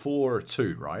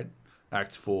 4-2, right?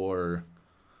 Act 4,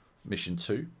 Mission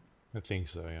 2. I think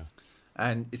so, yeah.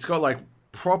 And it's got, like,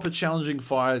 proper challenging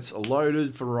fights, a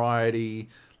loaded variety.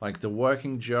 Like, the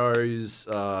Working Joes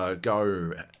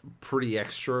go pretty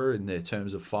extra in their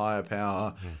terms of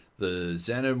firepower. The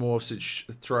Xenomorphs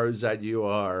it throws at you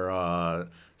are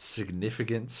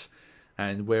significant.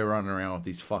 And we're running around with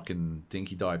these fucking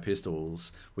dinky die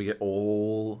pistols. We get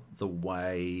all the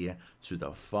way to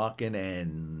the fucking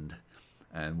end.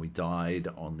 And we died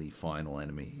on the final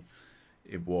enemy.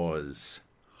 It was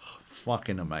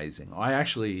fucking amazing. I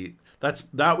actually...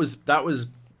 That was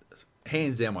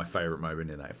hands down my favorite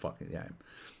moment in that fucking game.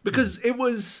 Because it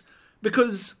was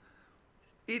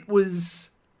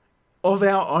of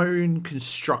our own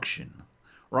construction,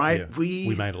 right? Yeah,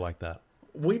 we made it like that.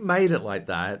 We made it like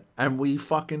that, and we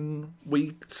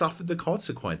suffered the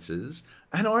consequences,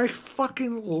 and I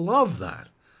fucking love that.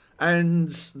 And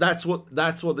that's what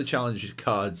the challenge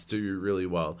cards do really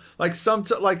well. Like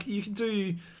like you can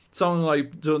do something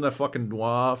like doing the fucking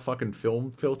noir fucking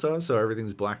film filter, so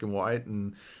everything's black and white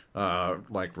and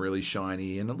like really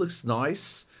shiny, and it looks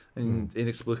nice. And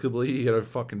inexplicably, you get a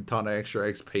fucking ton of extra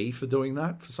XP for doing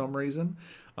that for some reason.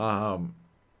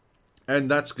 And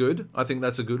that's good. I think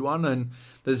that's a good one. And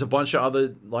there's a bunch of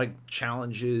other like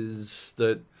challenges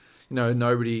that, you know,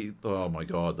 nobody... Oh my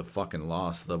God, the fucking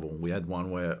last level. We had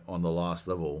one where on the last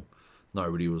level,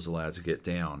 nobody was allowed to get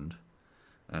downed.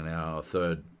 And our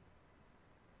third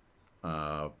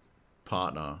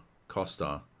partner,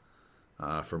 Costa,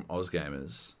 from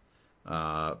Ozgamers,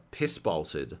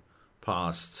 piss-bolted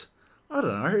past, I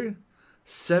don't know,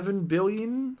 7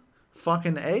 billion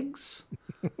fucking eggs.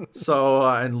 So,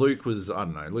 and Luke was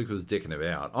dicking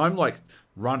about. I'm like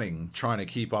running, trying to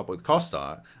keep up with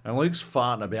Costa, and Luke's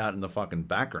farting about in the fucking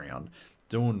background,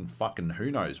 doing fucking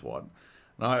who knows what.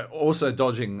 And I also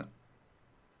dodging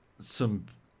some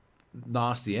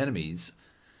nasty enemies.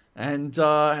 And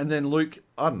then Luke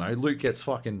gets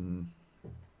fucking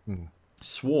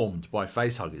swarmed by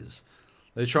facehuggers.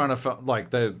 They're trying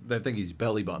to, they think his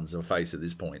belly button's a face at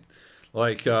this point.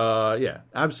 Like, yeah,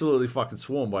 absolutely fucking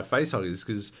swarmed by facehuggers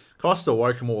because Costa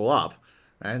woke them all up.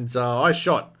 And I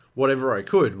shot whatever I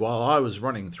could while I was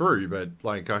running through, but,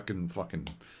 like, I couldn't fucking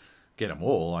get them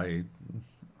all. And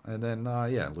then,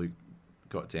 Luke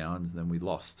got down, and then we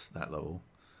lost that level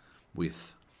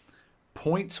with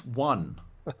 0.1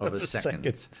 of a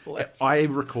second. I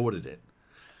recorded it.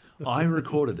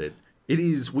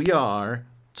 We are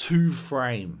 2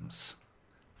 frames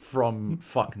from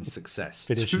fucking success.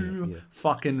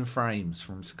 Fucking frames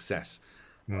from success.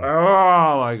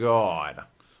 Oh my God.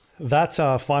 That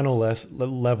final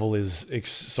level is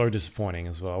so disappointing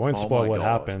as well. I won't spoil what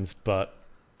happens, but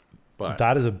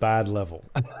that is a bad level.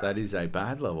 That is a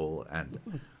bad level, and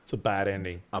it's a bad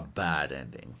ending. A bad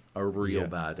ending. A real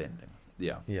bad ending.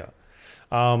 Yeah. Yeah.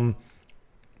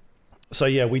 So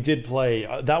yeah, we did play.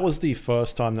 That was the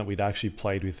first time that we'd actually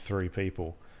played with 3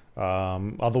 people.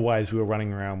 Otherwise, we were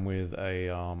running around with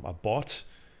a bot,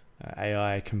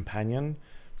 AI companion,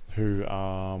 who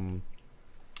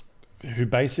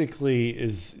basically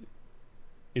is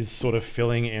sort of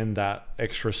filling in that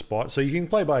extra spot. So you can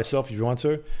play by yourself if you want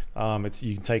to.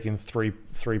 You can take in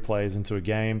three players into a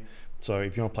game. So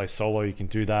if you want to play solo, you can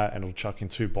do that, and it'll chuck in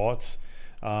 2 bots.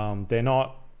 They're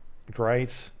not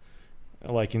great.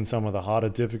 Like in some of the harder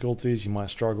difficulties, you might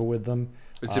struggle with them.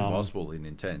 It's impossible in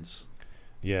intense.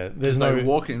 Yeah, there's no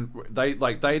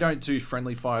they don't do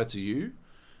friendly fire to you,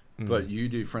 but you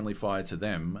do friendly fire to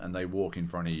them, and they walk in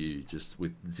front of you just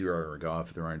with zero regard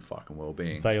for their own fucking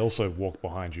well-being. They also walk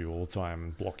behind you all the time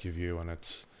and block your view, and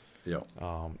it's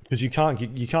because you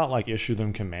can't like issue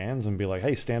them commands and be like,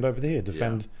 hey, stand over there,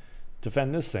 defend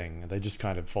this thing. They just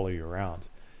kind of follow you around.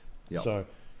 Yep. So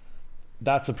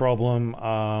that's a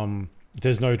problem.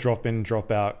 There's no drop in,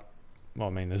 drop out. Well,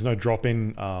 I mean, there's no drop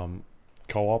in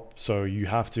co-op, so you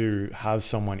have to have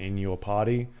someone in your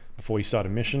party before you start a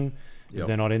mission. If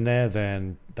they're not in there,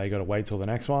 then they got to wait till the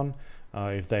next one.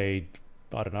 If they,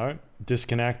 I don't know,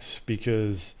 disconnect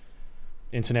because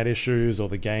internet issues or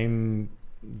the game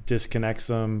disconnects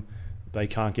them, they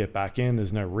can't get back in.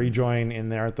 There's no rejoin in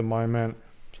there at the moment,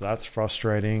 so that's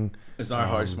frustrating. There's no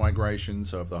host migration,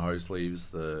 so if the host leaves,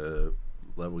 the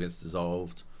level gets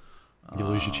dissolved. You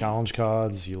lose your challenge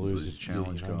cards. You lose your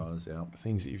challenge cards. Yeah,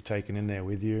 things that you've taken in there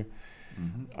with you.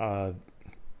 Mm-hmm.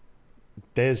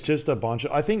 There's just a bunch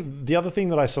of. I think the other thing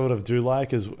that I sort of do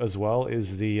like as well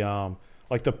is the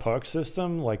like the perk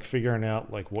system, like figuring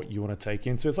out like what you want to take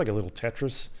into. It's like a little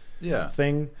Tetris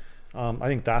thing. I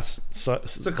think that's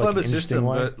it's a clever system,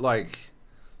 but like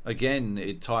again,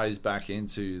 it ties back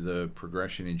into the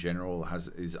progression in general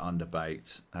is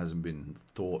underbaked, hasn't been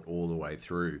thought all the way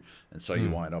through, and so you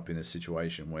wind up in a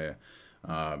situation where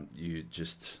you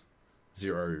just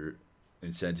zero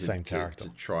incentive to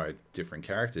try different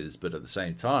characters, but at the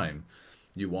same time,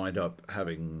 you wind up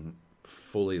having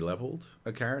fully leveled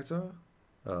a character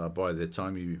by the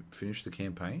time you finish the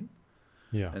campaign.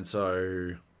 Yeah, and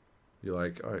so you're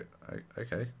like, oh,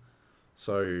 okay,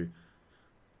 so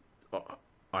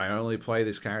I only play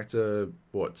this character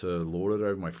to lord it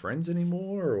over my friends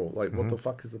anymore, or like what the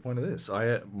fuck is the point of this?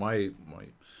 My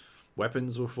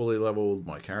weapons were fully leveled,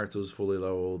 my character was fully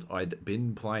leveled. I'd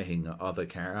been playing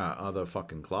other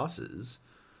fucking classes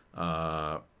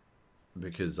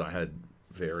because I had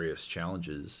various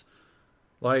challenges,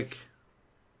 like.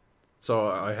 So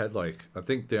I had I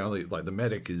think the only the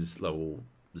medic is level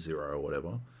 0 or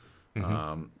whatever,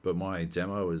 but my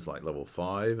demo is level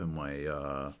 5, and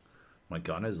my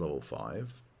gun is level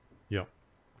 5. Yeah,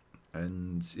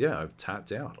 and yeah, I've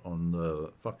tapped out on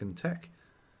the fucking tech,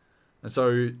 and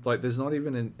so there's not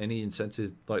even any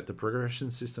incentive. The progression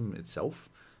system itself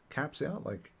caps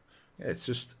out.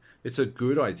 It's a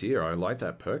good idea. I like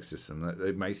that perk system. That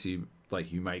it makes you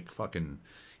you make fucking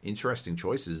interesting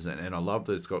choices, and I love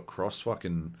that it's got cross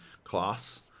fucking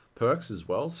class perks as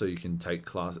well, so you can take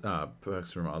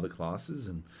perks from other classes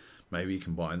and maybe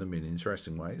combine them in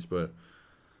interesting ways. But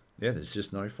yeah, there's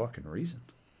just no fucking reason.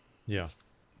 Yeah,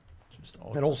 just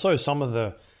odd. And also some of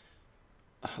the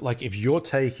if you're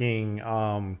taking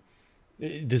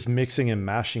this mixing and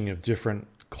mashing of different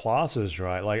classes,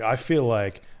 right? I feel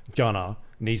like Gunner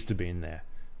needs to be in there,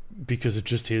 because of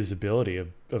just his ability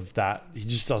of that. He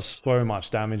just does so much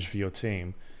damage for your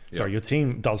team. Sorry, your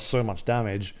team does so much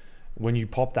damage. When you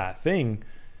pop that thing,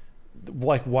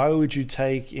 why would you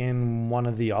take in one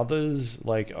of the others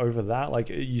over that?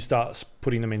 You start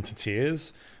putting them into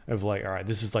tiers of all right,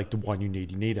 this is the one you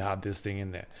need. You need to have this thing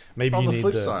in there. Maybe on you the need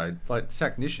flip side,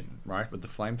 Technician, right, with the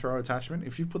flamethrower attachment,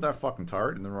 if you put that fucking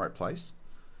turret in the right place,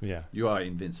 you are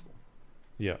invincible.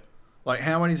 Yeah.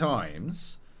 How many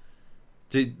times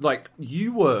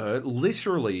you were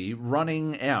literally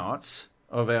running out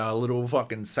of our little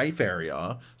fucking safe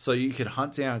area so you could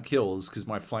hunt down kills because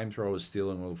my flamethrower was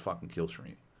stealing all the fucking kills from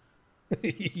you.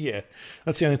 Yeah,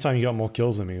 that's the only time you got more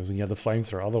kills than me, was when you had the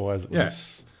flamethrower. Otherwise, it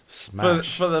was a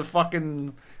smash. For the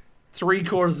fucking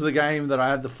 3/4 of the game that I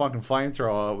had the fucking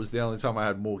flamethrower, it was the only time I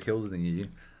had more kills than you,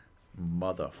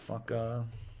 motherfucker.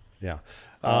 Yeah.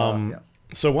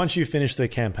 So once you finish the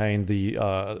campaign, it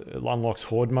unlocks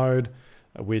Horde mode,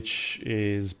 which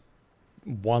is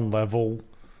one level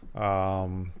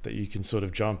that you can sort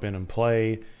of jump in and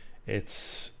play.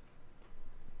 It's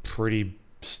pretty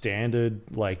standard.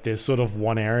 There's sort of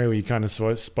one area where you're kind of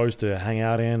supposed to hang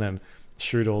out in and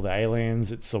shoot all the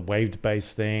aliens. It's a wave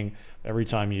based thing. Every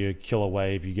time you kill a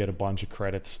wave, you get a bunch of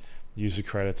credits. Use the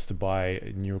credits to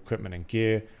buy new equipment and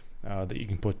gear that you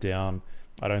can put down.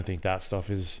 I don't think that stuff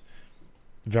is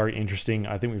very interesting.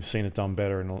 I think we've seen it done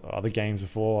better in other games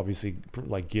before. Obviously,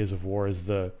 Gears of War is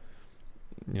at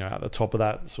the top of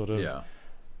that sort of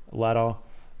ladder.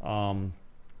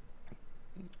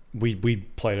 We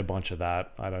played a bunch of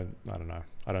that. I don't know.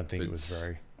 I don't think it was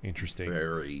very interesting.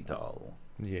 Very dull.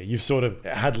 Yeah, you've sort of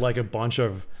had a bunch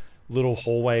of little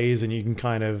hallways, and you can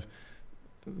kind of.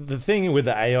 The thing with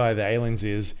the AI, the aliens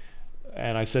is,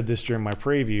 and I said this during my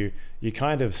preview, you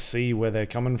kind of see where they're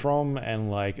coming from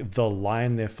and the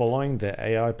line they're following, their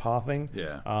AI pathing.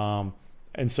 Yeah.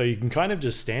 And so you can kind of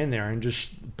just stand there and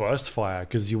just burst fire,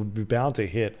 because you would be bound to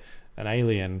hit an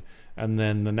alien, and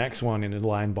then the next one in the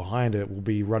line behind it will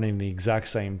be running the exact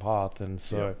same path, and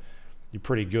so you're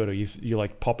pretty good. Or you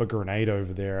pop a grenade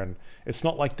over there, and it's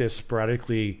not like they're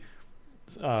sporadically,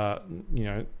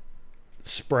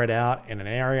 spread out in an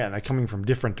area and they're coming from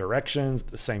different directions at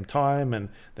the same time, and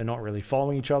they're not really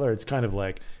following each other. It's kind of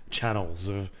like channels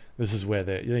of, this is where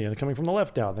they're coming from the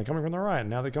left now, they're coming from the right, and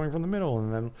now they're coming from the middle,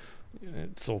 and then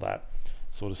it's all that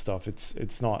sort of stuff.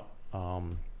 It's not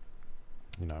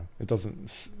it doesn't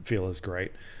feel as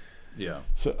great. Yeah.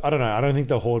 So I don't know. I don't think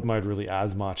the Horde mode really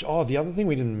adds much. Oh, the other thing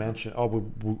we didn't mention.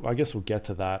 I guess we'll get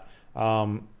to that.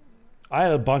 I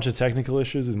had a bunch of technical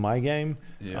issues with my game.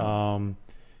 Yeah.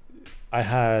 I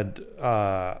had,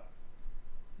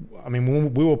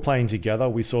 when we were playing together,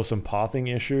 we saw some pathing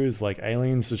issues, like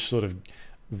aliens just sort of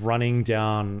running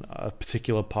down a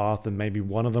particular path, and maybe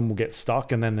one of them will get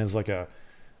stuck, and then there's like a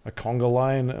conga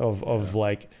line of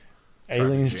like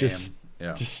aliens just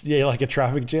like a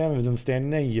traffic jam of them standing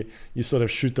there. You sort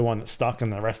of shoot the one that's stuck,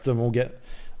 and the rest of them will get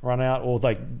run out, or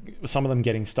like some of them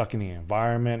getting stuck in the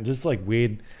environment, just like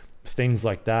weird things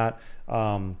like that.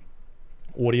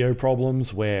 Audio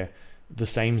problems where the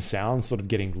same sound sort of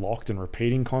getting locked and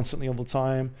repeating constantly all the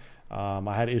time.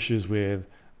 I had issues with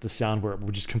the sound where it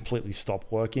would just completely stop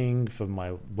working for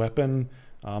my weapon.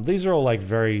 These are all like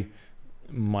very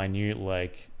minute,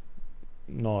 like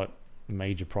not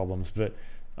major problems, but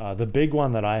the big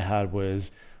one that I had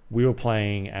was we were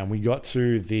playing and we got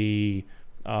to the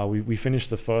we finished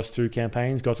the first 2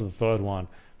 campaigns, got to the third one,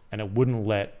 and it wouldn't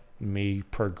let me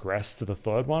progress to the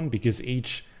third one because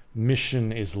each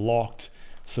mission is locked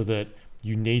so that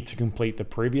you need to complete the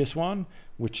previous one,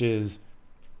 which is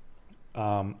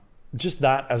just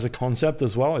that as a concept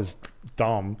as well is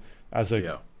dumb as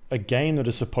a game that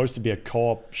is supposed to be a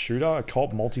co-op shooter, a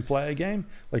co-op multiplayer game.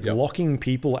 Like locking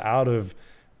people out of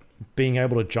being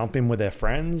able to jump in with their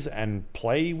friends and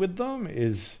play with them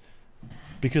is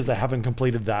because they haven't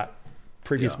completed that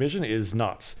previous mission is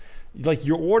nuts. Like,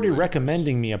 you're already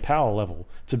recommending me a power level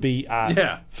to be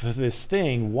at for this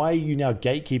thing. Why are you now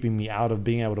gatekeeping me out of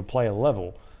being able to play a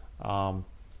level?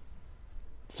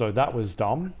 So that was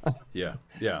dumb. Yeah,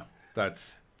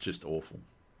 that's just awful.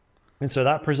 And so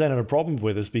that presented a problem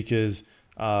with us because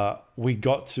we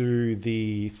got to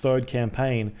the third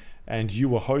campaign and you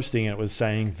were hosting, and it was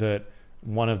saying that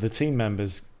one of the team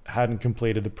members hadn't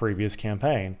completed the previous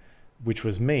campaign, which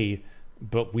was me,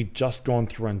 but we'd just gone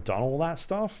through and done all that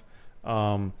stuff.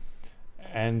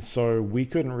 And so we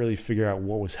couldn't really figure out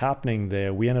what was happening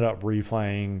there. We ended up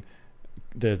replaying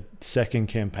the second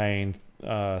campaign,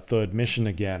 third mission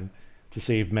again to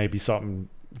see if maybe something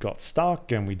got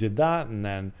stuck, and we did that and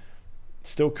then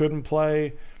still couldn't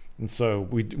play. And so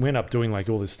we ended up doing like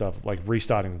all this stuff, like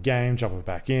restarting the game, jumping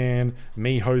back in,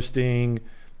 me hosting,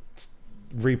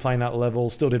 replaying that level,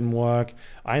 still didn't work.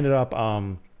 I ended up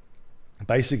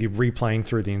basically replaying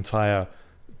through the entire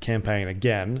campaign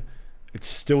again. It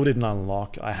still didn't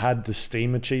unlock. I had the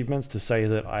Steam achievements to say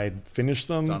that I'd finished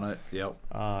them. Done it, yep.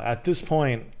 At this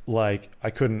point, like, I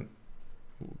couldn't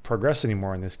progress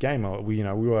anymore in this game. We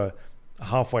were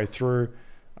halfway through.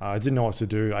 I didn't know what to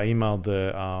do. I emailed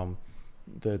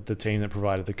the team that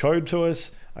provided the code to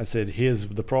us. I said, here's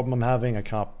the problem I'm having. I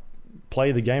can't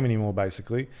play the game anymore,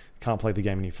 basically. Can't play the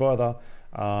game any further.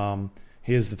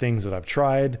 Here's the things that I've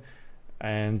tried.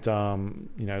 And,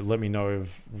 let me know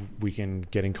if we can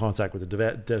get in contact with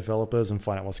the developers and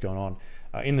find out what's going on.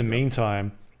 In the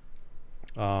meantime,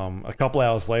 a couple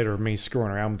hours later of me screwing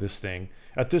around with this thing,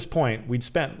 at this point, we'd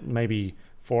spent maybe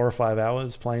 4 or 5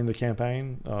 hours playing the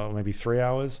campaign, maybe 3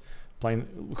 hours playing,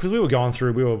 because we were going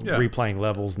through, we were replaying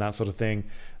levels and that sort of thing.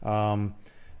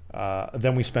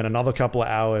 Then we spent another couple of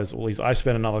hours, or at least I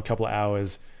spent another couple of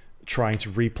hours trying to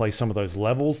replay some of those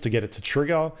levels to get it to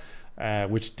trigger,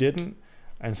 which didn't.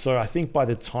 And so I think by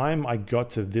the time I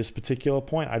got to this particular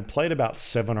point, I'd played about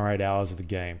 7 or 8 hours of the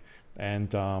game.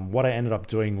 And what I ended up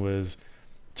doing was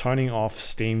turning off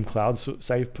Steam Cloud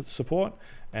Save support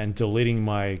and deleting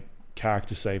my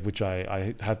character save, which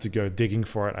I had to go digging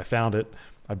for it. I found it,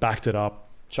 I backed it up,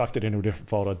 chucked it into a different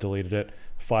folder, deleted it,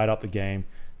 fired up the game,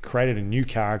 created a new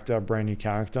character, a brand new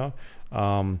character,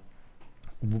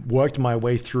 worked my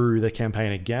way through the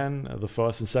campaign again, the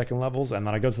first and second levels, and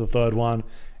then I got to the third one,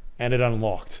 and it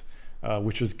unlocked,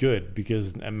 which was good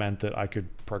because it meant that I could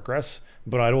progress.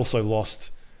 But I'd also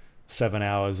lost 7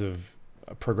 hours of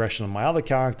progression on my other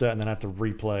character, and then I had to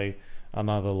replay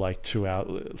another like 2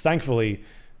 hours. Thankfully,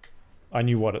 I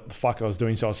knew what the fuck I was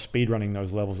doing, so I was speedrunning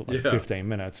those levels at like 15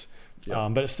 minutes.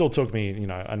 But it still took me,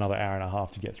 another hour and a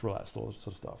half to get through that sort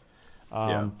of stuff.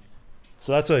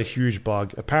 So that's a huge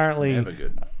bug. Apparently, never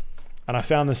good. And I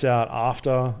found this out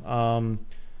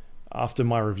after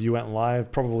my review went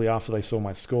live, probably after they saw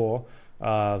my score,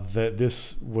 that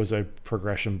this was a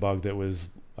progression bug that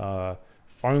was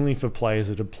only for players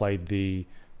that had played the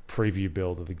preview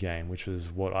build of the game, which is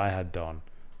what I had done.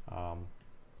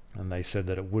 And they said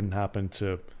that it wouldn't happen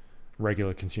to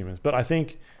regular consumers. But I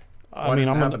think, Why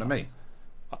didn't it happen to me?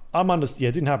 It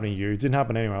didn't happen to you. It didn't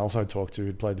happen to anyone else I talked to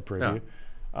who'd played the preview.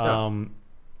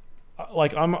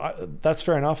 That's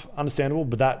fair enough, understandable,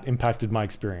 but that impacted my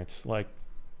experience.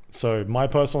 So my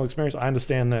personal experience, I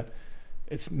understand that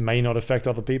it may not affect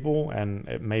other people,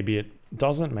 and maybe it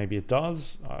doesn't, maybe it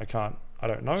does. I can't I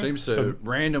don't know. Seems to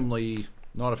randomly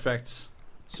not affect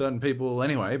certain people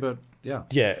anyway, but yeah.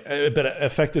 Yeah, but it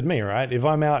affected me, right? If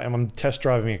I'm out and I'm test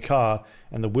driving a car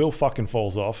and the wheel fucking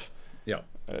falls off, Yeah.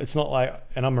 it's not like,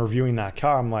 and I'm reviewing that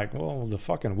car, I'm like, well, the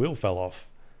fucking wheel fell off.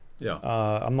 Yeah.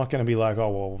 I'm not going to be like, oh,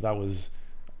 well, that was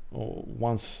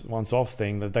once off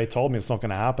thing that they told me it's not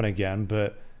going to happen again,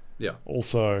 but Yeah.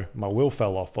 also my wheel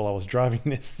fell off while I was driving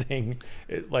this thing.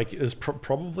 Is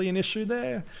probably an issue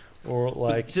there, or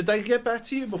like. But did they get back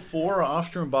to you before or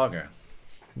after embargo?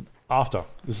 After.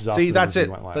 This is after. See, that's the it.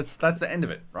 went live. That's the end of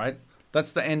it, right?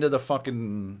 That's the end of the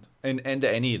fucking end of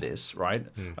any of this, right?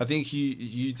 I think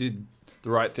you did the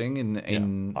right thing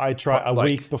in I tried a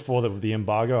week before the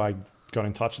embargo. I got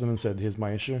in touch with them and said, "Here's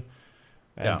my issue,"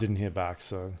 and didn't hear back.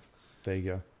 So there you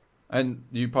go. And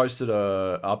you posted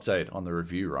a update on the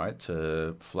review, right,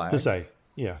 to flag. To say,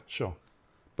 yeah, sure.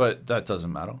 But that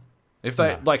doesn't matter. If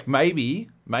they maybe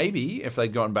if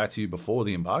they'd gotten back to you before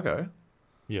the embargo,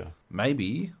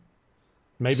 maybe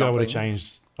I would have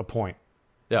changed a point.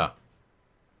 Yeah.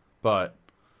 But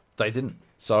they didn't.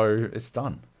 So it's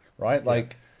done. Right?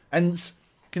 Like, and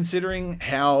considering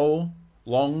how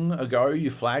long ago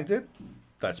you flagged it,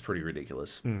 that's pretty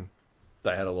ridiculous.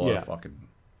 They had a lot of fucking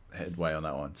headway on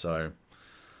that one. So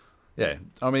yeah,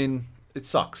 I mean, it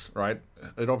sucks, right?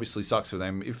 It obviously sucks for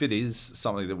them. If it is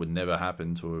something that would never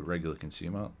happen to a regular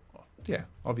consumer, yeah,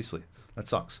 obviously that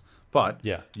sucks. But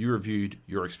you reviewed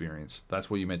your experience. That's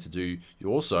what you meant to do. You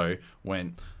also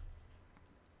went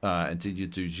and did your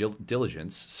due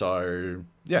diligence. So,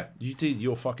 yeah, you did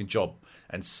your fucking job.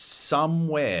 And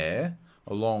somewhere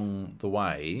along the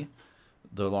way,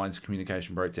 the lines of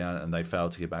communication broke down and they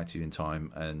failed to get back to you in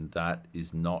time. And that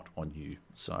is not on you.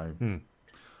 So,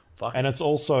 fuck. And it's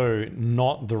also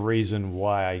not the reason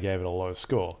why I gave it a low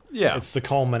score. Yeah. It's the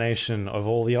culmination of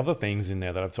all the other things in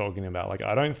there that I'm talking about. Like,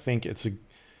 I don't think it's a...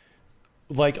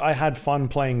 Like, I had fun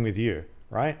playing with you,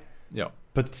 right? Yeah.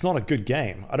 But it's not a good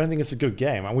game. I don't think it's a good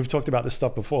game. And we've talked about this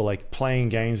stuff before, like playing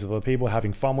games with other people,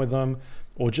 having fun with them,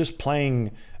 or just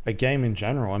playing a game in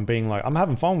general and being like, I'm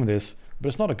having fun with this, but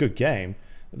it's not a good game.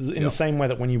 In the same way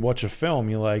that when you watch a film,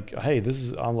 you're like, hey,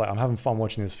 I'm having fun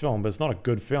watching this film, but it's not a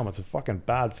good film. It's a fucking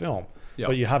bad film. Yep.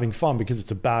 But you're having fun because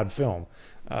it's a bad film.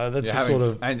 That's sort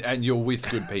of... And you're with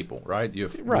good people, right? You're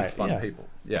with fun people.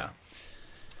 Yeah.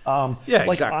 Like,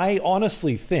 exactly. I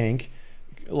honestly think,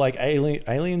 like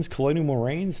Aliens, Colonial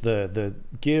Marines, the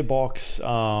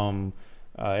Gearbox,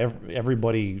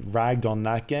 everybody ragged on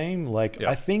that game. Like,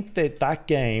 I think that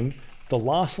game, the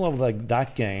last level of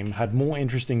that game, had more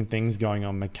interesting things going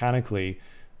on mechanically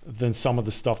than some of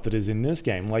the stuff that is in this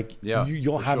game. Like,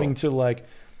 you're having to like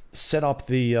set up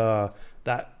the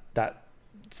that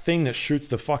thing that shoots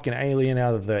the fucking alien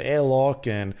out of the airlock,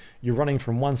 and you're running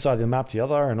from one side of the map to the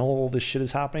other, and all this shit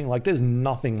is happening. Like, there's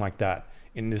nothing like that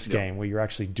in this game where you're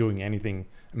actually doing anything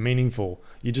meaningful.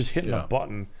 You're just hitting a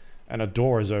button and a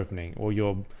door is opening, or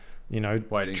you're,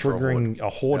 triggering a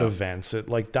horde event.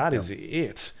 Like, that is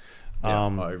it.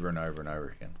 Over and over and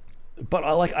over again. But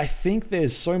I think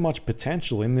there's so much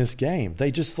potential in this game. They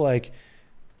just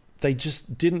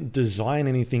didn't design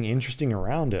anything interesting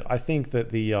around it. I think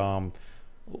that the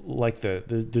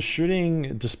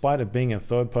shooting, despite it being a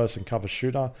third-person cover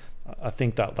shooter, I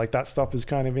think that that stuff is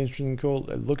kind of interesting and cool.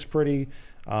 It looks pretty,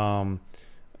 but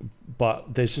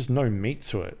there's just no meat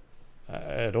to it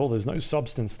at all. There's no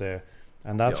substance there,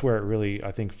 and that's where it really,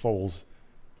 I think, falls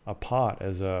apart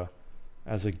as a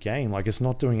game. Like, it's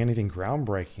not doing anything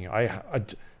groundbreaking.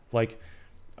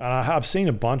 I've seen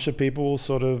a bunch of people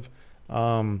sort of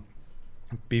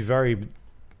be very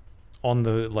on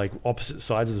the opposite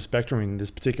sides of the spectrum in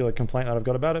this particular complaint that I've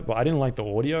got about it, but I didn't like the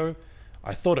audio.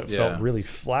 I thought it felt really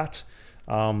flat.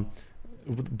 By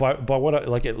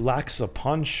what it lacks a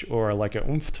punch or like an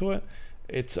oomph to it.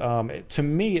 It's to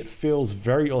me it feels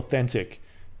very authentic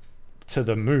to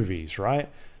the movies, right?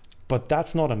 But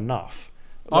that's not enough.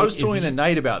 I was talking to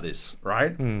Nate about this,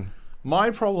 right?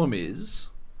 My problem is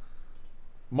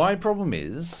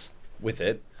with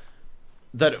it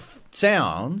that it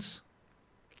sounds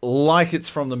like it's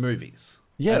from the movies.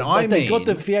 Yeah, and they got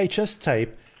the VHS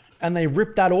tape and they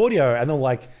ripped that audio and they're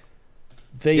like,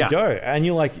 there you go. And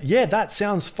you're like, yeah, that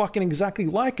sounds fucking exactly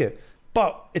like it.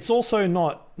 But it's also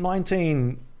not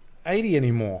 1980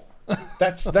 anymore.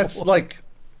 That's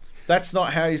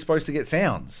not how you're supposed to get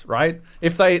sounds, right?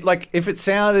 If it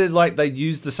sounded like they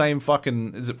used the same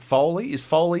fucking, is it Foley? Is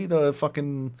Foley the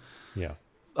fucking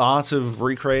art of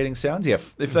recreating sounds? Yeah.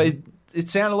 If it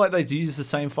sounded like they'd use the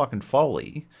same fucking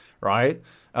Foley, right?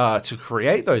 To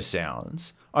create those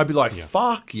sounds, I'd be like,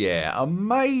 fuck yeah,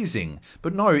 amazing.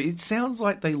 But no, it sounds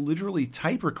like they literally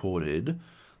tape recorded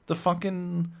the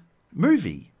fucking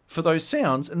movie for those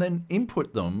sounds and then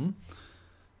input them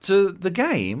to the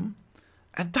game,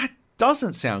 and that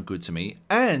doesn't sound good to me.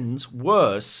 And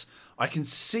worse, I can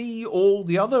see all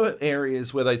the other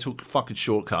areas where they took fucking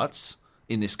shortcuts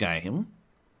in this game.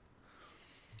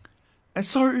 And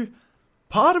so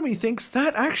part of me thinks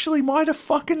that actually might have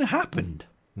fucking happened.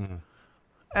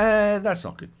 And that's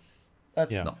not good.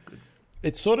 That's not good.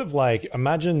 It's sort of like,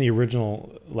 imagine the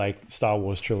original like Star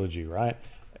Wars trilogy, right?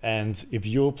 And if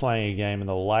you were playing a game and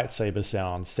the lightsaber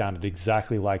sound sounded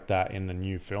exactly like that in the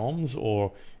new films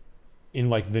or in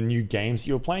like the new games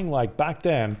you were playing, like back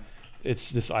then,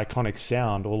 it's this iconic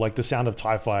sound, or like the sound of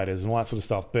TIE fighters and all that sort of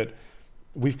stuff. But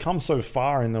we've come so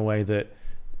far in the way that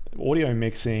audio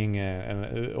mixing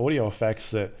and audio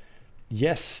effects that,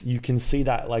 yes, you can see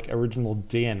that like original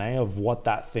DNA of what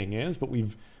that thing is, but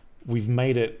we've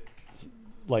made it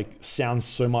like sound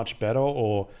so much better,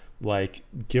 or like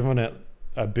given it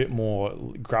a bit more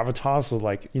gravitas, or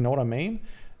like, you know what I mean?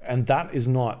 And that is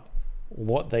not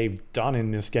what they've done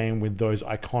in this game with those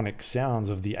iconic sounds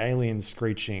of the alien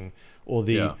screeching, or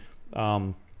the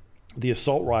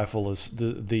assault rifle, is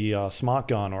the smart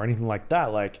gun, or anything like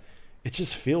that. Like, it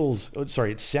just feels,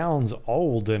 it sounds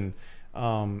old, and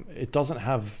it doesn't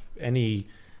have any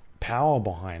power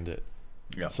behind it.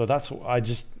 Yeah. So that's,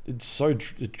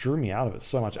 it drew me out of it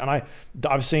so much. And I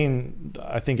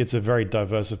think it's a very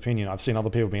diverse opinion. I've seen other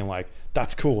people being like,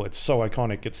 that's cool, it's so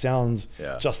iconic, it sounds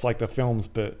just like the films,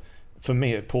 but for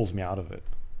me, it pulls me out of it.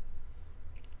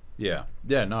 Yeah.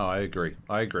 Yeah, no, I agree.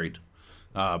 I agreed.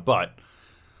 But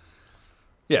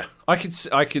yeah, I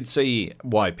could see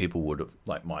why people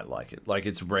might like it. Like,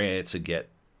 it's rare to get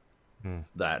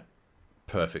that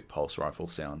perfect pulse rifle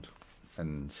sound,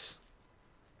 and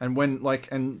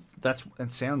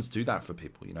sounds do that for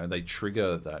people. You know, they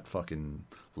trigger that fucking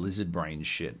lizard brain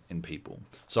shit in people.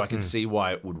 So I can see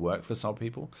why it would work for some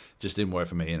people. Just didn't work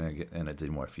for me, and it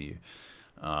didn't work for you.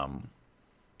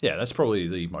 Yeah, that's probably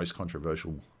the most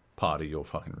controversial part of your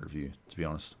fucking review, to be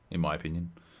honest, in my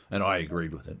opinion. And I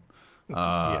agreed with it.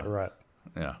 Yeah, right.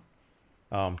 Yeah.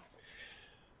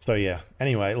 So yeah.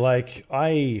 Anyway, like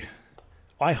I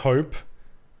hope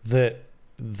that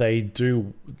they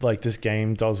do, like, this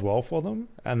game does well for them,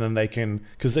 and then they can,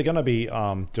 because they're gonna be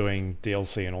doing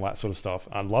DLC and all that sort of stuff.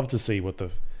 I'd love to see what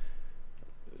the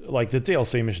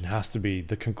DLC mission has to be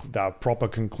the proper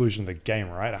conclusion of the game,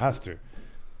 right? It has to.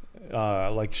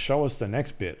 Like, show us the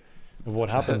next bit of what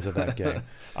happens at that game.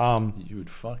 You would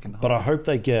fucking hope. But I hope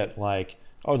they get, like,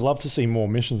 I would love to see more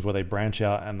missions where they branch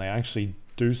out and they actually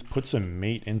do put some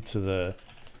meat into the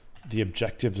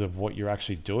objectives of what you're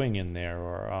actually doing in there,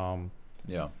 or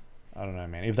yeah, I don't know,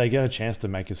 man. If they get a chance to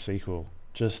make a sequel,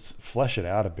 just flesh it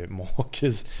out a bit more,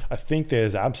 because I think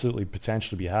there's absolutely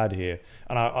potential to be had here.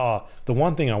 And the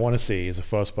one thing I want to see is a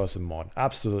first-person mod.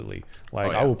 Absolutely.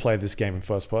 Like, I will play this game in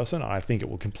first person, and I think it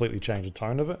will completely change the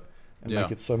tone of it and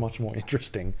make it so much more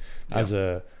interesting as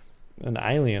an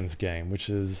Aliens game, which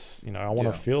is, you know, I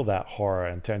want to feel that horror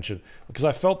and tension, because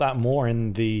I felt that more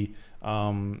in the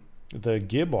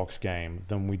Gearbox game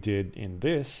than we did in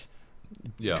this.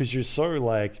 Yeah, because you're so,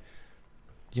 like,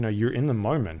 you know, you're in the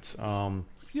moment.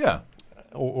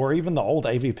 Or even the old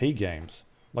AVP games,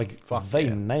 like, they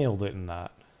nailed it in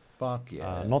that. Fuck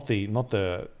yeah. Not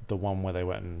the one where they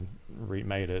went and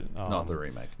remade it. Not the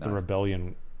remake. No. The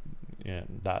Rebellion,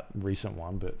 that recent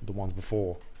one, but the ones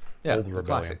before. Yeah, all the Rebellion.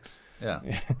 Classics. Yeah.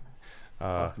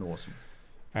 Fucking awesome.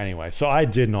 Anyway, so I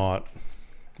did not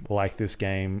like this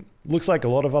game. Looks like a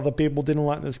lot of other people didn't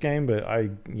like this game, but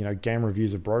game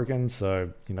reviews are broken, so,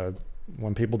 you know,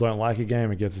 when people don't like a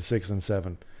game, it gets a 6 and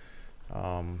 7.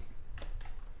 I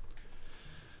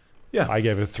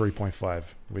gave it a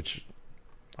 3.5, which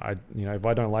if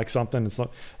I don't like something, it's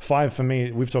not 5 for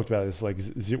me. We've talked about this, like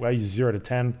 0 to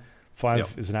 10.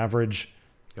 5 is an average.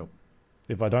 Yep.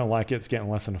 If I don't like it, it's getting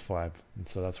less than a 5, and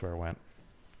so that's where I went.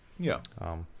 Yeah.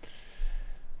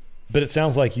 But it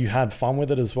sounds like you had fun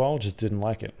with it as well, just didn't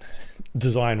like it.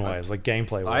 Design-wise, like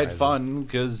gameplay-wise. I had fun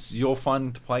because you're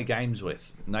fun to play games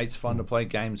with. Nate's fun to play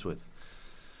games with.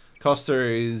 Costa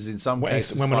is, in some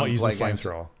cases, when we're fun not to using play games.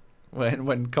 flamethrower.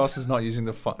 When Costa's not using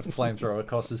the flamethrower,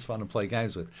 Costa's fun to play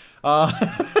games with.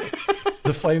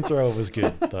 The flamethrower was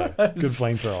good, though. Good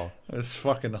flamethrower. It was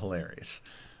fucking hilarious.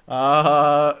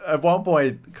 At one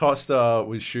point, Costa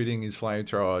was shooting his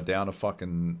flamethrower down a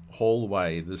fucking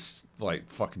hallway, this, like,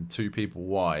 fucking 2 people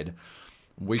wide.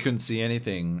 We couldn't see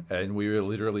anything, and we were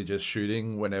literally just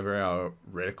shooting whenever our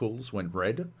reticles went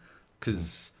red,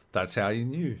 because that's how you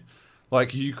knew.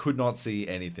 Like, you could not see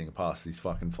anything past these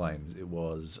fucking flames. It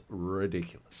was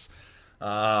ridiculous.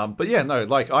 But yeah, no,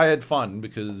 like I had fun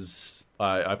because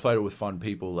I played it with fun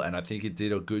people, and I think it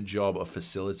did a good job of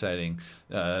facilitating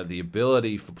the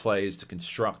ability for players to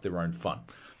construct their own fun,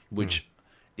 which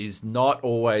is not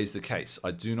always the case.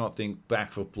 I do not think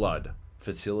Back for Blood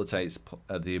facilitates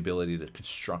the ability to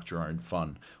construct your own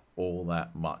fun all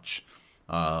that much.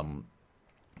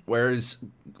 Whereas,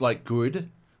 like good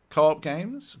co-op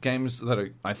games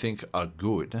that I think are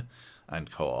good and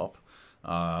co-op,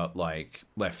 like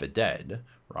Left 4 Dead,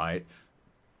 right,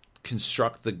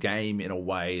 construct the game in a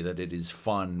way that it is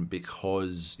fun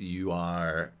because you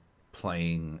are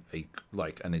playing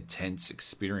an intense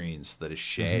experience that is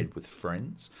shared with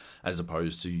friends, as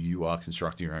opposed to you are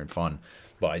constructing your own fun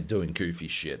by doing goofy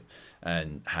shit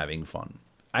and having fun.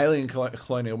 Alien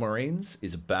Colonial Marines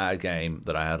is a bad game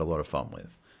that I had a lot of fun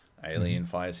with. Alien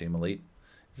Fireteam Elite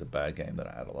is a bad game that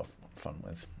I had a lot of fun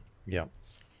with. Yeah.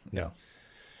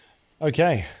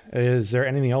 Okay. Is there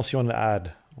anything else you want to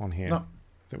add on here? No.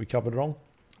 Think we covered it all?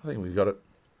 I think we got it.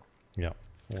 Yeah.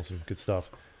 Awesome. Good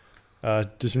stuff.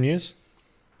 Do some news?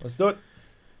 Let's do it.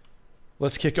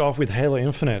 Let's kick off with Halo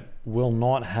Infinite. Will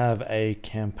not have a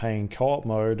campaign co-op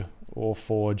mode or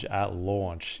Forge at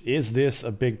launch. Is this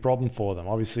a big problem for them?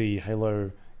 Obviously,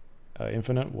 Halo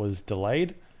Infinite was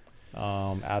delayed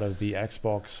out of the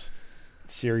Xbox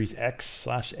Series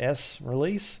X/S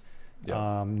release.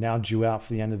 Yep. Now due out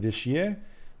for the end of this year.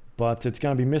 But it's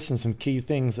going to be missing some key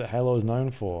things that Halo is known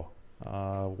for.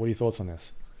 What are your thoughts on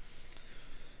this?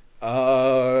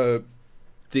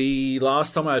 The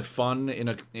last time I had fun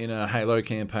in a Halo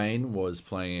campaign was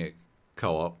playing it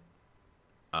co-op.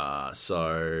 Yeah,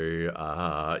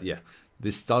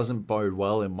 this doesn't bode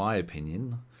well in my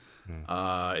opinion.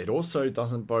 It also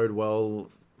doesn't bode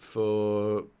well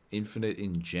for Infinite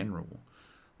in general.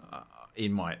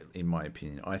 In my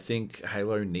opinion, I think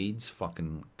Halo needs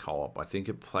fucking co-op. I think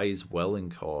it plays well in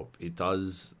co-op. It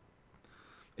does.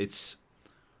 It's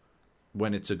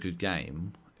when it's a good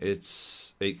game.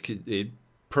 It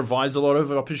provides a lot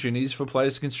of opportunities for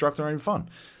players to construct their own fun,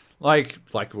 like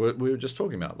we were just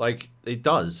talking about. Like it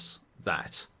does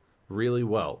that really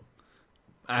well,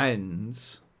 and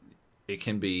it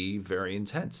can be very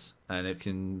intense, and it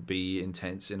can be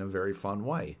intense in a very fun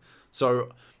way. So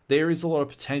there is a lot of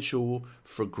potential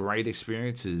for great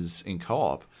experiences in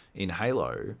co-op in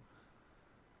Halo,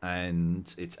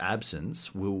 and its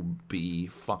absence will be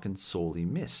fucking sorely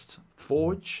missed.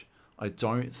 Forge, I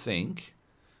don't think,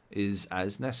 is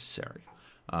as necessary.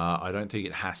 I don't think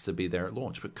it has to be there at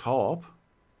launch. But co-op,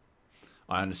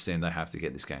 I understand they have to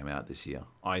get this game out this year.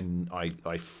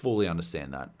 I fully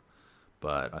understand that.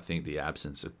 But I think the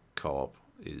absence of co-op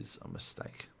is a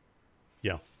mistake.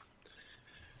 Yeah.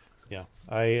 Yeah.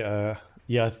 I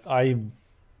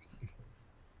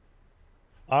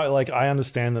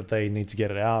understand that they need to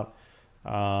get it out.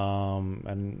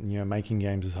 And making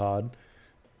games is hard.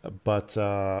 But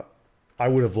I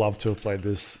would have loved to have played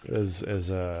this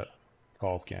as a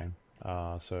co-op game.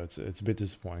 So it's a bit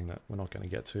disappointing that we're not going to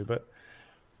get to. But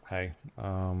hey,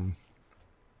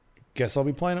 guess I'll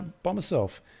be playing it by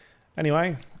myself.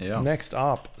 Anyway, Next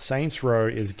up, Saints Row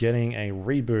is getting a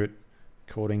reboot,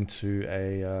 according to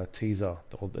a teaser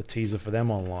for them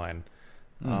online.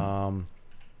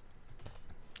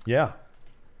 Yeah.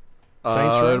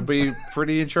 It'll be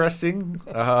pretty interesting.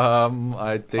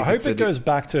 I hope it goes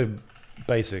back to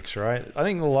basics, right? I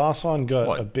think the last one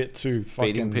got a bit too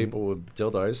fucking... Beating people with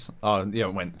dildos. Oh, yeah,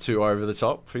 it went too over the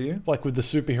top for you? Like with the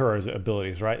superheroes'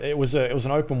 abilities, right? It was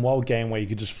an open world game where you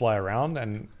could just fly around,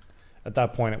 and at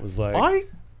that point it was like... I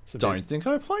don't think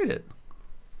I played it.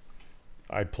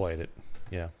 I played it,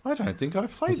 yeah. I don't think I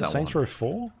played that Saints Row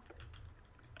 4?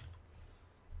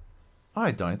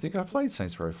 I don't think I played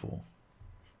Saints Row 4.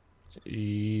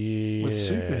 Yeah. With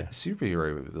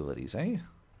superhero abilities, eh?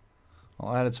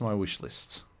 I'll add it to my wish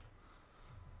list.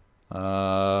 You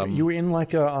were in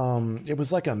like a it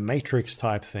was like a Matrix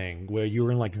type thing where you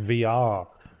were in like VR.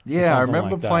 Yeah, I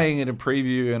remember playing it in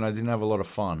preview and I didn't have a lot of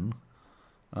fun.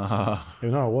 No,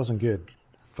 it wasn't good.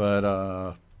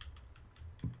 But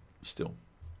still,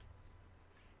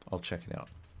 I'll check it out.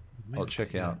 I'll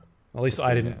check out. At least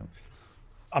I didn't.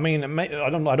 I mean, I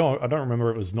don't remember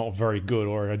it was not very good,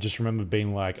 or I just remember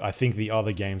being like, I think the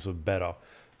other games were better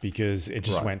because it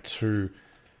just went too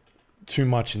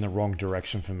much in the wrong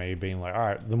direction for me. Being like, all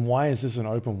right, then why is this an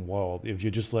open world if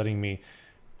you're just letting me?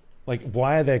 Like,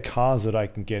 why are there cars that I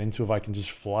can get into if I can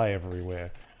just fly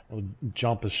everywhere or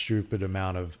jump a stupid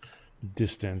amount of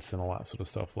distance and all that sort of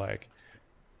stuff? Like,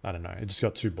 I don't know. It just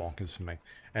got too bonkers for me.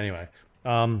 Anyway,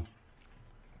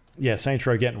 yeah, Saints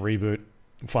Row getting reboot.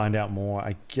 Find out more,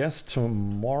 I guess,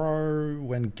 tomorrow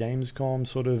when Gamescom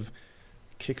sort of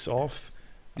kicks off.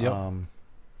 Yep.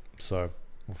 So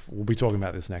we'll be talking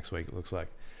about this next week, it looks like.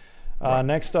 Right.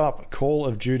 Next up, Call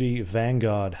of Duty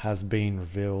Vanguard has been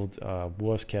revealed.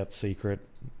 Worst kept secret,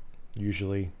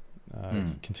 usually.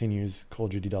 It continues. Call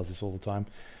of Duty does this all the time.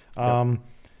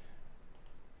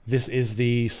 This is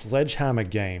the Sledgehammer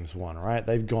Games one, right?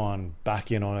 They've gone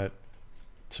back in on it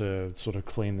to sort of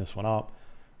clean this one up.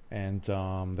 And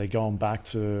they're going back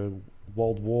to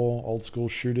World War, old school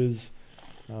shooters,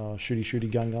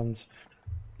 shooty guns.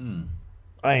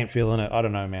 I ain't feeling it. I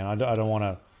don't know, man. I don't want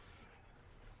to.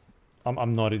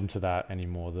 I'm not into that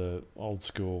anymore. The old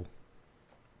school,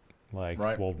 like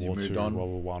World War II, World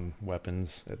War One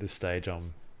weapons. At this stage,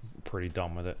 I'm pretty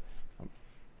done with it.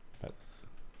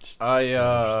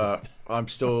 I'm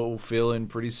still feeling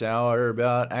pretty sour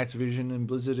about Activision and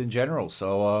Blizzard in general.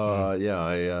 So I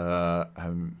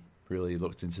haven't really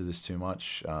looked into this too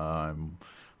much. I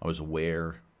was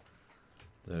aware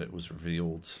that it was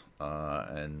revealed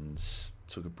and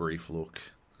took a brief look,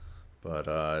 but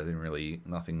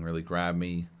nothing really grabbed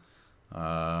me.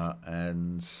 I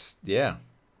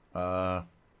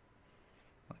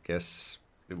guess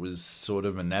it was sort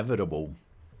of inevitable,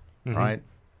 right?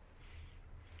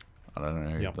 I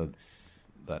don't know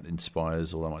that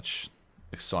inspires all that much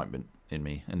excitement in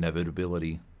me.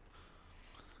 Inevitability.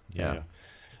 Yeah.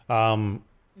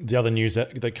 The other news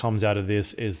that comes out of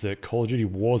this is that Call of Duty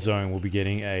Warzone will be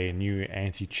getting a new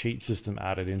anti-cheat system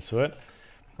added into it,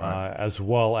 as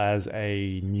well as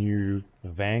a new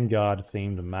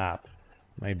Vanguard-themed map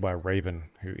made by Raven,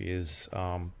 who is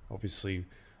obviously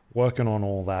working on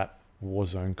all that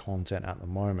Warzone content at the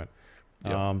moment.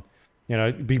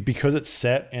 Because it's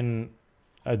set in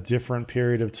a different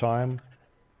period of time,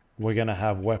 we're going to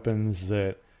have weapons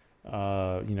that,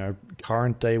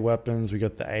 current day weapons. We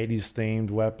got the 80s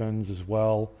themed weapons as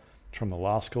well from the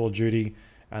last Call of Duty.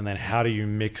 And then how do you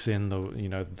mix in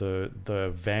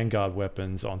the Vanguard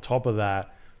weapons on top of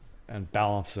that and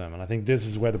balance them? And I think this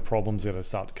is where the problems are going to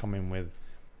start to come in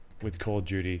with Call of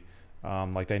Duty.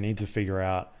 They need to figure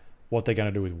out what they're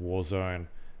going to do with Warzone,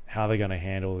 how they're going to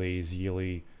handle these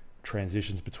yearly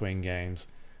transitions between games.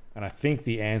 And I think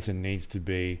the answer needs to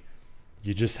be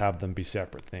you just have them be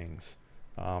separate things.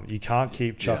 You can't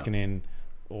keep chucking in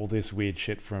all this weird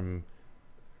shit from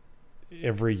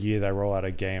every year they roll out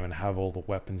a game and have all the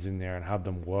weapons in there and have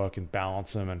them work and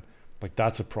balance them, and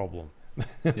that's a problem.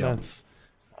 That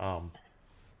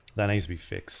needs to be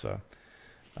fixed. So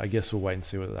I guess we'll wait and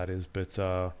see what that is. But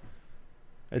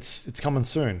it's coming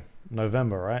soon.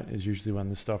 November, right, is usually when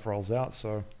this stuff rolls out.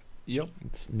 So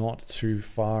it's not too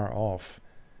far off.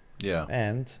 Yeah.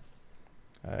 And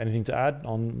anything to add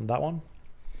on that one?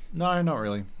 No, not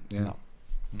really. Yeah.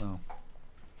 No.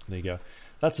 There you go.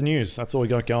 That's the news. That's all we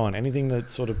got going. Anything that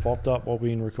sort of popped up while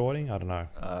we've been recording? I don't know.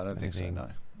 I don't think so. No,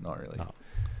 not really. No.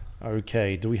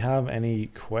 Okay. Do we have any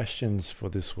questions for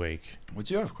this week? We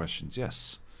do have questions,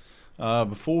 yes.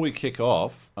 Before we kick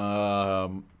off,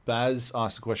 Baz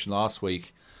asked a question last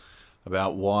week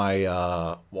about why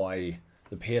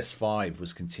the PS5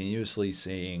 was continuously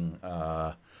seeing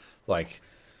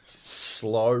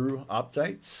slow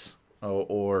updates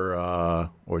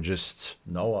or just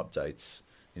no updates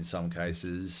in some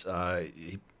cases.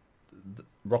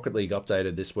 Rocket League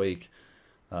updated this week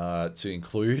to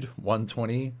include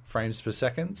 120 frames per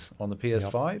second on the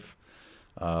PS5,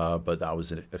 but that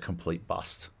was a complete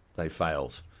bust. They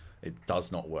failed. It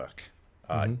does not work.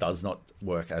 It does not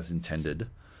work as intended.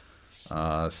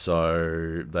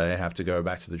 So they have to go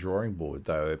back to the drawing board.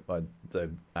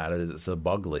 They've added it as a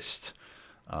bug list.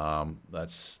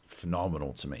 That's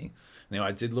phenomenal to me. Now,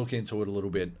 I did look into it a little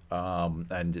bit,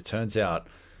 and it turns out,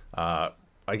 I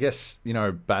guess,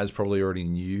 Baz probably already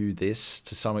knew this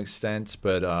to some extent,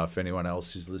 but for anyone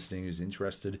else who's listening who's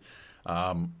interested,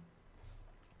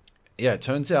 it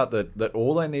turns out that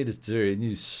all they needed to do, and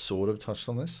you sort of touched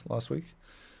on this last week,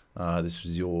 this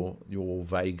was your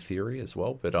vague theory as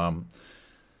well, but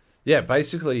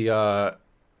basically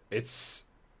it's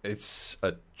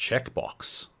a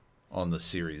checkbox on the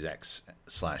Series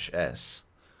X/S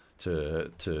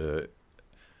to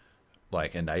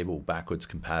enable backwards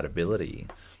compatibility,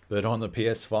 but on the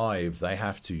PS5 they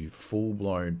have to full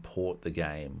blown port the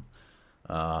game,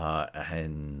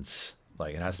 and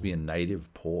it has to be a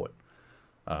native port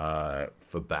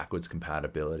for backwards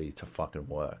compatibility to fucking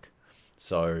work.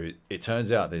 So it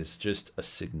turns out there's just a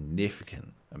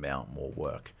significant amount more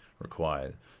work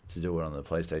required to do it on the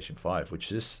PlayStation 5,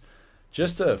 which is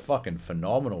just a fucking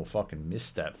phenomenal fucking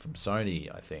misstep from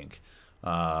Sony, I think,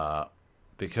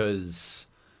 because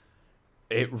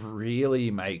it really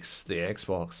makes the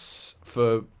Xbox,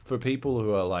 for people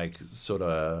who are sort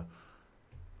of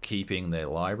keeping their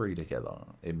library together,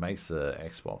 it makes the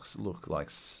Xbox look like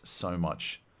so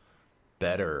much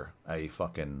better a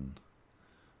fucking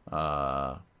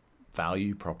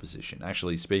value proposition.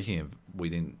 Actually, speaking of, we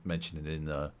didn't mention it in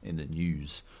the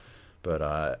news,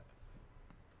 but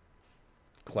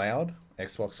Cloud,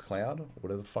 Xbox Cloud,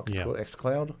 whatever the fuck it's called,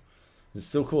 xCloud. Is it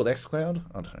still called xCloud?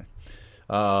 I don't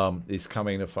know. Is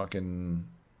coming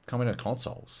to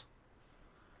consoles,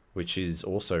 which is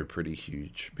also pretty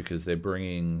huge because they're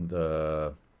bringing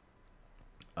the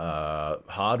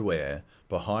hardware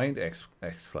behind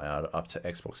xCloud up to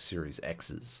Xbox Series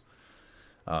X's.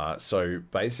 So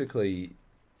basically,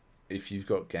 if you've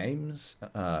got Game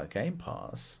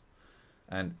Pass,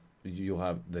 and you'll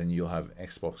have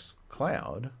Xbox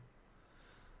Cloud,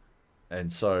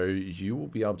 and so you will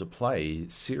be able to play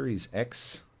Series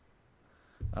X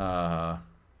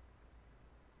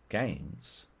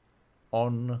games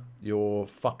on your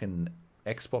fucking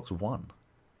Xbox One.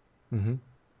 Mm-hmm.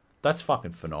 That's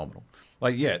fucking phenomenal.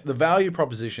 Like, yeah, the value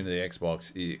proposition of the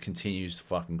Xbox, it continues to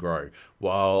fucking grow,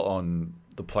 while on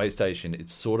the PlayStation,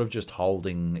 it's sort of just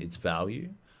holding its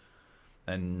value.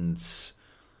 And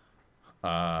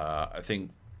I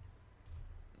think,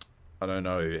 I don't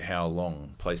know how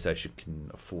long PlayStation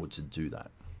can afford to do that.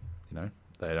 You know,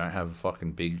 they don't have a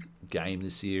fucking big game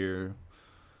this year.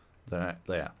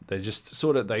 They're just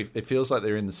sort of, it feels like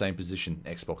they're in the same position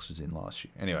Xbox was in last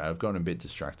year. Anyway, I've gotten a bit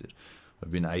distracted.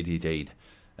 I've been ADD'd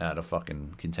out of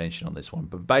fucking contention on this one.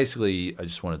 But basically, I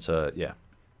just wanted to,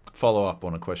 follow up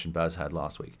on a question Baz had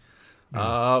last week.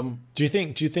 Do you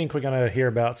think we're going to hear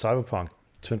about Cyberpunk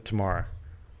tomorrow?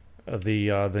 The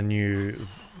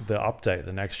update,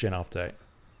 the next gen update.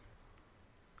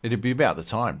 It'd be about the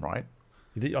time, right?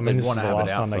 I mean, this is the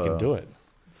last time they can do it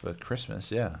for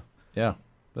Christmas. Yeah.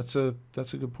 That's a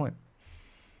good point.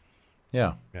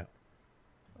 Yeah.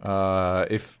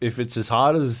 If it's as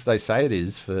hard as they say it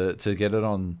is to get it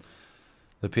on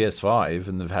the PS5,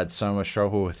 and they've had so much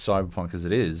trouble with Cyberpunk as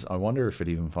it is, I wonder if it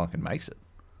even fucking makes it.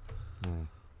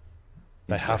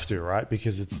 They have to, right?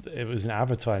 Because it was an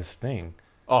advertised thing.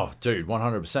 Oh, dude,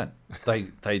 100%.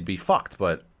 They'd be fucked,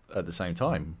 but at the same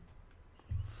time,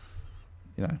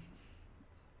 you know,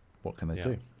 what can they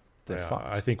do? They're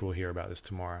fucked. I think we'll hear about this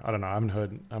tomorrow. I don't know. I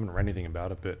haven't read anything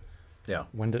about it, but yeah,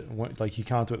 when you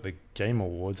can't do it at the Game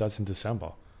Awards. That's in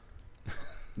December.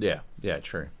 Yeah,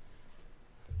 true.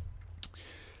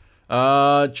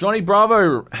 Johnny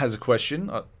Bravo has a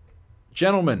question.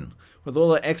 Gentlemen, with all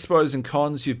the expos and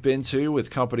cons you've been to with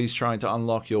companies trying to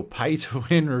unlock your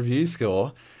pay-to-win review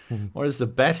score, what is the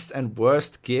best and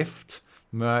worst gift,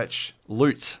 merch,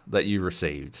 loot that you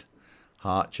received?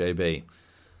 Heart JB.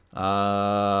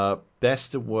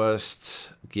 Best and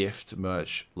worst gift,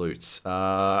 merch, loots.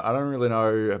 I don't really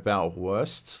know about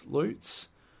worst loots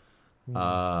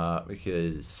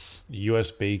because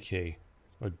USB key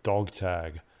or dog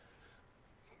tag.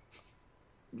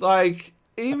 Like,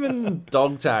 even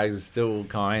dog tags are still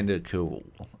kind of cool.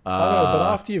 I know, but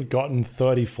after you've gotten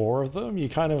 34 of them, you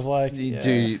kind of like... You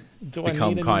do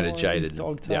become kind of jaded.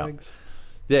 Dog tags?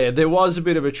 Yeah, there was a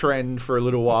bit of a trend for a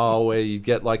little while where you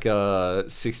get like a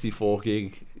 64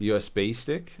 gig USB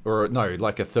stick, or no,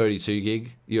 like a 32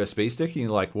 gig USB stick, and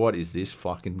you're like, what is this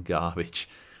fucking garbage?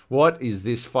 What is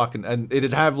this fucking... And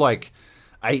it'd have like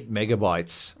 8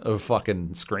 megabytes of fucking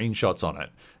screenshots on it.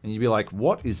 And you'd be like,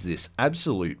 what is this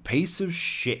absolute piece of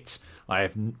shit?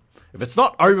 If it's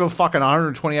not over fucking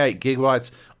 128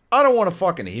 gigabytes, I don't want to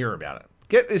fucking hear about it.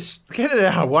 Get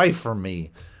it away from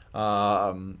me.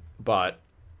 But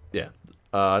yeah,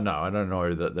 no, I don't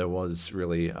know that there was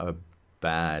really a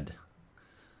bad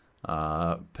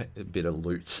bit of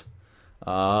loot.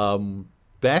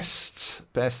 Best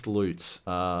loot.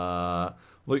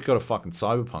 Luke got a fucking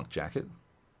Cyberpunk jacket.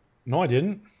 No, I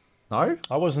didn't. No?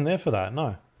 I wasn't there for that,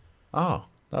 no. Oh,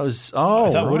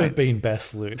 that would have been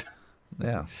best loot.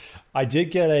 Yeah. I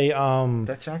did get a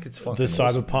that jacket's fucking the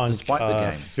Cyberpunk awesome, despite the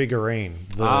game. figurine.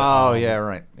 Yeah,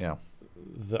 right. Yeah.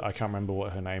 I can't remember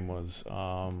what her name was.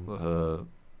 I don't know.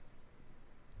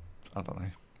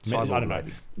 I don't know.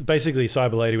 Basically,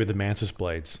 Cyber Lady with the Mantis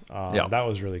blades. That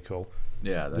was really cool.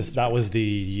 Yeah, that was the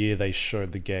year they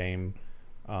showed the game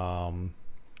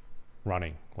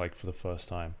running, like, for the first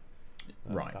time.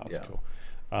 Right. That was cool.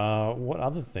 What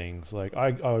other things? Like,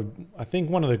 I think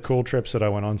one of the cool trips that I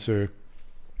went on to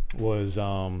was the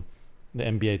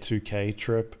NBA 2K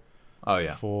trip. Oh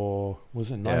yeah. Was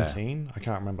it 19? Yeah. I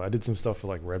can't remember. I did some stuff for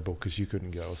like Red Bull because you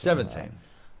couldn't go. 17. Like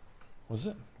was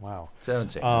it? Wow.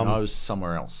 17. And I was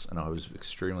somewhere else, and I was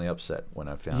extremely upset when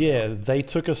I found. Yeah, they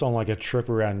took us on like a trip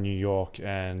around New York,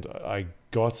 and I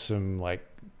got some like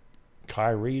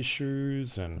Kyrie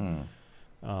shoes and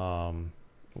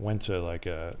went to like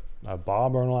a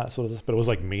barber and all that sort of stuff. But it was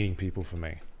like meeting people for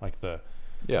me, like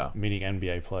meeting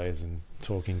NBA players and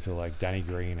talking to like Danny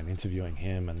Green and interviewing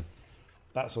him and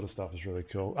that sort of stuff is really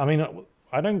cool. I mean,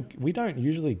 we don't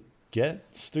usually get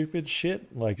stupid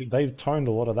shit. Like they've toned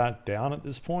a lot of that down at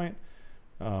this point.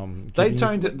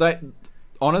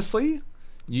 Honestly,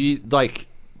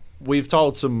 we've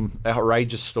told some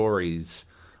outrageous stories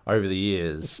over the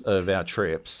years of our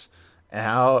trips.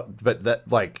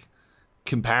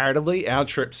 Comparatively, our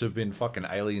trips have been fucking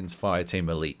Aliens Fireteam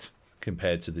Elite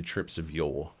compared to the trips of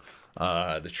yore.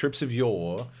 The trips of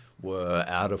yore were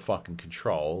out of fucking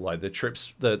control. Like the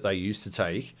trips that they used to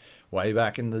take way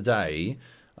back in the day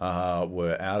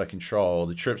were out of control.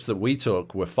 The trips that we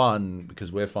took were fun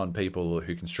because we're fun people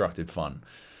who constructed fun.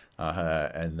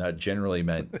 And that generally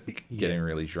meant getting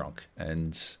really drunk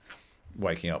and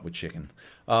waking up with chicken.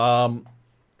 The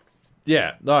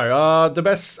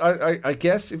best, I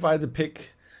guess if I had to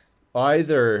pick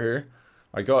either,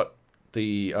 I got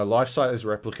the life-size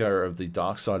replica of the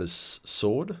Darksiders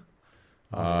sword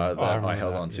that I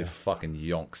held on to fucking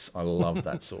yonks. I love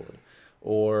that sword.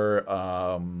 Or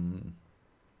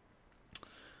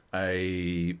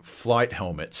a flight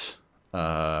helmet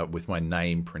with my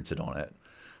name printed on it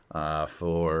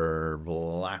for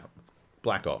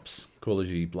Black Ops, Call of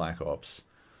Duty Black Ops.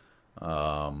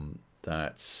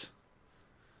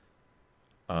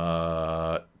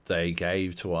 They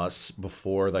gave to us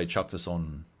before they chucked us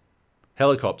on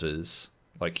helicopters,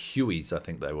 like Hueys, I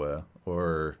think they were,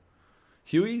 or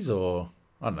Hueys, or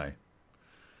I don't know.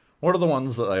 What are the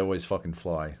ones that they always fucking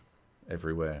fly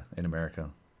everywhere in America?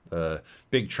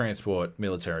 Big transport,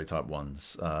 military type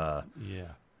ones.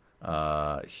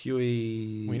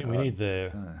 Huey. We need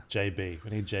the JB. We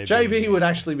need JB. JB would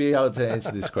actually be able to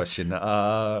answer this question.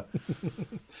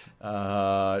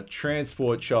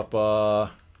 Transport chopper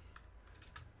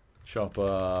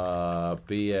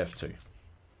BF2.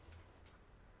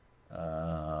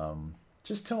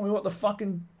 Just tell me what the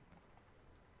fucking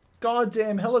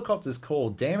goddamn helicopter's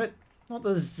called. Damn it! Not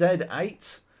the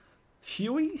Z8.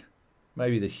 Huey?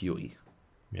 Maybe the Huey.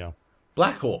 Yeah.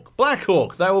 Black Hawk.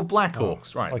 They were Black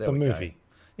Hawks, right? Like the movie. Go.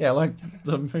 Yeah, like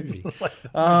the movie.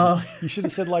 You should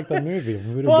have said like the movie.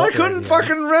 Well, I couldn't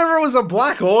fucking remember it was a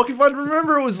Black Hawk. If I'd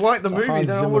remember it was like the movie,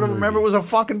 then I would have remembered it was a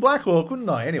fucking Black Hawk, wouldn't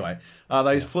I? Anyway,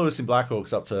 they flew us in Black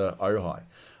Hawks up to Ojai,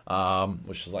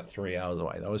 which is like 3 hours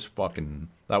away. That was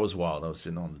wild. I was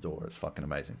sitting on the door. It's fucking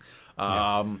amazing.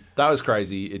 That was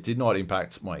crazy. It did not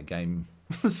impact my game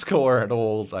score at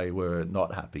all. They were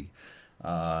not happy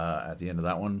at the end of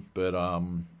that one. But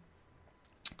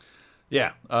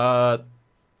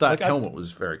that helmet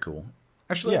was very cool.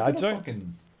 Actually, I got a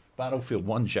fucking Battlefield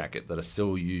 1 jacket that I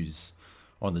still use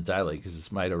on the daily because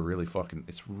it's made of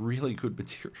it's really good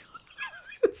material.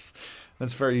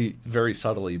 That's very, very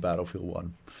subtly Battlefield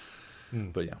 1.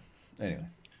 But yeah, anyway.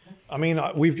 I mean,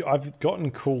 I've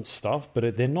gotten cool stuff,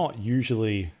 but they're not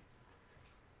usually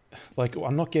like,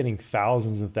 I'm not getting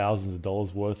thousands and thousands of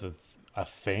dollars worth of a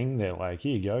thing. They're like,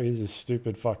 here you go, here's this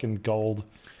stupid fucking gold.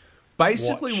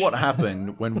 Basically, watch. What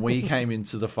happened when we came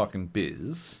into the fucking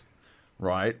biz,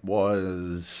 right,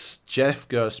 was Jeff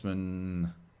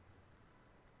Gerstmann,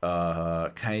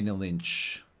 Kane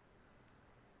Lynch,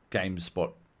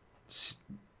 GameSpot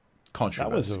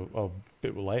controversy. That was a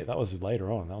bit late. That was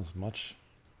later on. That was much.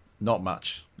 Not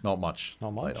much.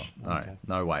 Later. Okay.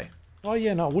 No way. Oh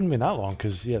yeah, no, it wouldn't have been that long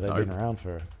because they've been around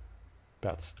for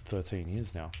about 13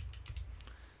 years now.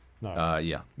 No.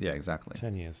 Yeah, exactly.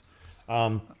 10 years.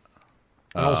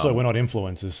 And also, we're not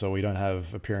influencers, so we don't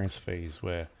have appearance fees.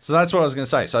 So that's what I was going to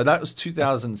say. So that was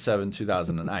 2007,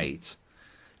 2008.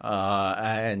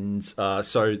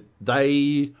 So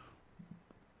they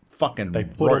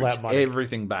fucking wrote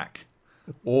everything back.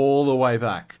 All the way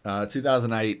back.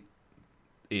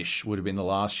 2008-ish would have been the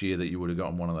last year that you would have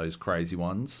gotten one of those crazy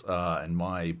ones. And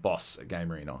my boss at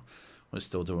Game Arena was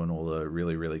still doing all the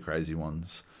really, really crazy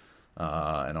ones.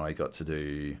 And I got to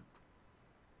do,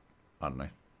 I don't know,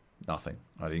 nothing.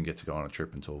 I didn't get to go on a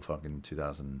trip until fucking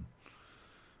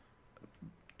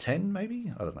 2010,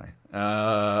 maybe? I don't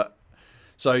know.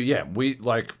 So yeah,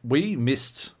 we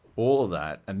missed all of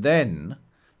that. And then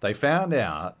they found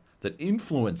out that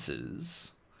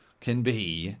influencers can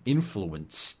be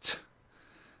influenced.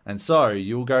 And so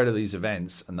you'll go to these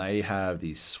events and they have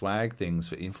these swag things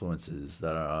for influencers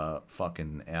that are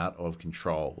fucking out of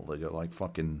control. They got like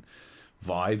fucking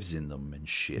Vives in them and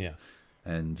shit. Yeah.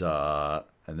 And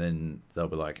then they'll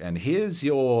be like, and here's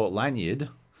your lanyard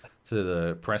to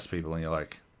the press people. And you're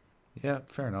like, yeah,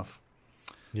 fair enough.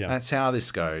 Yeah. That's how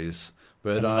this goes.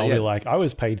 But I'll be like, I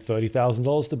was paid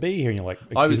 $30,000 to be here. And you're like,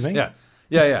 excuse me?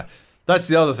 Yeah. That's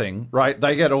the other thing, right?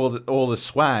 They get all the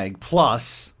swag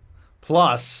plus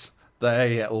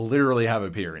they literally have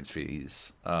appearance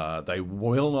fees. They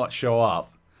will not show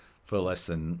up for less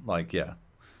than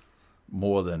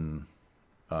more than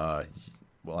I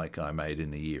made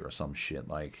in a year or some shit,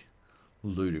 like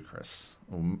ludicrous.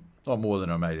 Or not more than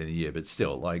I made in a year, but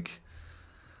still like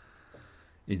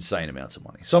insane amounts of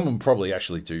money. Some of them probably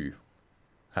actually do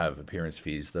have appearance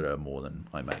fees that are more than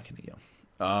I make in a year.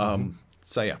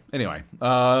 So yeah. Anyway,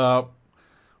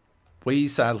 we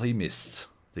sadly missed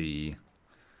the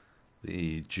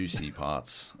juicy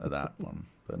parts of that one.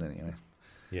 But anyway.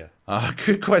 Yeah.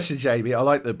 Good question, JB. I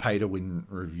like the pay to win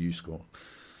review score.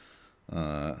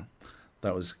 That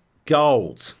was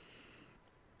gold.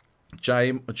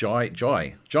 Jai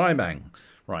Mang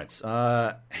writes,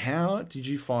 how did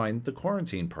you find the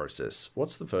quarantine process?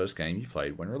 What's the first game you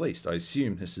played when released? I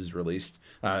assume this is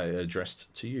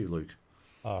addressed to you, Luke.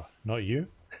 Not you?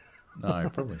 No,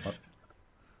 probably not.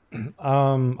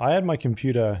 I had my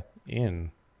computer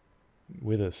in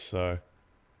with us, so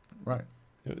right.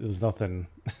 It was nothing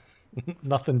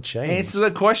changed. Answer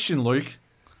the question, Luke.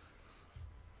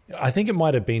 I think it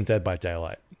might have been Dead by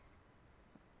Daylight.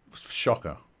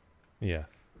 Shocker. Yeah.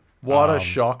 What a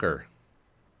shocker.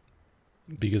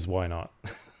 Because why not?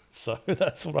 So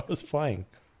that's what I was playing.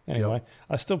 Anyway,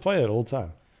 I still play it all the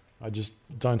time. I just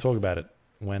don't talk about it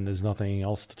when there's nothing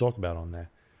else to talk about on there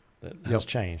that has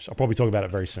changed. I'll probably talk about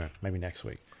it very soon, maybe next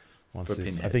week. I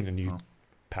think the new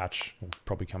patch will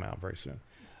probably come out very soon.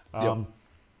 But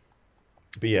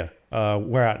yeah,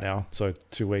 we're out now, so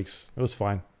 2 weeks. It was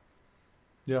fine.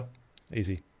 Yeah.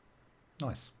 Easy.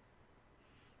 Nice.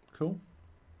 Cool.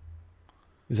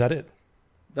 Is that it?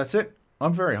 That's it.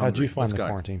 I'm very hungry. How did you find the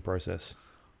quarantine process?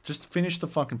 Just finish the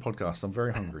fucking podcast. I'm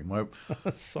very hungry.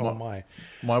 So am I.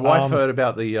 My wife heard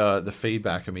about the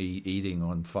feedback of me eating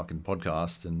on fucking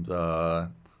podcast, and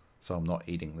so I'm not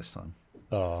eating this time.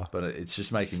 Oh, but it's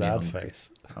just making me hungry. Face.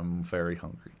 I'm very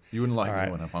hungry. You wouldn't like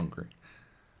me when I'm hungry.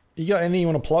 You got anything you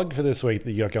want to plug for this week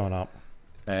that you got going up?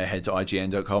 Head to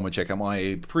IGN.com and check out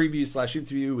my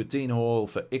preview/interview with Dean Hall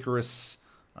for Icarus.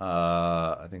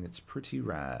 I think it's pretty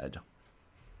rad.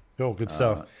 Cool, good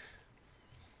stuff.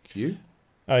 You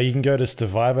can go to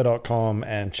Stevivor.com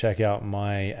and check out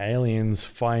my Aliens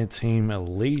Fireteam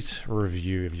Elite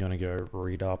review if you want to go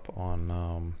read up on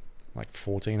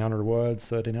 1,400 words,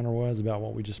 1,300 words about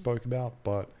what we just spoke about.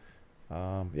 But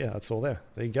yeah, that's all there.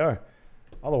 There you go.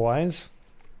 Otherwise,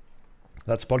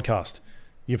 that's podcast.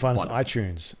 You can find us on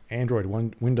iTunes, Android,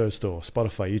 Windows Store,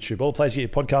 Spotify, YouTube, all the places you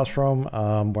get your podcast from.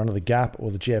 One of the Gap or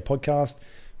the GA podcast.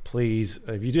 Please,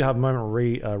 if you do have a moment,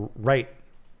 rate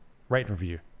and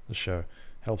review the show.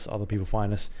 Helps other people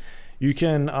find us. You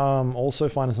can also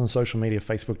find us on social media,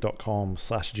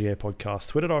 facebook.com/GA podcast,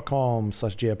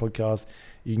 twitter.com/GA podcast.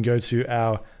 You can go to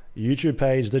our YouTube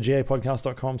page,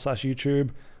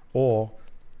 thegapodcast.com/YouTube, or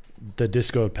the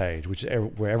Discord page, which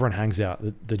is where everyone hangs out,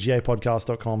 the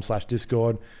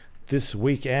gapodcast.com/Discord. This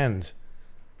weekend,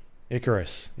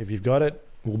 Icarus, if you've got it,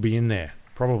 will be in there,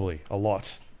 probably a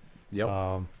lot.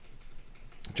 Yep.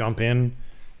 Jump in,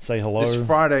 say hello. This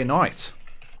Friday night.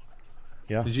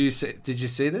 Yeah. Did you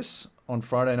see this? On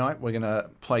Friday night, we're gonna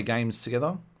play games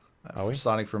together. Are we?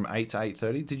 Starting from 8 to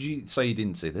 8:30. Did you say you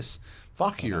didn't see this?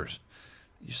 Fuck you. You're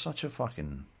such a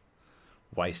fucking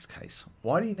waste case.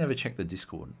 Why do you never check the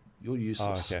Discord? You're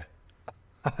useless. Oh, okay.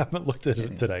 I haven't looked at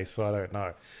it today, so I don't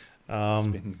know.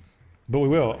 But we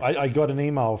will. I got an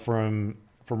email from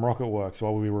Rocketworks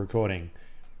while we were recording.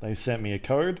 They sent me a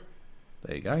code.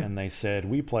 There you go. And they said,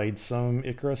 we played some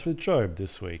Icarus with Job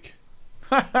this week.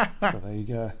 So there you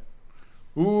go.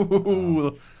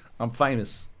 Ooh, I'm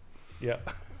famous. Yeah.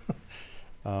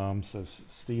 So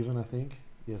Stephen, I think.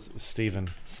 Yes,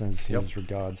 Stephen sends his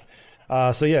regards.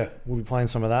 So yeah, we'll be playing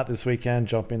some of that this weekend.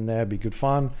 Jump in there, be good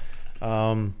fun.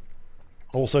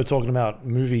 Also talking about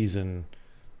movies and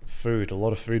food. A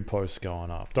lot of food posts going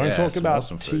up. Don't talk about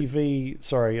awesome TV.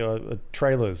 Sorry,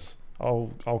 trailers.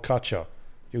 I'll cut you.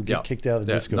 You'll get kicked out of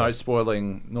the Discord. No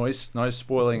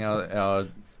spoiling our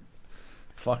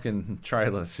fucking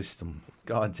trailer system.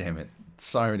 God damn it!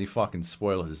 So many fucking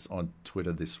spoilers on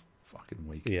Twitter this fucking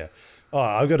week. Yeah.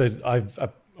 Oh,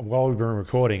 while we've been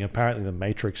recording, apparently the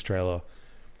Matrix trailer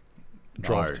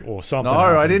dropped or something. No,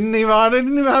 I didn't even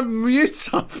have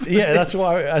mute up. Yeah, that's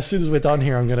why as soon as we're done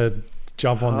here, I'm gonna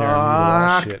jump on there and mute all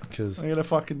that shit because I'm gonna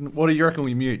fucking. What do you reckon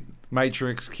we mute?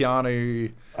 Matrix,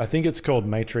 Keanu. I think it's called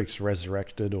Matrix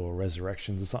Resurrected or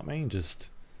Resurrections or something. Just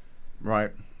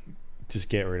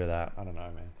get rid of that. I don't know,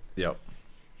 man. Yep.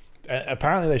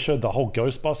 Apparently they showed the whole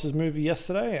Ghostbusters movie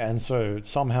yesterday, and so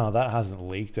somehow that hasn't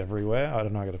leaked everywhere. I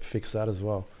don't know. I got to fix that as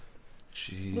well.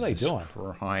 Jesus What are they doing?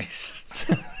 Christ.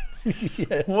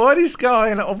 Yeah. What is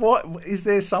going on? What is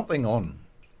there something on?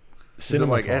 Is it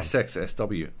like CinemaCon.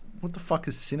 SXSW? What the fuck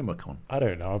is CinemaCon? I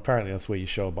don't know. Apparently, that's where you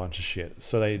show a bunch of shit.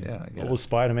 So I get all it. the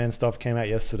Spider-Man stuff came out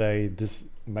yesterday. This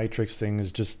Matrix thing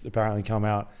has just apparently come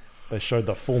out. They showed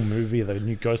the full movie of the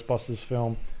new Ghostbusters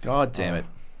film. God damn it.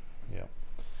 Yeah.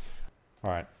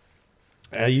 All right.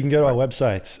 You can go to our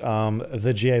website,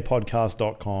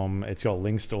 thegapodcast.com. It's got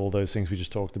links to all those things we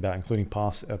just talked about, including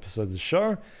past episodes of the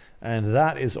show. And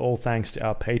that is all thanks to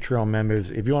our Patreon members.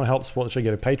 If you want to help support the show,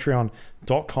 go to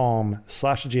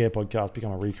patreon.com/thegapodcast,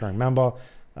 become a recurring member,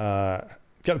 get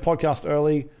the podcast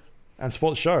early, and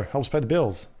support the show. Helps pay the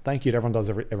bills. Thank you to everyone who does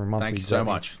every month. Thank you so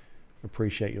much.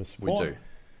 Appreciate your We support. do.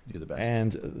 You're the best.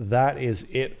 And that is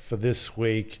it for this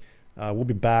week. We'll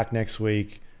be back next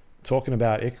week talking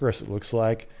about Icarus, it looks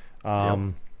like.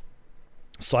 Psychonauts.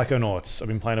 I've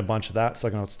been playing a bunch of that.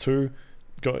 Psychonauts 2.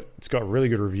 It's got really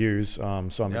good reviews, so I'm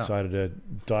excited to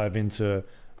dive into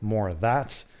more of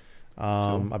that.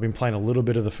 I've been playing a little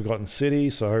bit of The Forgotten City,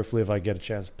 so hopefully if I get a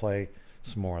chance to play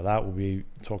some more of that, we'll be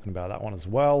talking about that one as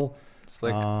well.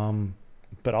 Slick.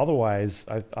 But otherwise,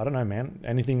 I don't know, man.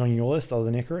 Anything on your list other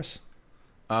than Icarus?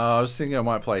 I was thinking I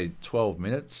might play 12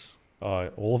 minutes.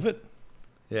 All of it?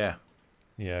 Yeah.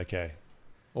 Yeah, okay.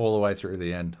 All the way through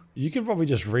the end. You could probably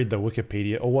just read the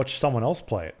Wikipedia or watch someone else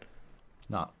play it.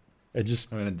 No, It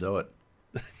just I'm going to do it.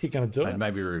 you're gonna do And it.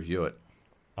 maybe review it.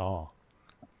 Oh,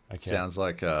 okay. Sounds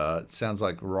like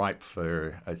ripe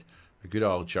for a good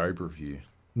old Job review.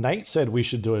 Nate said we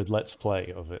should do a let's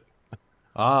play of it,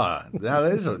 Ah, now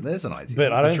there's an idea.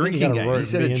 but I A don't think drinking you're game. gonna You rope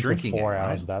said me a into drinking 4 game, hours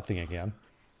right? of that thing again.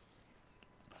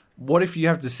 What if you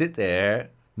have to sit there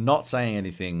not saying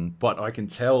anything, but I can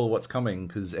tell what's coming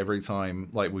because every time,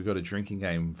 like, we've got a drinking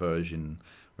game version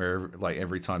where, like,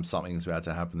 every time something's about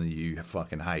to happen that you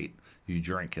fucking hate, you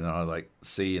drink, and I like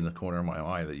see in the corner of my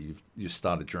eye that you've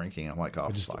started drinking. I'm like, oh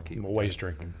fuck I'm you. always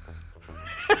drinking.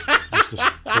 just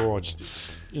a straw, just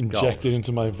injected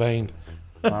into my vein.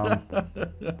 All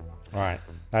right,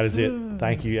 that is it.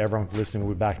 Thank you everyone for listening.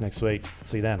 We'll be back next week.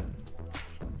 See you then.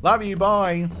 Love you.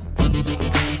 Bye.